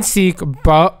hide and seek,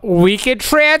 but we can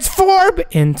transform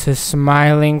into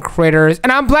smiling critters.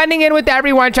 And I'm blending in with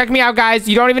everyone. Check me out, guys.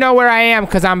 You don't even know where I am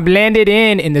because I'm blended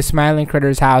in the smiling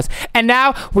critters house. And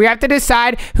now we have to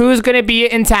decide who's going to be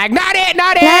in tag. Not it.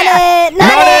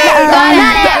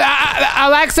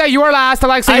 Alexa, you were last.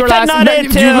 Alexa, you were last. Not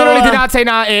it, You literally did not say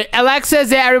not it.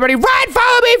 Alexa's it. Everybody, run!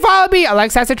 Follow me.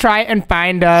 Alexa has to try and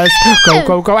find us.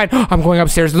 Go. And I'm going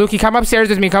upstairs. Lukey, come upstairs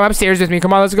with me. Come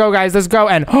on, let's go, guys. Let's go.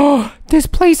 And this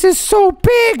place is so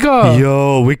big.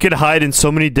 Yo, we could hide in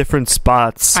so many different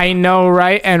spots. I know,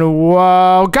 right? And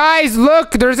whoa, guys,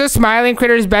 look, there's a smiling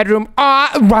critter's bedroom.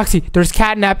 Roxy, there's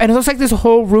catnap, and it looks like this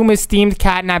whole room is themed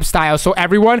catnap style. So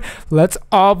everyone, let's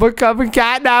all become a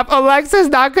catnap. Alexa's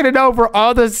not gonna know we're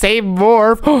all the same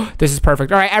morph. This is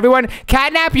perfect. All right, everyone,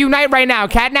 catnap unite right now.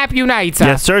 Catnap unite.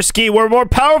 Yes, Sirski, we're more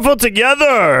powerful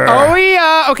together. Oh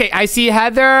yeah. Okay, I see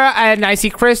Heather and I see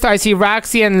Krista. I see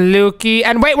Roxy and Lukey.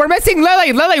 And wait, we're missing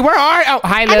Lily. Lily, where are? Oh,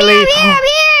 hi, Lily. I'm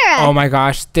here. Oh my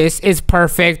gosh, this is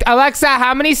perfect. Alexa,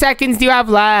 how many seconds do you have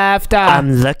left?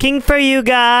 I'm looking for you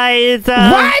guys.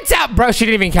 What? Bro, she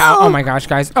didn't even count. Oh my gosh,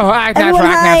 guys. Oh, act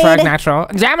natural.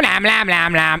 Jam lam lam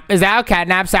lam lam. Is that how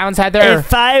catnap sounds, Heather?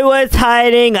 If I was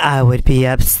hiding, I would be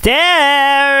upstairs.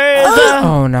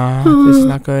 Oh no, this is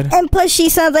not good. And plus, she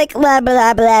sounds like blah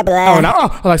blah blah blah. Oh no.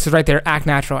 Oh, Alexa's right there. Act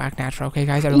natural. Okay,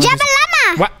 guys. Everyone just...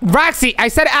 What? Roxy, I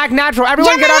said act natural.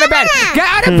 Everyone get out of bed. Get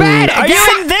out of bed. Are you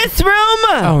in this room?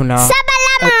 Oh no.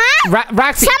 Sabalama.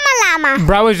 Roxy. Samalama.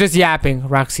 Bro is just yapping.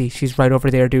 Roxy, she's right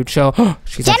over there, dude. Chill.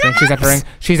 She's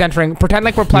entering. Pretend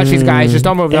like we're plushies, guys. Just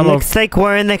don't move. It looks like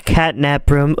we're in the catnap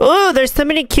room. Oh, there's so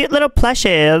many cute little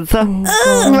plushes.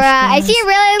 Bruh, is he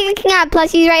really looking at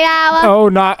plushies right now? Oh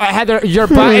no, Heather, your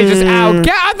butt is just out.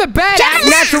 Get out of the bed. Act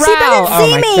natural. She doesn't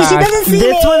see me. She doesn't see me.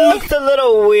 This one looks a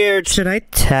little weird. Should I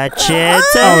touch it?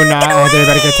 Oh no, Heather, you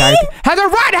better get tagged. Heather,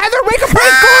 run! Heather, make a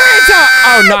break for it!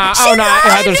 Oh no,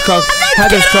 Heather's cooked.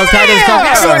 Everyone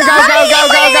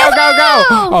go!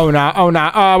 Oh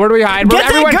no, where do we hide? Get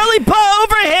that girly paw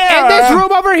over here! In this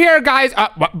room over here, guys.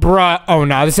 Bruh. Oh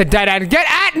no, this is a dead end. Get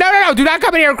at What? No. Do not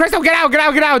come in here. Crystal, get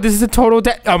out. This is a total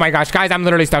oh my gosh, guys, I'm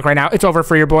literally stuck right now. It's over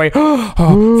for your boy.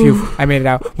 Oh, phew. I made it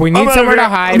out. We need somewhere to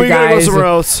hide, guys.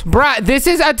 Bruh, this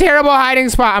is a terrible hiding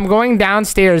spot. I'm going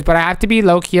downstairs, but I have to be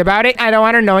low-key about it. I don't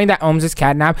want her knowing that Ohms is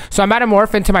catnap. So I'm about to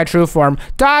morph into my true form.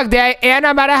 Dog day, and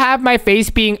I'm about to have my face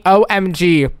being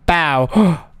OMG.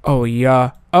 Bow. Oh,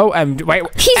 yeah. Wait.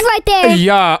 She's right there.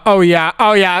 Yeah. Oh,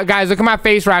 yeah. Guys, look at my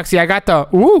face, Roxy. I got the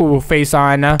face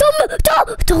on.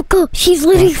 Don't go. She's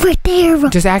literally right there.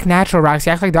 Just act natural, Roxy.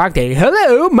 Act like Dog Day.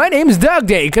 Hello, my name's Dog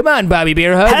Day. Come on, Bobby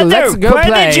Bear Hug. Heather, let's go where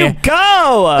play. did you go?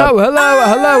 Oh,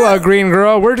 hello, green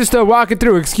girl. We're just walking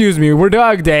through. Excuse me. We're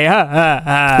Dog Day.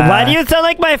 Why do you sound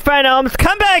like my friend Ohms?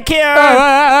 Come back here.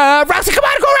 Roxy, come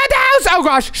on, go around the house. Oh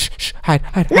gosh, shh. Hide.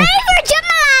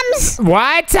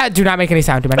 What? Do not make any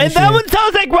sound. And that one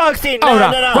sounds like Roxy.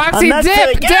 No. Roxy,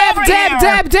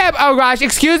 dip. Oh gosh,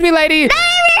 excuse me, lady.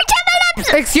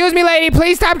 Excuse me, lady.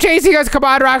 Please stop chasing us. Come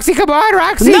on, Roxy. No way.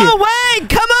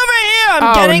 Come over here.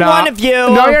 I'm getting one of you.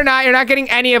 No, you're not. You're not getting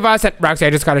any of us. And Roxy, I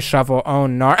just got a shovel. Oh,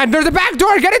 no. And there's a back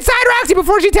door. Get inside, Roxy,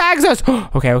 before she tags us.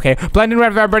 Okay. Blend in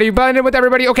with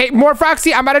everybody. Okay, more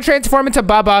Roxy. I'm about to transform into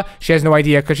Bubba. She has no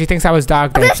idea because she thinks I was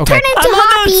Dog Day. Let's turn into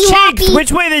Hoppy.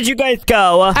 Which way did you guys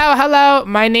go? Oh, hello.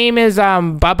 My name is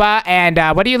Bubba. And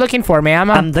what are you looking for,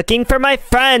 ma'am? I'm looking for my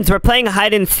friends. We're playing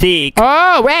hide and seek.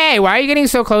 Oh, wait. Why are you getting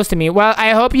so close to me? Well,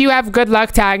 I hope you have good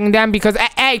luck tagging them because,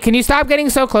 hey, can you stop getting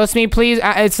so close to me, please?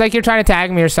 It's like you're trying to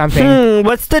tag me or something.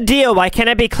 What's the deal? Why can't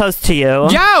I be close to you?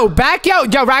 Yo,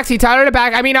 Roxy, tell her to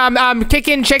back. I mean,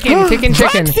 kicking chicken. Roxy!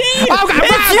 Oh, God,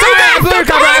 blue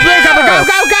cover, go.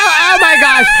 Oh, my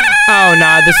gosh. Oh,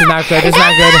 no, this is not good.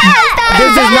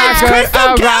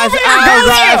 Oh, gosh.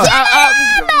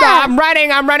 I'm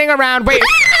running around. Wait,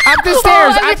 up the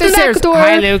stairs. Hi,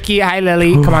 Lukey. Hi,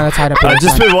 Lily. Come on, let's hide up here. I've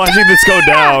just been watching this go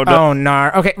down. Oh,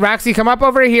 no. Okay, Roxy, come up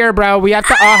over here, bro. We have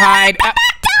to all hide.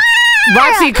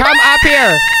 Roxy, come up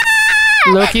here.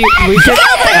 Lukey, we should...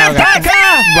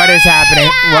 What is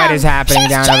happening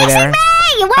down over there?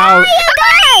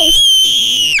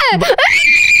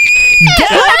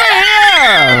 Get over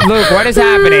here! Luke, what is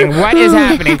happening?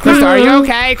 Crystal, are you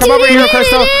okay? Come over here,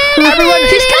 Crystal. Everyone,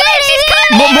 she's coming.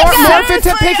 Morph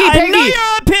into Piggy Piggy.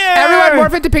 Everyone, here.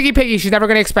 morph into Piggy Piggy. She's never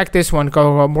gonna expect this one.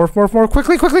 Go, morph,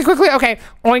 quickly. Okay,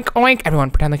 oink. Everyone,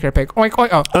 pretend like you're a pig. Oink. Oh,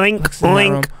 oink.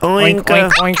 Oink.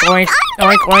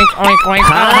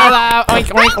 Hello.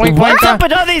 Oink. What's up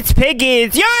with all these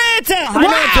piggies? I know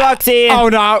it's Roxy. Oh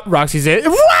no, Roxy's it.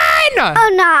 Run! Oh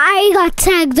no, I got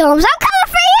tagged, Ohms. I'm coming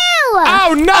for you.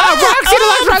 Oh no, Roxy and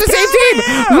Alexa are on the same team.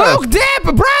 Luke, dip,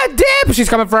 Brad, dip. She's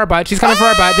coming for our butt. This is over.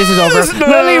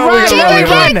 Lily, run. Roxy,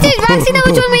 know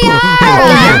which one we are.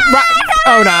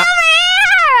 Oh no.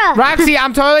 Roxy,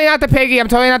 I'm totally not the piggy. Oh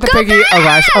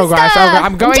gosh.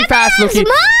 I'm going fast, Lukey.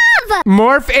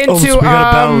 Morph into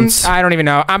I don't even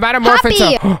know. I'm about to morph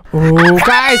into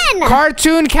guys,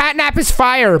 cartoon catnap is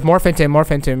fire. Morph into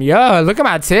him. Yo, look at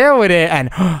my tail with it. And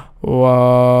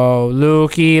whoa,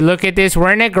 Lukey, look at this.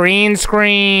 We're in a green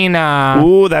screen.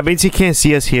 Ooh, that means he can't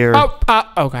see us here.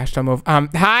 Oh gosh, don't move.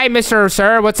 Hi, Mr.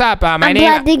 Sir. What's up? My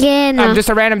name. Again. I'm just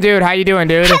a random dude. How you doing,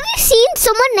 dude? Have you seen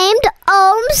someone named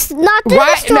Ohms, not the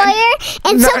Destroyer,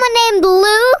 and someone named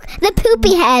Luke, the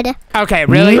poopy head? Okay,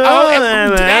 really? Wait,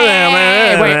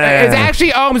 it's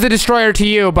actually Ohms the Destroyer to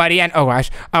you, buddy. And oh gosh,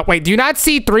 wait, do you not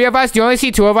see 3 of us? Do you only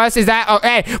see 2 of us? Is that? Oh,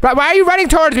 hey, why are you running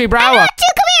towards me, bro? I want you.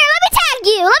 Come here. Let me tag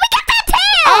you. Let me get that tail.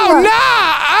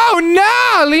 Oh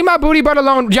no! Leave my booty butt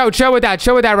alone. Yo, chill with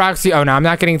that, Roxy. Oh no, I'm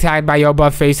not getting tagged by your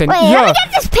buff face. And wait, let me get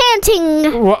this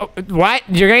painting. What?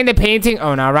 You're getting the painting?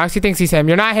 Oh no, Roxy thinks he's him.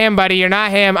 You're not him, buddy. You're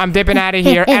not him. I'm dipping out of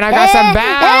here, and I got some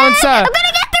bounce. I'm gonna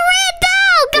get the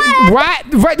rando. What?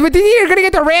 You're gonna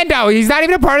get the rando? He's not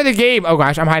even a part of the game. Oh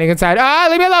gosh, I'm hiding inside.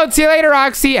 Leave me alone. See you later,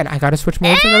 Roxy. And I gotta switch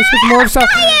morphs.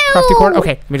 Crafty corn.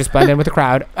 Okay, let me just blend in with the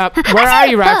crowd. Where are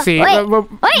you, Roxy? Wait, no,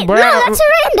 that's a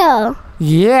rando.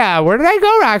 Yeah, where did I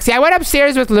go, Roxy? I went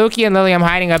upstairs with Lukey and Lily. I'm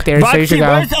hiding up there, Roxy, so you should go.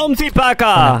 Where's Ohmsy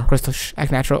Baka? Crystal,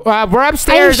 act natural. We're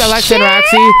upstairs, Alexa and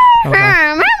Roxy.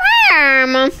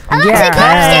 Alexa, go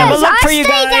upstairs.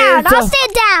 I'll stay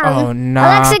down. Oh, no.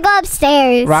 Alexa, go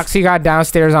upstairs. Roxy got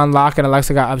downstairs on lock, and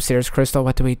Alexa got upstairs. Crystal,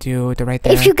 what do we do? They're right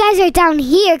there. If you guys are down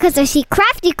here because I see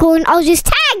Crafty Corn, I'll just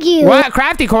tag you. What?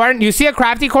 Crafty Corn? You see a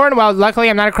Crafty Corn? Well,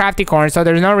 luckily, I'm not a Crafty Corn, so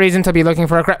there's no reason to be looking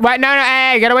for a What? No,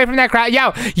 hey, get away from that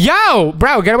Yo,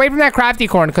 bro, get away from that Crafty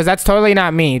Corn, because that's totally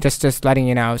not me. Just letting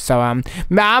you know. So, I'm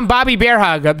Bobby Bear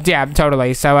Hug. Yeah,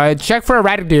 totally. So, check for a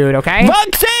red dude, okay?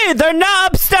 Roxy, they're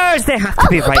not upstairs. They have to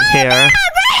be right here.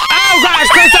 Oh, gosh,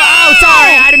 Crystal. Oh,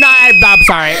 sorry. I'm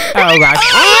sorry. Oh, gosh.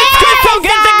 Crystal,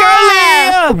 get the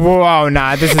girl. Whoa,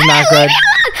 nah, this is not good.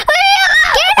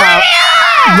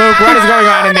 Luke, what is going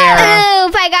on in there?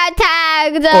 Oof, I got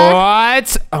tagged.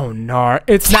 What? Oh no.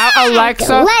 It's now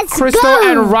Alexa, Let's Crystal, go.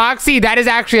 and Roxy. That is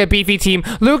actually a beefy team.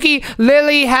 Lukey,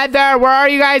 Lily, Heather, where are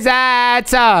you guys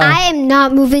at? I am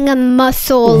not moving a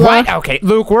muscle. What? Okay,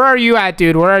 Luke, where are you at,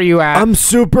 dude? Where are you at? I'm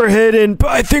super hidden, but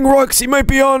I think Roxy might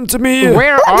be on to me.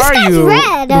 Where are guy's you?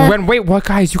 red. Wait, what,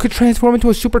 guys? You could transform into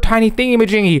a super tiny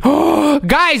thingy-majingy.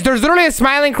 Guys, there's literally a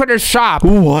smiling critter shop.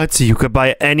 What? You could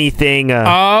buy anything.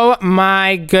 Oh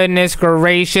my goodness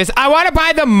gracious. I want to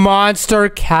buy the monster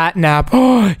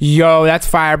catnap. Yo, that's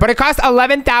fire. But it costs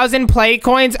 11,000 play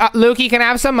coins. Lukey, can I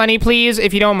have some money, please?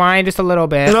 If you don't mind, just a little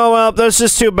bit. No, well, that's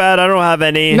just too bad. I don't have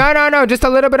any. No, just a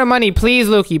little bit of money. Please,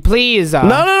 Lukey, please.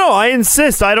 No, I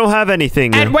insist. I don't have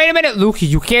anything. And wait a minute, Lukey,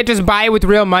 you can't just buy it with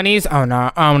real monies. Oh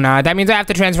no. That means I have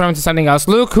to transform into something else.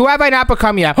 Luke, who have I not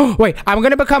become yet? Wait, I'm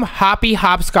gonna become Hoppy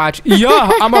Hopscotch.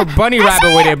 Yeah, I'm a bunny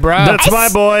rabbit with it, bro. That's my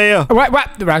boy.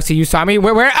 What? Roxy, you saw me?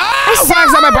 Where? I Oh, saw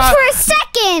Roxy on my Hops butt. for a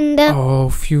second. Oh,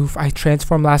 phew. I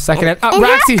transformed last second. And, And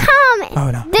Roxy. how come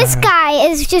Oh, no. this guy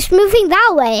is just moving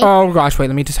that way? Oh, gosh. Wait,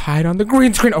 let me just hide on the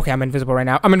green screen. Okay, I'm invisible right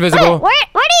now. I'm Wait, invisible. where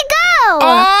do you go?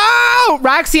 Oh,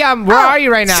 Roxy, where are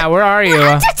you right now? Where are you?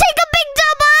 Just take a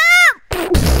big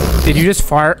double. Did you just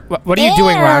fart? What are you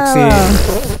doing, Roxy?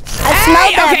 I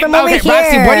smelled that from over here.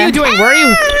 Roxy, what are you doing? Where are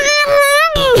you?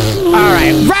 All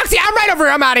right, Roxy, I'm right over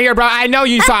here. I'm out of here, bro. I know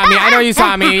you saw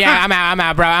me. Yeah, I'm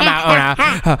out, bro. I'm out.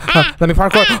 Oh, no. Let me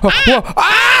parkour.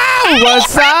 Oh,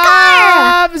 what's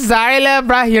up? Sorry, little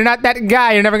bro. You're not that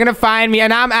guy. You're never gonna find me,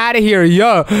 and I'm out of here.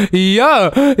 Yo.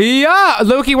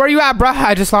 Lukey, where you at, bro?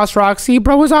 I just lost Roxy.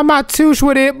 Bro was on my touche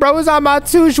with it.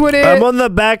 I'm on the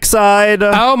backside.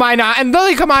 Oh my god. And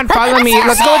Lily, come on, follow me.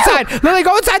 Let's go inside. Lily,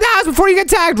 go inside the house before you get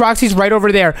tagged. Roxy's right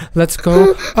over there. Let's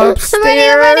go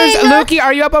upstairs. Lukey,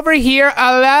 are you up over here?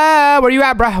 Where you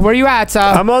at, bro? Where you at?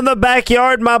 I'm on the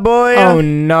backyard, my boy. Oh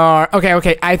no.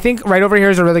 Okay. I think right over here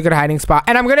is a really good hiding spot.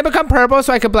 And I'm gonna become purple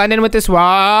so I can blend in with this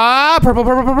wall. Purple.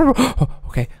 Oh,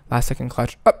 okay, last second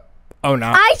clutch. Oh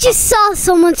no. I just saw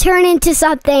someone turn into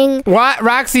something. What?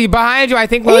 Roxy, behind you. I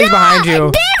think Lily's behind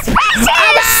you. This person!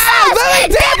 Lily,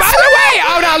 dip! Other way!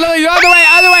 Oh no, Lily, other way!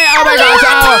 Oh my gosh!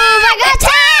 I got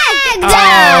tagged!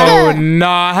 Oh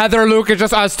no, Heather, Luke, it's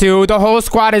just us two. The whole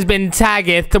squad has been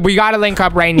tagged. We gotta link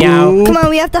up right now. Come on,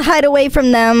 we have to hide away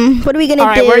from them. What are we gonna do? All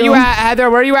right, where you at, Heather?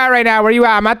 Where you at right now?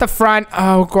 I'm at the front.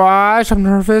 Oh gosh, I'm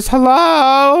nervous.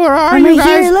 Hello, where are I'm you right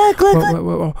guys? here. Look.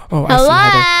 Whoa. Oh, I Hello?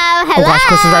 see Heather. Oh gosh,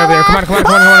 Crystal's right over there. Come on.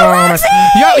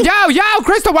 Yo,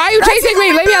 Crystal, why are you chasing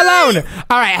me? Leave me alone.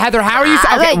 All right, Heather, how are you?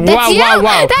 Okay, Wait, that's you?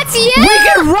 whoa. That's you? We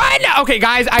can run. Okay,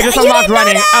 guys, I just unlocked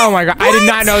running. Oh my god, I did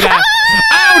not know that.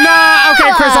 Oh no.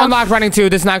 Okay, Crystal unlocked running too.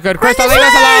 This is not good. Crystal, leave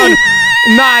us alone.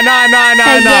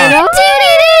 No.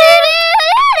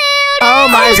 Oh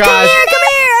my gosh. Come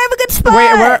here. I have a good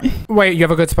spot. Wait, you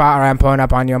have a good spot. All right, I'm pulling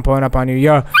up on you.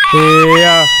 Yeah.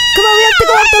 Come on, we have to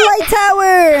go up the light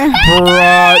tower.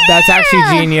 Bro, that's actually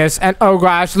genius. And oh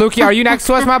gosh, Lukey, are you next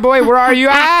to us, my boy? Where are you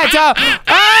at?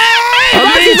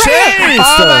 I'm being chased.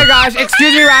 Oh my gosh,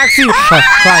 excuse me, Roxy.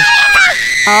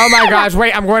 Oh my gosh,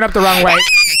 wait, I'm going up the wrong way.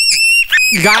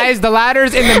 Guys, the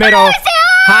ladder's in the middle.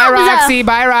 Hi, Roxy.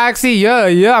 Bye, Roxy.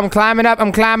 Yeah. I'm climbing up,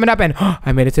 and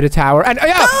I made it to the tower. And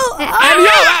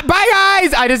bye,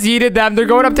 guys. I just yeeted them. They're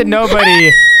going up to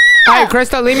nobody. All right,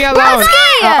 Crystal, leave me alone.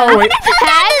 Oh, wait.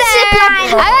 I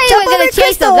thought you were gonna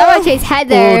chase them. I want to chase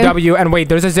Heather. Oh, W. And wait,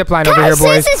 there's a zip line over here,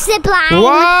 boys. This is a zip line.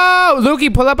 Whoa,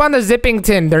 Lukey, pull up on the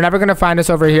Zippington. They're never gonna find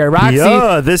us over here. Roxy,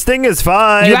 Yeah, this thing is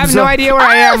fine. you have no idea where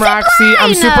I am, Roxy.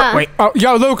 I'm zip super. line. Wait. Oh,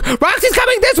 yo, Luke. Roxy's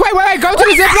coming this way. Wait. Go to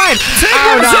the zip line.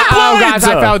 Oh no. zip Oh lines.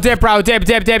 gosh, I fell. Dip, bro. Dip.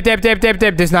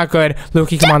 This is not good.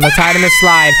 Lukey, come on. Let's hide in the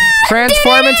slide.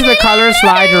 Transform into the color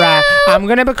slide rat. I'm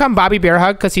gonna become Bobby Bear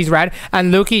Hug because he's red.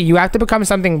 And Lukey, you have to become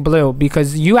something blue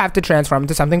because you have to transform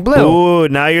into something blue. Ooh,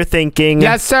 now you're thinking.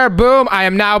 Yes, sir. Boom. I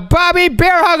am now Bobby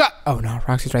Bear Hug. Oh no,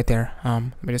 Roxy's right there. Let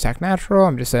me just act natural.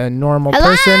 I'm just a normal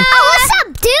person. Oh, what's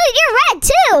up, dude? You're red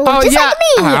too. Oh just yeah. like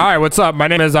me. Hi, what's up? My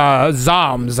name is Zoms.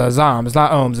 Zoms,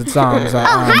 not Ohms. It's Zoms.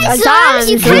 Hi, Zoms.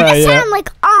 You kind of Yeah. sound like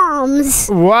alms.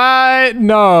 What?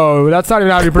 No, that's not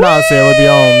even how you pronounce it. It would be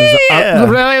Ohms. Yeah.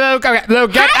 Really, Luke? Okay,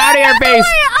 Luke, get out of your face.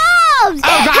 Alms.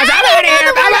 Oh gosh, I'm out of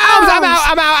here.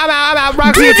 I'm out.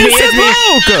 Roxy, it's me.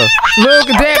 Luke,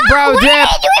 dip, bro, Where dip.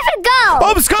 did you even go?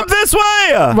 Oops, come this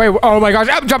way. Wait, oh my gosh,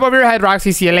 jump over your head,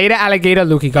 Roxy. See you later, alligator.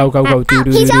 Lukey, go.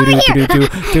 He's over here.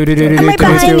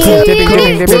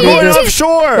 We're going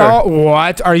offshore. Oh,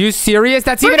 what? Are you serious?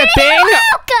 That's even a thing?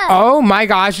 Oh my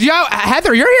gosh. Yo,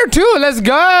 Heather, you're here too. Let's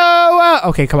go.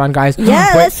 Okay, come on, guys.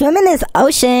 Yeah, Wait. let's swim in this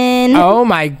ocean. Oh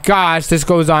my gosh, this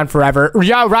goes on forever.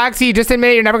 Yo, Roxy, just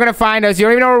admit you're never gonna find us. You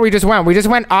don't even know where we just went. We just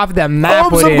went off the map.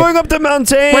 I'm going up the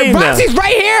mountain. Wait, Roxy's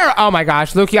right here. Oh my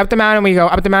gosh, Lukey, up the mountain we go.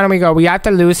 Up the mountain we go. We have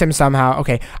to lose him somehow.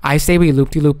 Okay, I say we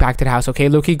loop-de-loop back to the house. Okay,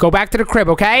 Lukey, go back to the crib.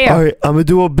 Okay. All right, I'm gonna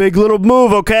do a big little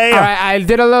move. Okay. All right, I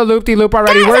did a little loop-de-loop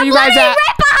already. Where are you guys at?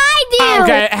 Right behind you.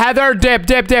 Okay, Heather,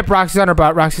 dip. Roxy's on her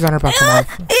butt. Come on.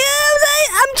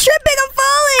 I'm tripping. I'm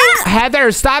falling.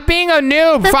 Heather, stop being a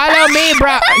noob. Follow me,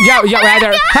 bro. Yo,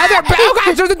 Heather. Oh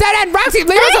gosh, there's a dead end. Roxy,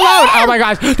 leave us alone. Oh my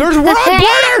gosh, there's world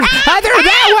borders. Heather,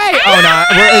 that way. Oh no,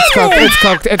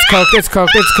 it's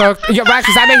cooked. Yo,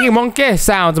 Roxy, stop making monkey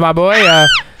sounds, my boy.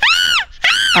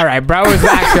 All right, bro is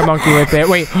actually a monkey with it.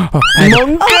 Wait. Over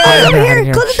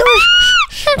here. Close the door.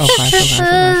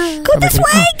 Go this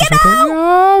way. Get out.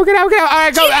 Oh, get out. All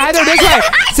right, go, Heather, this way.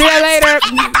 See you later.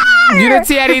 You didn't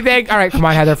see anything. All right, come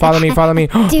on, Heather, follow me.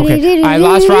 Okay, I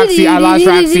lost Roxy.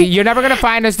 You're never gonna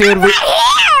find us, dude.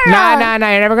 Nah, you're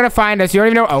never gonna find us. You don't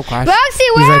even know. Oh gosh. Roxy,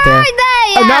 He's where right there. are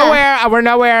they? Nowhere. We're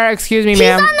nowhere. Excuse me,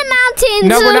 ma'am. He's on the mountains.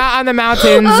 No, we're not on the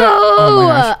mountains. Oh my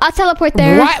gosh. I'll teleport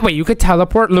there. What? Wait, you could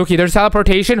teleport? Lukey, there's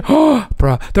teleportation? Oh,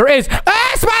 bro, there is.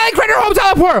 Smiling critter home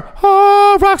teleport.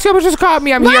 Oh, Roxy almost just caught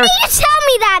me. I'm Why here. didn't you tell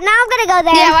me that? Now I'm gonna go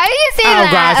there. Yeah, why did you say that?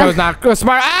 Oh gosh, I was not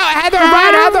smart. Oh, Heather,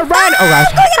 run. Oh gosh.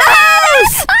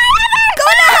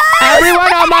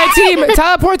 Everyone on my team,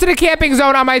 teleport to the camping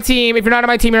zone on my team. If you're not on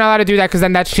my team, you're not allowed to do that because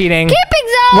then that's cheating. Camping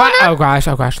zone. What? Oh gosh.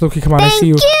 Lukey, come on, I see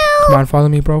you. Come on, follow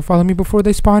me, bro. Follow me before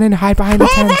they spawn in. Hide behind the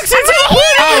tents.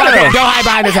 Oh, okay. Don't hide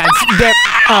behind the tents. Dip.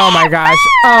 Oh my gosh,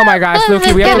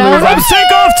 Lukey, we have to move on.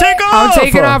 Take off. I'm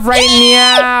taking off right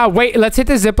now. Wait, let's hit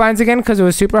the zip lines again because it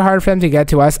was super hard for them to get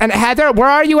to us. And Heather, where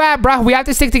are you at, bro? We have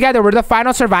to stick together. We're the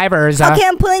final survivors. Okay,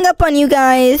 I'm pulling up on you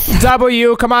guys.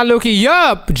 W, come on, Lukey.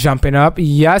 Yup. Jumping up.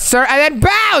 Yes, sir. And then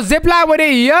bow. Zip line with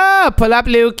it. Yup. Pull up,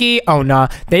 Lukey. Oh, no.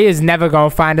 They is never going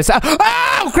to find us.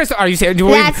 Oh, Crystal. Are you serious?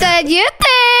 That's what you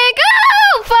think.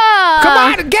 Oh, fuck. Come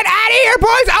on. Get out of here,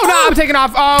 boys. Oh, no. I'm taking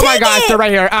off. Oh, my gosh. They're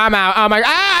right here. I'm out. Oh, my.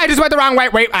 I just went the wrong way.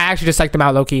 Wait. I actually just psyched them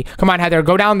out, Loki. Come on, Heather.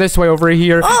 Go down this way over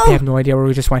here. They have no idea where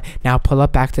we just went. Now pull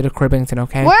up back to the Cribbington,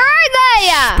 okay? Where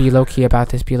are they? Be low-key about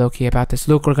this.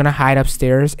 Luke, we're going to hide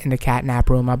upstairs in the catnap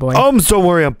room, my boy. Don't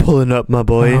worry. I'm pulling up, my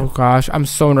boy. Oh, gosh. I'm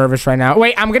so nervous right now.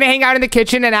 Wait, I'm going to hang out in the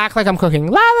kitchen and act like I'm cooking.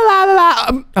 La, la, la,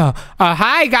 la, la.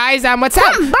 Hi, guys. What's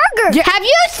up? Burger. Yeah. Have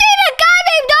you seen a guy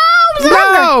named Domes?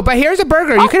 No, but here's a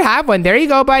burger. You could have one. There you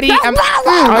go, buddy.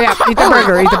 Oh, yeah. Eat the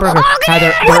burger.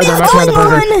 Heather, they're munching on the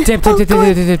burger. Dip. They're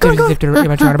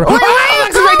munching on the burger. Oh,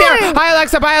 Alexa's right there. Hi,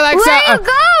 Alexa. Bye, Alexa.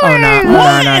 Where are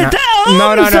you Oh,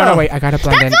 no. Wait, I got to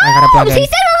blend in. He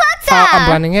said Alexa. I'm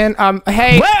blending in.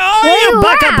 Hey. Where are you,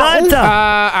 Baka Banta?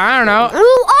 I don't know.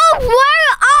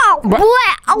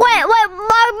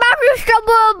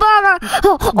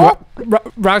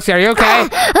 Roxy, are you okay? Where are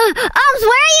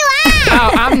you at? Oh,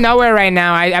 I'm nowhere right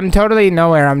now. I'm totally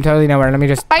nowhere. Let me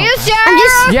just. Are you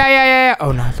sure? Yeah.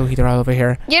 Oh no, Look, they're all over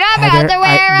here. You don't have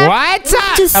underwear. What?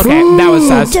 Just- Okay, that was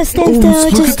sus. Just stand still.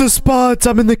 Look at the spots.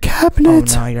 I'm in the Oh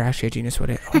cabinet. no, you're actually a genius with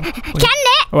it. Cabinet?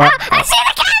 What? I see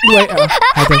the cabinet. Wait, Come on,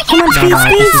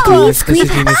 this is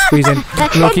genius. Squeeze in.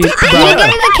 Loki, Can you get in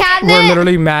the cabinet? we're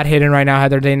literally mad hidden right now,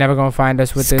 Heather. They never gonna find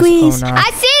us with Squeeze. this. Oh no.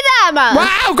 I see them.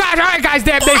 Wow, gosh, all right, guys,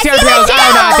 they see us.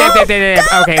 Oh no, dip.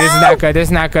 Okay, this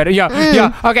is not good. Yo,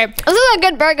 okay. This is a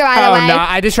good burger, by the way. Oh no,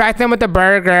 I distracted them with the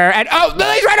burger. And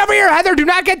Lily's right over here. Heather, do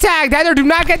not get tagged. Come over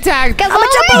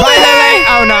Bye, here. Lily.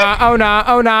 Oh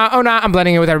no. I'm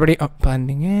blending in with everybody. Oh,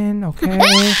 blending in. Okay.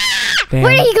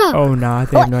 Where did he go? Oh no,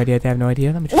 they have no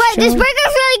idea. Let me just Wait, this show.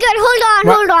 burger's really good.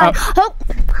 Hold on.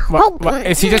 What?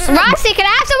 Is he just? Roxy, can I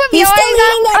have some of He's yours? still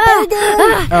eating that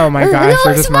burger. Oh my gosh,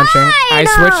 they're just munching. I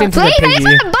switched into the Wait, I just piggy.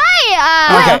 want to buy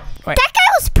it. Okay. Wait. That guy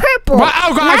was purple. What?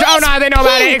 Oh gosh! Oh no! They know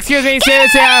about it. Excuse me.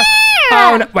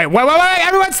 Oh no! Wait!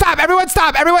 Everyone stop!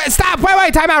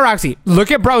 Wait! Time out, Roxy. Look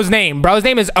at bro's name. Bro's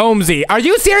name is Omzy. Are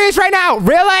you serious right now?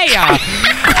 Really? No!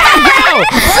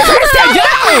 Wait!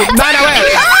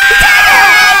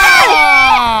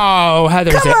 Oh,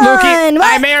 Heather's it. Come Lukey, on,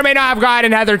 what? I may or may not have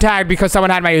gotten Heather tagged because someone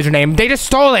had my username. They just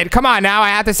stole it. Come on now. I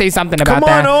have to say something about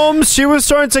that. Come on, Ohms. She was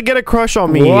starting to get a crush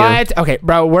on me. What? Okay,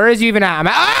 bro, where is you even at?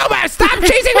 Oh, man, stop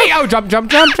chasing me. Oh, jump.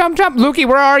 Lukey,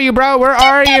 where are you, bro? Where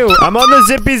are you? I'm on the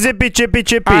zippy chippy.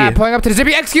 Pulling up to the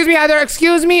zippy. Excuse me, Heather.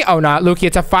 Excuse me. Oh, no, Lukey,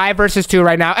 it's a 5 versus 2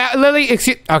 right now. Lily,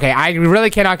 okay, I really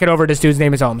cannot get over this dude's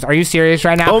name is Ohms. Are you serious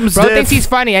right now? Ohms Bro Diff. thinks he's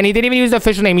funny, and he didn't even use the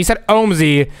official name. He said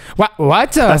Ohmsy.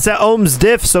 What? I said Ohms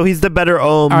Diff, so he's the best better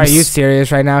ohms. Are you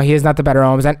serious right now? He is not the better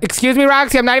ohms. And excuse me,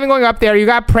 Roxy, I'm not even going up there. You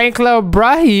got prank little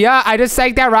bruh. Yeah, I just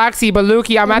psyched out Roxy, but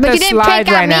Lukey, I'm at the slide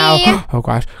right now. Oh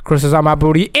gosh, Chris is on my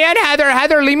booty. And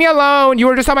Heather, leave me alone. You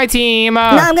were just on my team. No,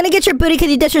 I'm gonna get your booty because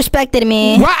you disrespected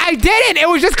me. What? I didn't. It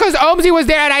was just because Ohmsy was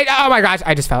there, and oh my gosh,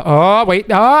 I just fell. Oh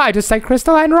wait, I just psyched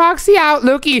Crystal and Roxy out.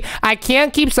 Lukey, I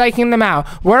can't keep psyching them out.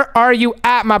 Where are you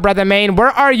at, my brother Maine? Where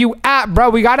are you at, bro?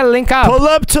 We gotta link up. Pull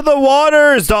up to the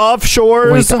waters, the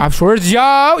offshores. Wait, the offshores?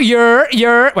 Yo,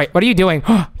 you're. Wait, what are you doing?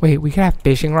 Wait, we can have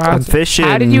fishing rods. I'm fishing.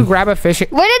 How did you grab a fishing?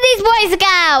 Where did these boys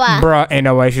go? Bro, ain't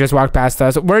no way. She just walked past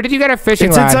us. Where did you get a fishing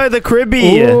It's rod? inside the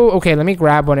cribby. Ooh, okay, let me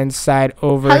grab one inside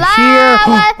over here.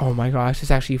 Oh my gosh,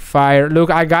 it's actually fire. Luke,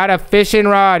 I got a fishing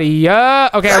rod. Yeah.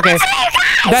 Okay.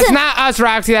 That's not us,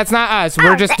 Roxy. That's not us.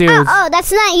 We're just dudes. Oh,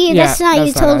 that's not you. Yeah, That's not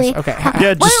you, totally. us. Okay.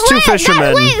 Yeah, just two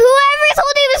fishermen. Wait, whoever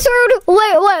told you this food.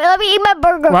 Wait, let me eat my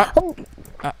burger. What?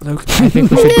 Luke, I think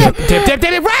we should dip. Right,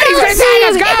 he's gonna tag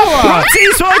us. Go. Roxy,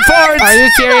 sword farts. Are you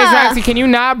serious, Roxy? Can you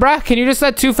not, bruh? Can you just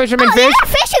let two fishermen fish? Yeah,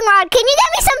 fishing rod. Can you get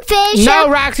me some fish? No,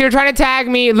 Roxy, you're trying to tag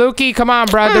me. Lukey, come on,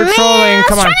 bruh. They're trolling.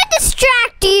 Come on. I was trying to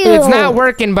distract you. It's not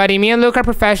working, buddy. Me and Luke are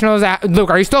professionals. Luke,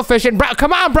 are you still fishing? Bro,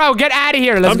 come on, bro. Get out of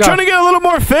here. Let's go. I'm trying to get a little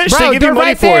more fish. Bro, They give they're you money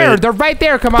right for there. it. They're right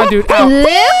there. Come on, dude.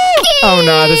 Oh,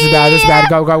 no. This is bad.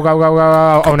 Go.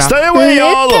 Oh, no. Stay away,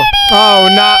 y'all. Oh,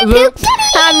 no. Luke.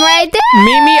 I'm right there.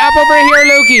 Meet me up over here,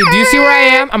 Lukey. Do you see where I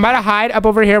am? I'm about to hide up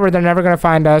over here where they're never going to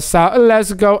find us. So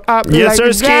let's go up. Yes,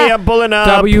 like sir, that. I'm pulling up.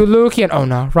 W, Lukey. And oh,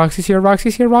 no. Roxy's here.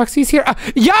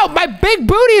 Yo, my big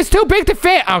booty is too big to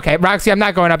fit. Okay, Roxy, I'm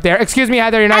not going up there. Excuse me,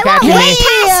 Heather. You're not catching me.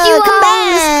 Past you, come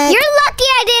back. You're lucky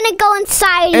I didn't go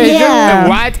inside It's you. just,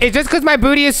 what? It's just because my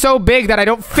booty is so big that I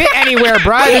don't fit anywhere,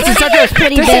 bro. This is such a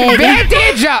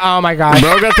disadvantage. Oh, my God.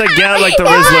 Bro got the gat like the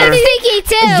I'm Rizzler. sticky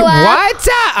too. What?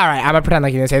 All right, I'm gonna pretend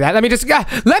like you didn't say that. Let me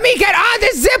get on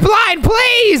this zip line,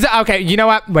 please. Okay, you know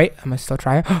what? Wait, I'm gonna still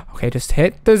try it. Okay, just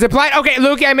hit the zip line. Okay,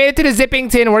 Lukey, I made it to the zipping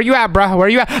tin. Where you at, bro? Where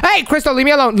you at? Hey, Crystal, leave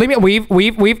me alone. Weave. Bro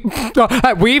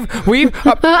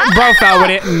fell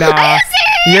with it. Nah,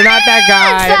 you're not that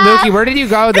guy. Lukey, where did you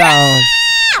go though?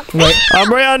 Wait, I'm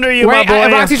right under you, my wait, boy.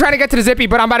 Roxy's trying to get to the zippy,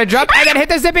 but I'm about to jump and then hit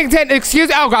the zipping tin. Excuse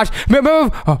me. Oh gosh, move.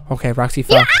 Oh, okay, Roxy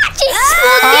fell.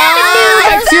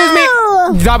 Excuse me.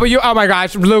 W. Oh my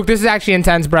gosh, Luke, this is actually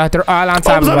intense, bro. They're all on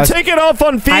top of I'm us. taking off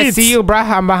on feet. I see you, bro.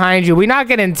 I'm behind you. We're not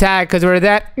getting tagged because we're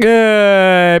that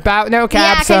good. About no Yeah,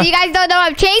 caps. because you guys don't know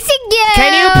I'm chasing you.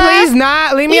 Can you please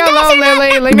not leave me You guys alone, are not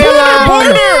Lily? that Leave me alone.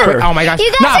 Border. Oh my gosh.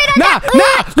 You guys are not No.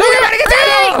 Look, you're about to get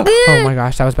tagged. Oh my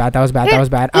gosh, that was bad. I was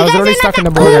literally stuck in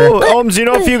the border. Oh, Ohms, you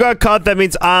know if you got caught, that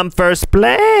means I'm first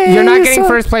place. You're not getting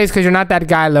first place because you're not that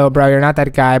guy, Lil, bro. You're not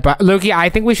that guy. But Lukey, I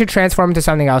think we should transform into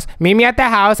something else. Meet me at the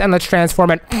house and let's transform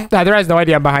it. Heather has no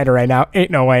idea I'm behind her right now. Ain't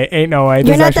no way. You're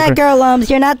not that girl, Ohms.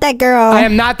 You're not that girl. I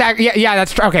am not that. Yeah,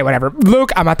 that's true. Okay, whatever.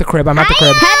 Luke, I'm at the crib. Heather, look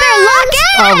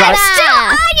Oh, at God. Still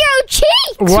On your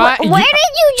cheeks. What? Where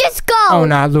did you just go? Oh,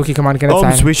 nah. Lukey, come on. Get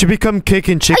inside. Ohms, we should become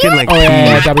kicking chicken like Oh,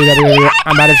 yeah. peas. WWE.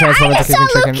 I'm about to transform into kicking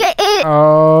chicken. Look at it.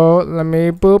 Oh, let me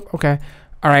boop. Okay.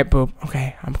 All right, boop.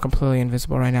 Okay, I'm completely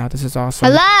invisible right now. This is awesome.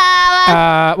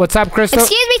 Hello. What's up, Crystal?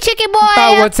 Excuse me, chicken boy.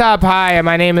 Oh, what's up? Hi,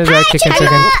 my name is Chicken Chicken.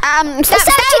 Stop moving.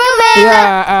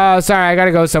 Yeah, sorry, I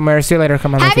gotta go somewhere. See you later.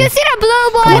 Come on, Have Lukey. you seen a blue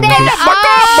boy Come on,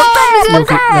 there?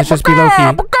 Lukey, let's just be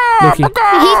Lukey.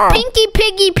 He's pinky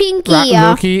piggy pinky.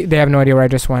 Lukey, they have no idea where I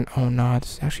just went. Oh, no,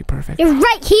 this is actually perfect. You're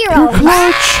right here,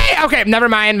 Ohms. Hey, okay, never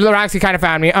mind. Roxy kind of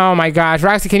found me. Oh, my gosh.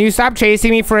 Roxy, can you stop chasing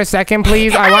me for a second,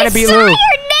 please? I want to be Luke.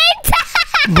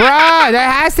 Bruh,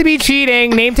 that has to be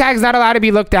cheating. Name tag's not allowed to be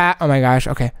looked at. Oh my gosh.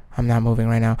 Okay, I'm not moving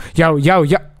right now. Yo.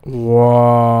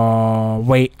 Whoa.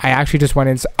 Wait, I actually just went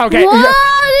inside. Okay.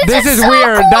 Whoa, this is so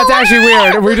weird. cool. That's actually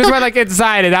weird. We just went like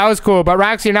inside it. That was cool. But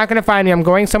Roxy, you're not gonna find me. I'm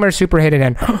going somewhere super hidden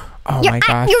in. Oh my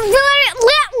gosh. You're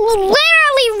literally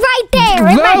right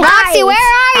there. Look. Roxy, where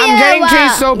are you? I'm getting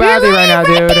chased so badly right now,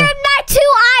 dude. There are not two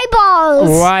eyeballs.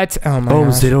 What? Oh my Ohms,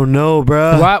 gosh. they don't know,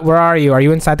 bruh. What? Where are you? Are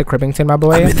you inside the Cribbington, my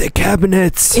boy? I'm in the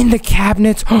cabinets. In the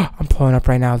cabinets. I'm pulling up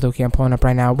right now, Lukey. I'm pulling up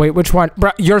right now. Wait, which one?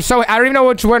 Bro, you're so. I don't even know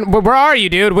which one. Where are you,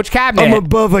 dude? Which cabinet? I'm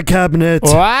above a cabinet.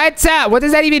 What? What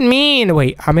does that even mean?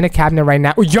 Wait, I'm in a cabinet right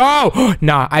now. Yo!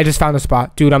 Nah, I just found a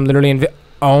spot. Dude, I'm literally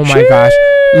oh my gosh.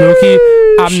 Lukey,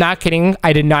 I'm not kidding.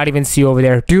 I did not even see over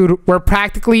there. Dude, we're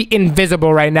practically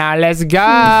invisible right now. Let's go.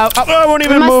 Oh. I won't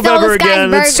even move ever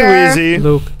again. It's too easy.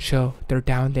 Luke, chill. They're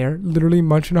down there literally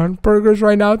munching on burgers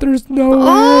right now. There's no way.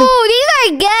 Oh, these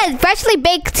are good. Freshly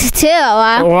baked, too.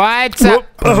 What? Whoop,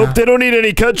 I hope they don't need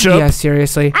any ketchup. Yeah,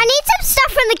 seriously. I need some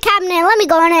stuff from the cabinet. Let me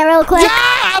go in there real quick.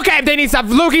 Yeah, okay, they need stuff.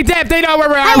 Lukey, dip. They know where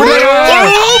we're at. No,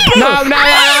 No,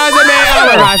 that wasn't me. Oh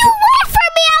my gosh. Wait for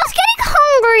me. I was getting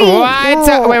tree.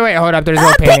 What? Wait, hold up. There's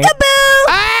no painting.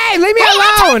 Hey, leave me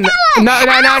alone. No,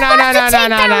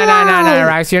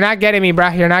 Rox. You're not getting me, bro.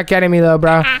 You're not getting me, though,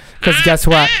 bro. Because guess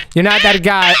what? You're not that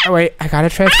guy. Oh, wait, I gotta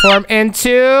transform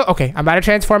into... Okay, I'm about to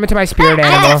transform into my spirit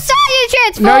animal. I saw you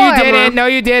transform. No, you didn't. No,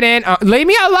 you didn't. Leave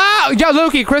me alone. Yo,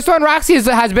 Lukey, Crystal and Roxy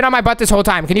has been on my butt this whole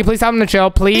time. Can you please tell them to chill,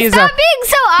 please? Stop being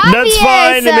so obvious. That's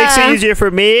fine. It makes it easier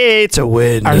for me to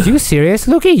win. Are you serious,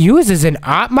 Lukey? You is an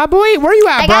op, my boy? Where you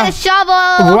at, I bro? got a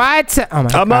shovel. What? Oh, my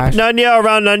gosh. I'm up Nunya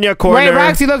around Nunya corner. Wait,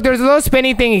 Roxy, look, there's a little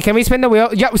spinny thingy. Can we spin the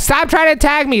wheel? Yo, stop trying to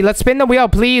tag me. Let's spin the wheel,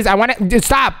 please. I want to...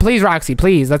 Stop, please, Roxy,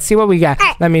 please. Let's see what we got.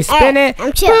 Let me spin it.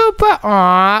 I'm chill. Boop.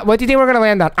 Aw, what do you think we're going to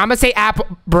land on? I'm going to say apple.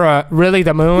 Bruh, really,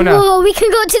 the moon? Whoa, we can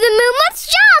go to the moon. Let's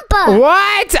jump.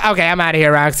 What? Okay, I'm out of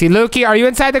here, Roxy. Lukey, are you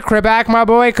inside the crib back, my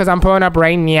boy? Because I'm pulling up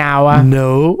right now.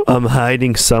 No, I'm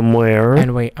hiding somewhere.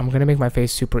 And wait, I'm going to make my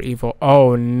face super evil.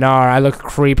 Oh, no, I look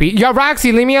creepy. Yo,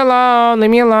 Roxy, leave me alone.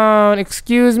 Leave me alone.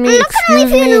 Excuse me. I'm not gonna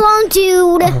leave you alone,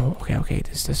 dude. Oh, okay.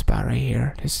 This is the spot right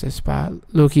here. This is the spot.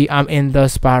 Lukey, I'm in the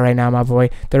spot right now, my boy.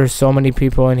 There are so many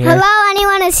people in here. Hello,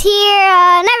 anyone is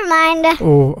here? Never mind.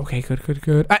 Oh, okay,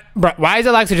 good. Bro, why is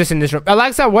Alexa just in this room?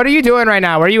 Alexa, what are you doing right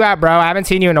now? Where are you at, bro? I haven't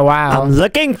seen you in a while. I'm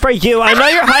looking for you. I know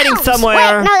you're hiding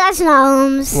somewhere. Wait, no, that's not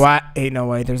Holmes. What? Ain't no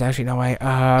way. There's actually no way.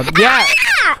 Yeah.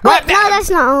 What? No, that's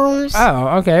not Holmes.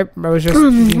 Oh, okay. I was just...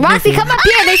 Roxy, come up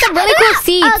here. There's some really cool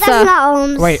seats. Oh, that's not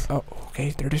Holmes. Wait. Oh,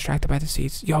 okay. They're distracted by the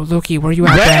seats. Yo, Lukey, where you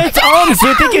at? Wait, it's Holmes.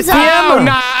 You think it's him? Oh,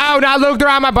 no. Look, they're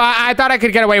on my butt. I thought I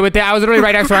could get away with it. I was literally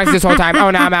right next to Roxy this whole time.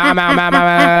 Oh, no. I'm out.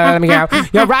 Let me go.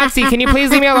 Yo, Roxy, can you please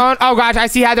leave me alone? Oh, gosh. I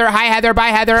see Heather. Hi, Heather. Bye,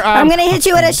 Heather. I'm gonna hit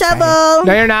you with a shovel.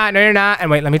 No, you're not.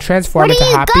 And wait, let me transform Where into do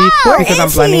you Hoppy go? because I'm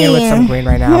is blending in with he? some green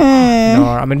right now. No,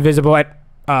 I'm invisible at...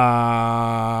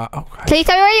 Oh, God. Please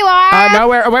tell me where you are.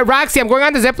 Nowhere. Wait, Roxy, I'm going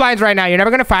on the zip lines right now. You're never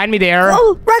going to find me there.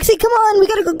 Oh, Roxy, come on. We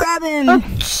gotta go grab him.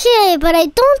 Okay, but I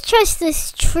don't trust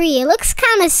this tree. It looks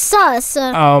kind of sus.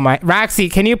 Oh, my. Roxy,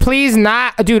 can you please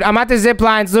not... Dude, I'm at the zip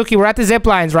lines. Lukey, we're at the zip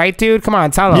lines, right, dude? Come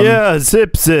on, tell him. Yeah,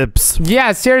 zips.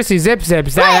 Yeah, seriously, zips.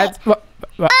 That's...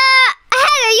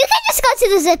 Heather, you can just go to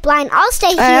the zip line. I'll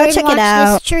stay here and check it watch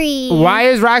out. this tree. Why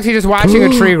is Roxy just watching a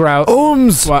tree grow?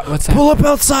 Holmes, What's that? pull up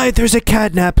outside. There's a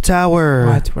catnap tower.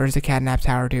 What? Where's the catnap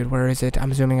tower, dude? Where is it?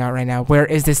 I'm zooming out right now. Where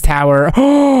is this tower?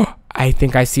 Oh, I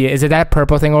think I see it. Is it that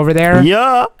purple thing over there?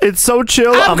 Yeah, it's so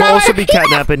chill. I'm going. also be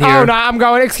catnapping here. Oh, no, I'm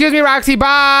going. Excuse me, Roxy.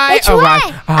 Bye. Which oh, way?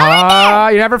 gosh. Oh,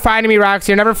 You're never finding me,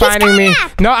 Roxy. You're never finding me.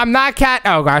 No, I'm not cat.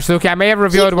 Oh, gosh, Lukey, I may have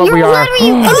revealed what we are. You're literally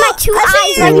in my two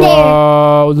eyes right there.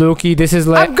 Whoa, Lukey, this is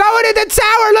lit. I'm going in the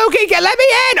tower, Lukey. Let me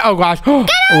in. Oh, gosh.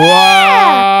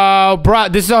 Whoa, bro,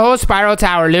 this is a whole spiral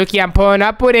tower, Lukey. I'm pulling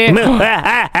up with it. Oh, there's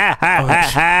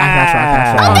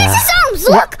the Holmes.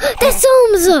 Look, there's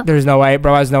Holmes. There's no way,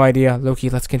 bro. I has no idea.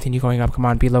 Lukey, let's continue going up. Come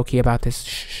on, be low-key about this.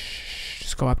 Shh.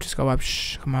 Just go up.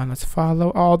 Shh. Come on, let's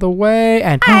follow all the way.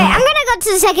 And All right, I'm gonna go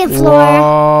to the second floor.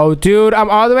 whoa, dude,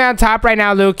 I'm all the way on top right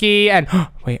now, Lukey. And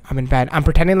wait, I'm in bed. I'm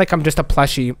pretending like I'm just a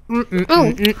plushie.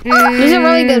 There's a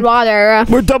really good water.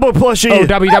 We're double plushie. Oh,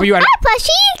 WWN. Hi, plushie.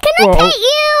 Can I pet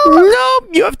you? Nope,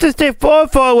 you have to stay far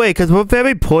away because we're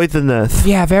very poisonous.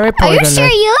 Yeah, very Are you poisonous. sure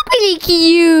you look really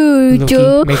cute?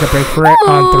 Lukey, make a break for it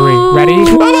on 3. Ready?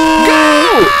 Go!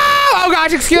 Oh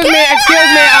gosh, excuse me.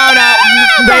 Oh no.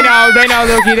 They know,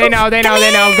 Lukey. They know.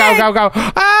 Go.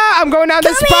 I'm going down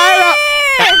the spiral.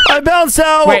 I bounced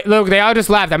out. Wait, Luke, they all just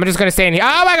left. I'm just gonna stay in here.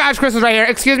 Oh my gosh, Crystal's right here.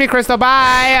 Excuse me, Crystal.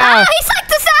 Bye. He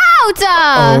sucked us out.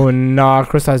 Oh no,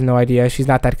 Crystal has no idea. She's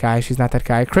not that guy.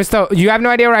 Crystal, you have no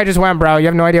idea where I just went, bro. You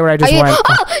have no idea where I just went.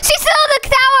 Oh, she's still in the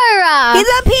tower. He's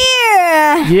up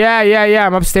here. Yeah.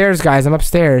 I'm upstairs, guys.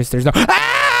 There's no.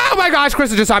 Oh my gosh,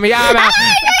 Crystal just saw me. I'm out.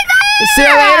 See you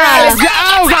later.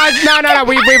 Oh gosh, no.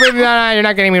 Wait. No, you're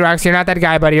not getting me, Roxy. You're not that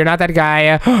guy, buddy. You're not that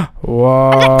guy.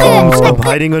 Whoa. I'm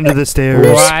hiding under the stairs.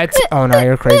 What? Oh no,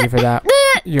 you're crazy for that.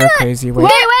 You're crazy. Wait,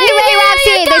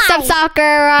 Roxy. There's some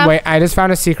soccer. Wait, I just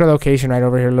found a secret location right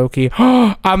over here, Loki.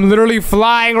 I'm literally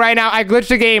flying right now. I glitched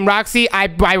the game, Roxy.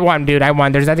 I won, dude. I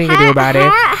won. There's nothing you can do about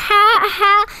it.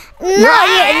 No.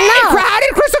 How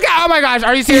did Crystal get? Oh my gosh,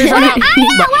 are you serious right now?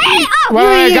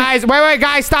 Wait,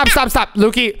 guys, stop.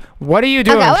 Luki, what are you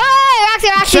doing? Okay,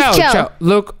 wait, Roxy, chill.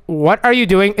 Luke, what are you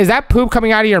doing? Is that poop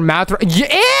coming out of your mouth? Ew!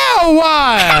 Yeah,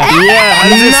 how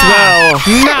does it smell?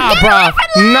 Nah, bro.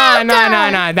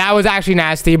 Nah. That was actually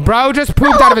nasty. Bro just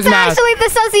pooped out of his mouth. Actually, the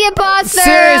sussy imposter.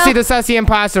 Seriously, the sussy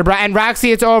imposter, bro. And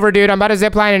Roxy, it's over, dude. I'm about to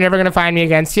zipline and you're never gonna find me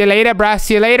again. See you later, bro.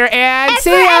 See you later, and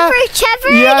see ya.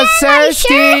 Yes, sir.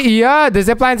 Yeah, the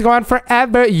zipline's going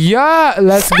forever. Yeah,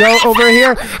 let's go over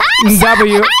here.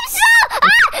 W.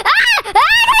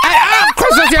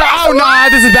 Crystal's here. Oh no,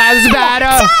 this is bad.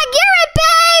 You're a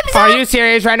Are you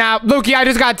serious right now? Lukey, I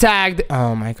just got tagged.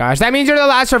 Oh my gosh. That means you're the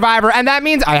last survivor, and that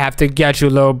means I have to get you,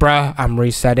 little bruh. I'm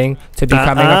resetting to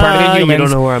becoming a part of the humans. You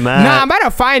don't know where I'm at. Nah, I'm about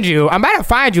to find you. I'm about to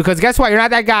find you, because guess what? You're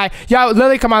not that guy. Yo,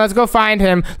 Lily, come on. Let's go find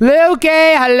him.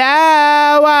 Lukey,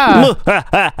 hello.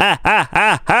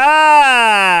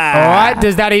 What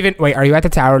does that even... Wait, are you at the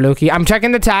tower, Lukey? I'm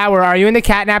checking the tower. Are you in the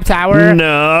catnap tower?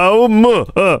 No.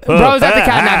 Bro's at the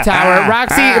catnap tower.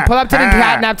 Roxy, pull up to the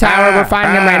catnap tower. We're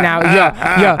finding him right now.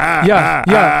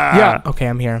 Yeah. Okay,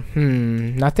 I'm here.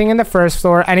 Nothing in the first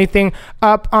floor. Anything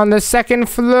up on the second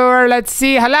floor? Let's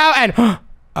see. Hello, and...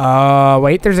 Oh,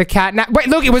 wait, there's a catnap. Wait,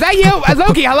 Lukey, was that you?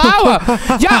 Lukey, hello?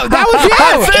 Yo, that was you.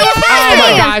 Oh,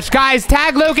 my gosh. Guys,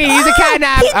 tag Lukey. He's a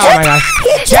catnap. Oh, my gosh.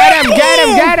 Get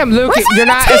him. Lukey, you're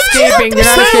not escaping.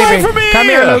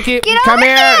 Come here, Lukey. Come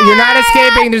here. You're not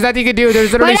escaping. There's nothing you can do.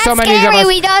 There's literally so many of us.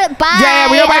 We don't buy. Yeah,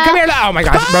 we don't buy. Come here. Oh, my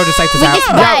gosh. Bro, just like this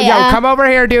out. Yo, come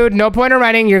over here, dude. No point in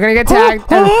running. You're going to get tagged.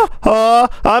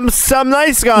 I'm some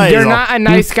nice guy. You're not a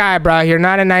nice guy, bro. You're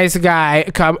not a nice guy.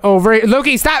 Come over here.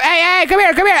 Lukey, stop. Hey, come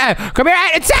here.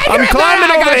 I'm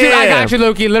climbing over here. I got you,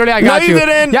 Lukey. Literally, I got you. No, you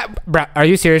didn't. Yeah, bro. Are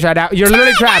you serious right now? You're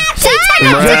literally trapped. You're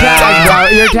tagged, bro.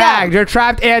 You're tagged. You're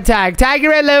trapped and tagged. Tag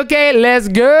you in, Lukey. Let's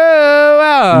go.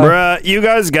 Bruh, you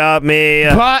guys got me.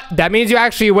 But that means you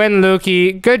actually win,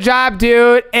 Lukey. Good job,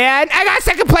 dude. And I got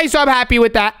second place, so I'm happy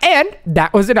with that. And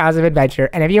that was an awesome adventure.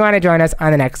 And if you want to join us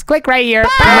on the next, click right here.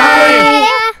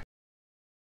 Bye.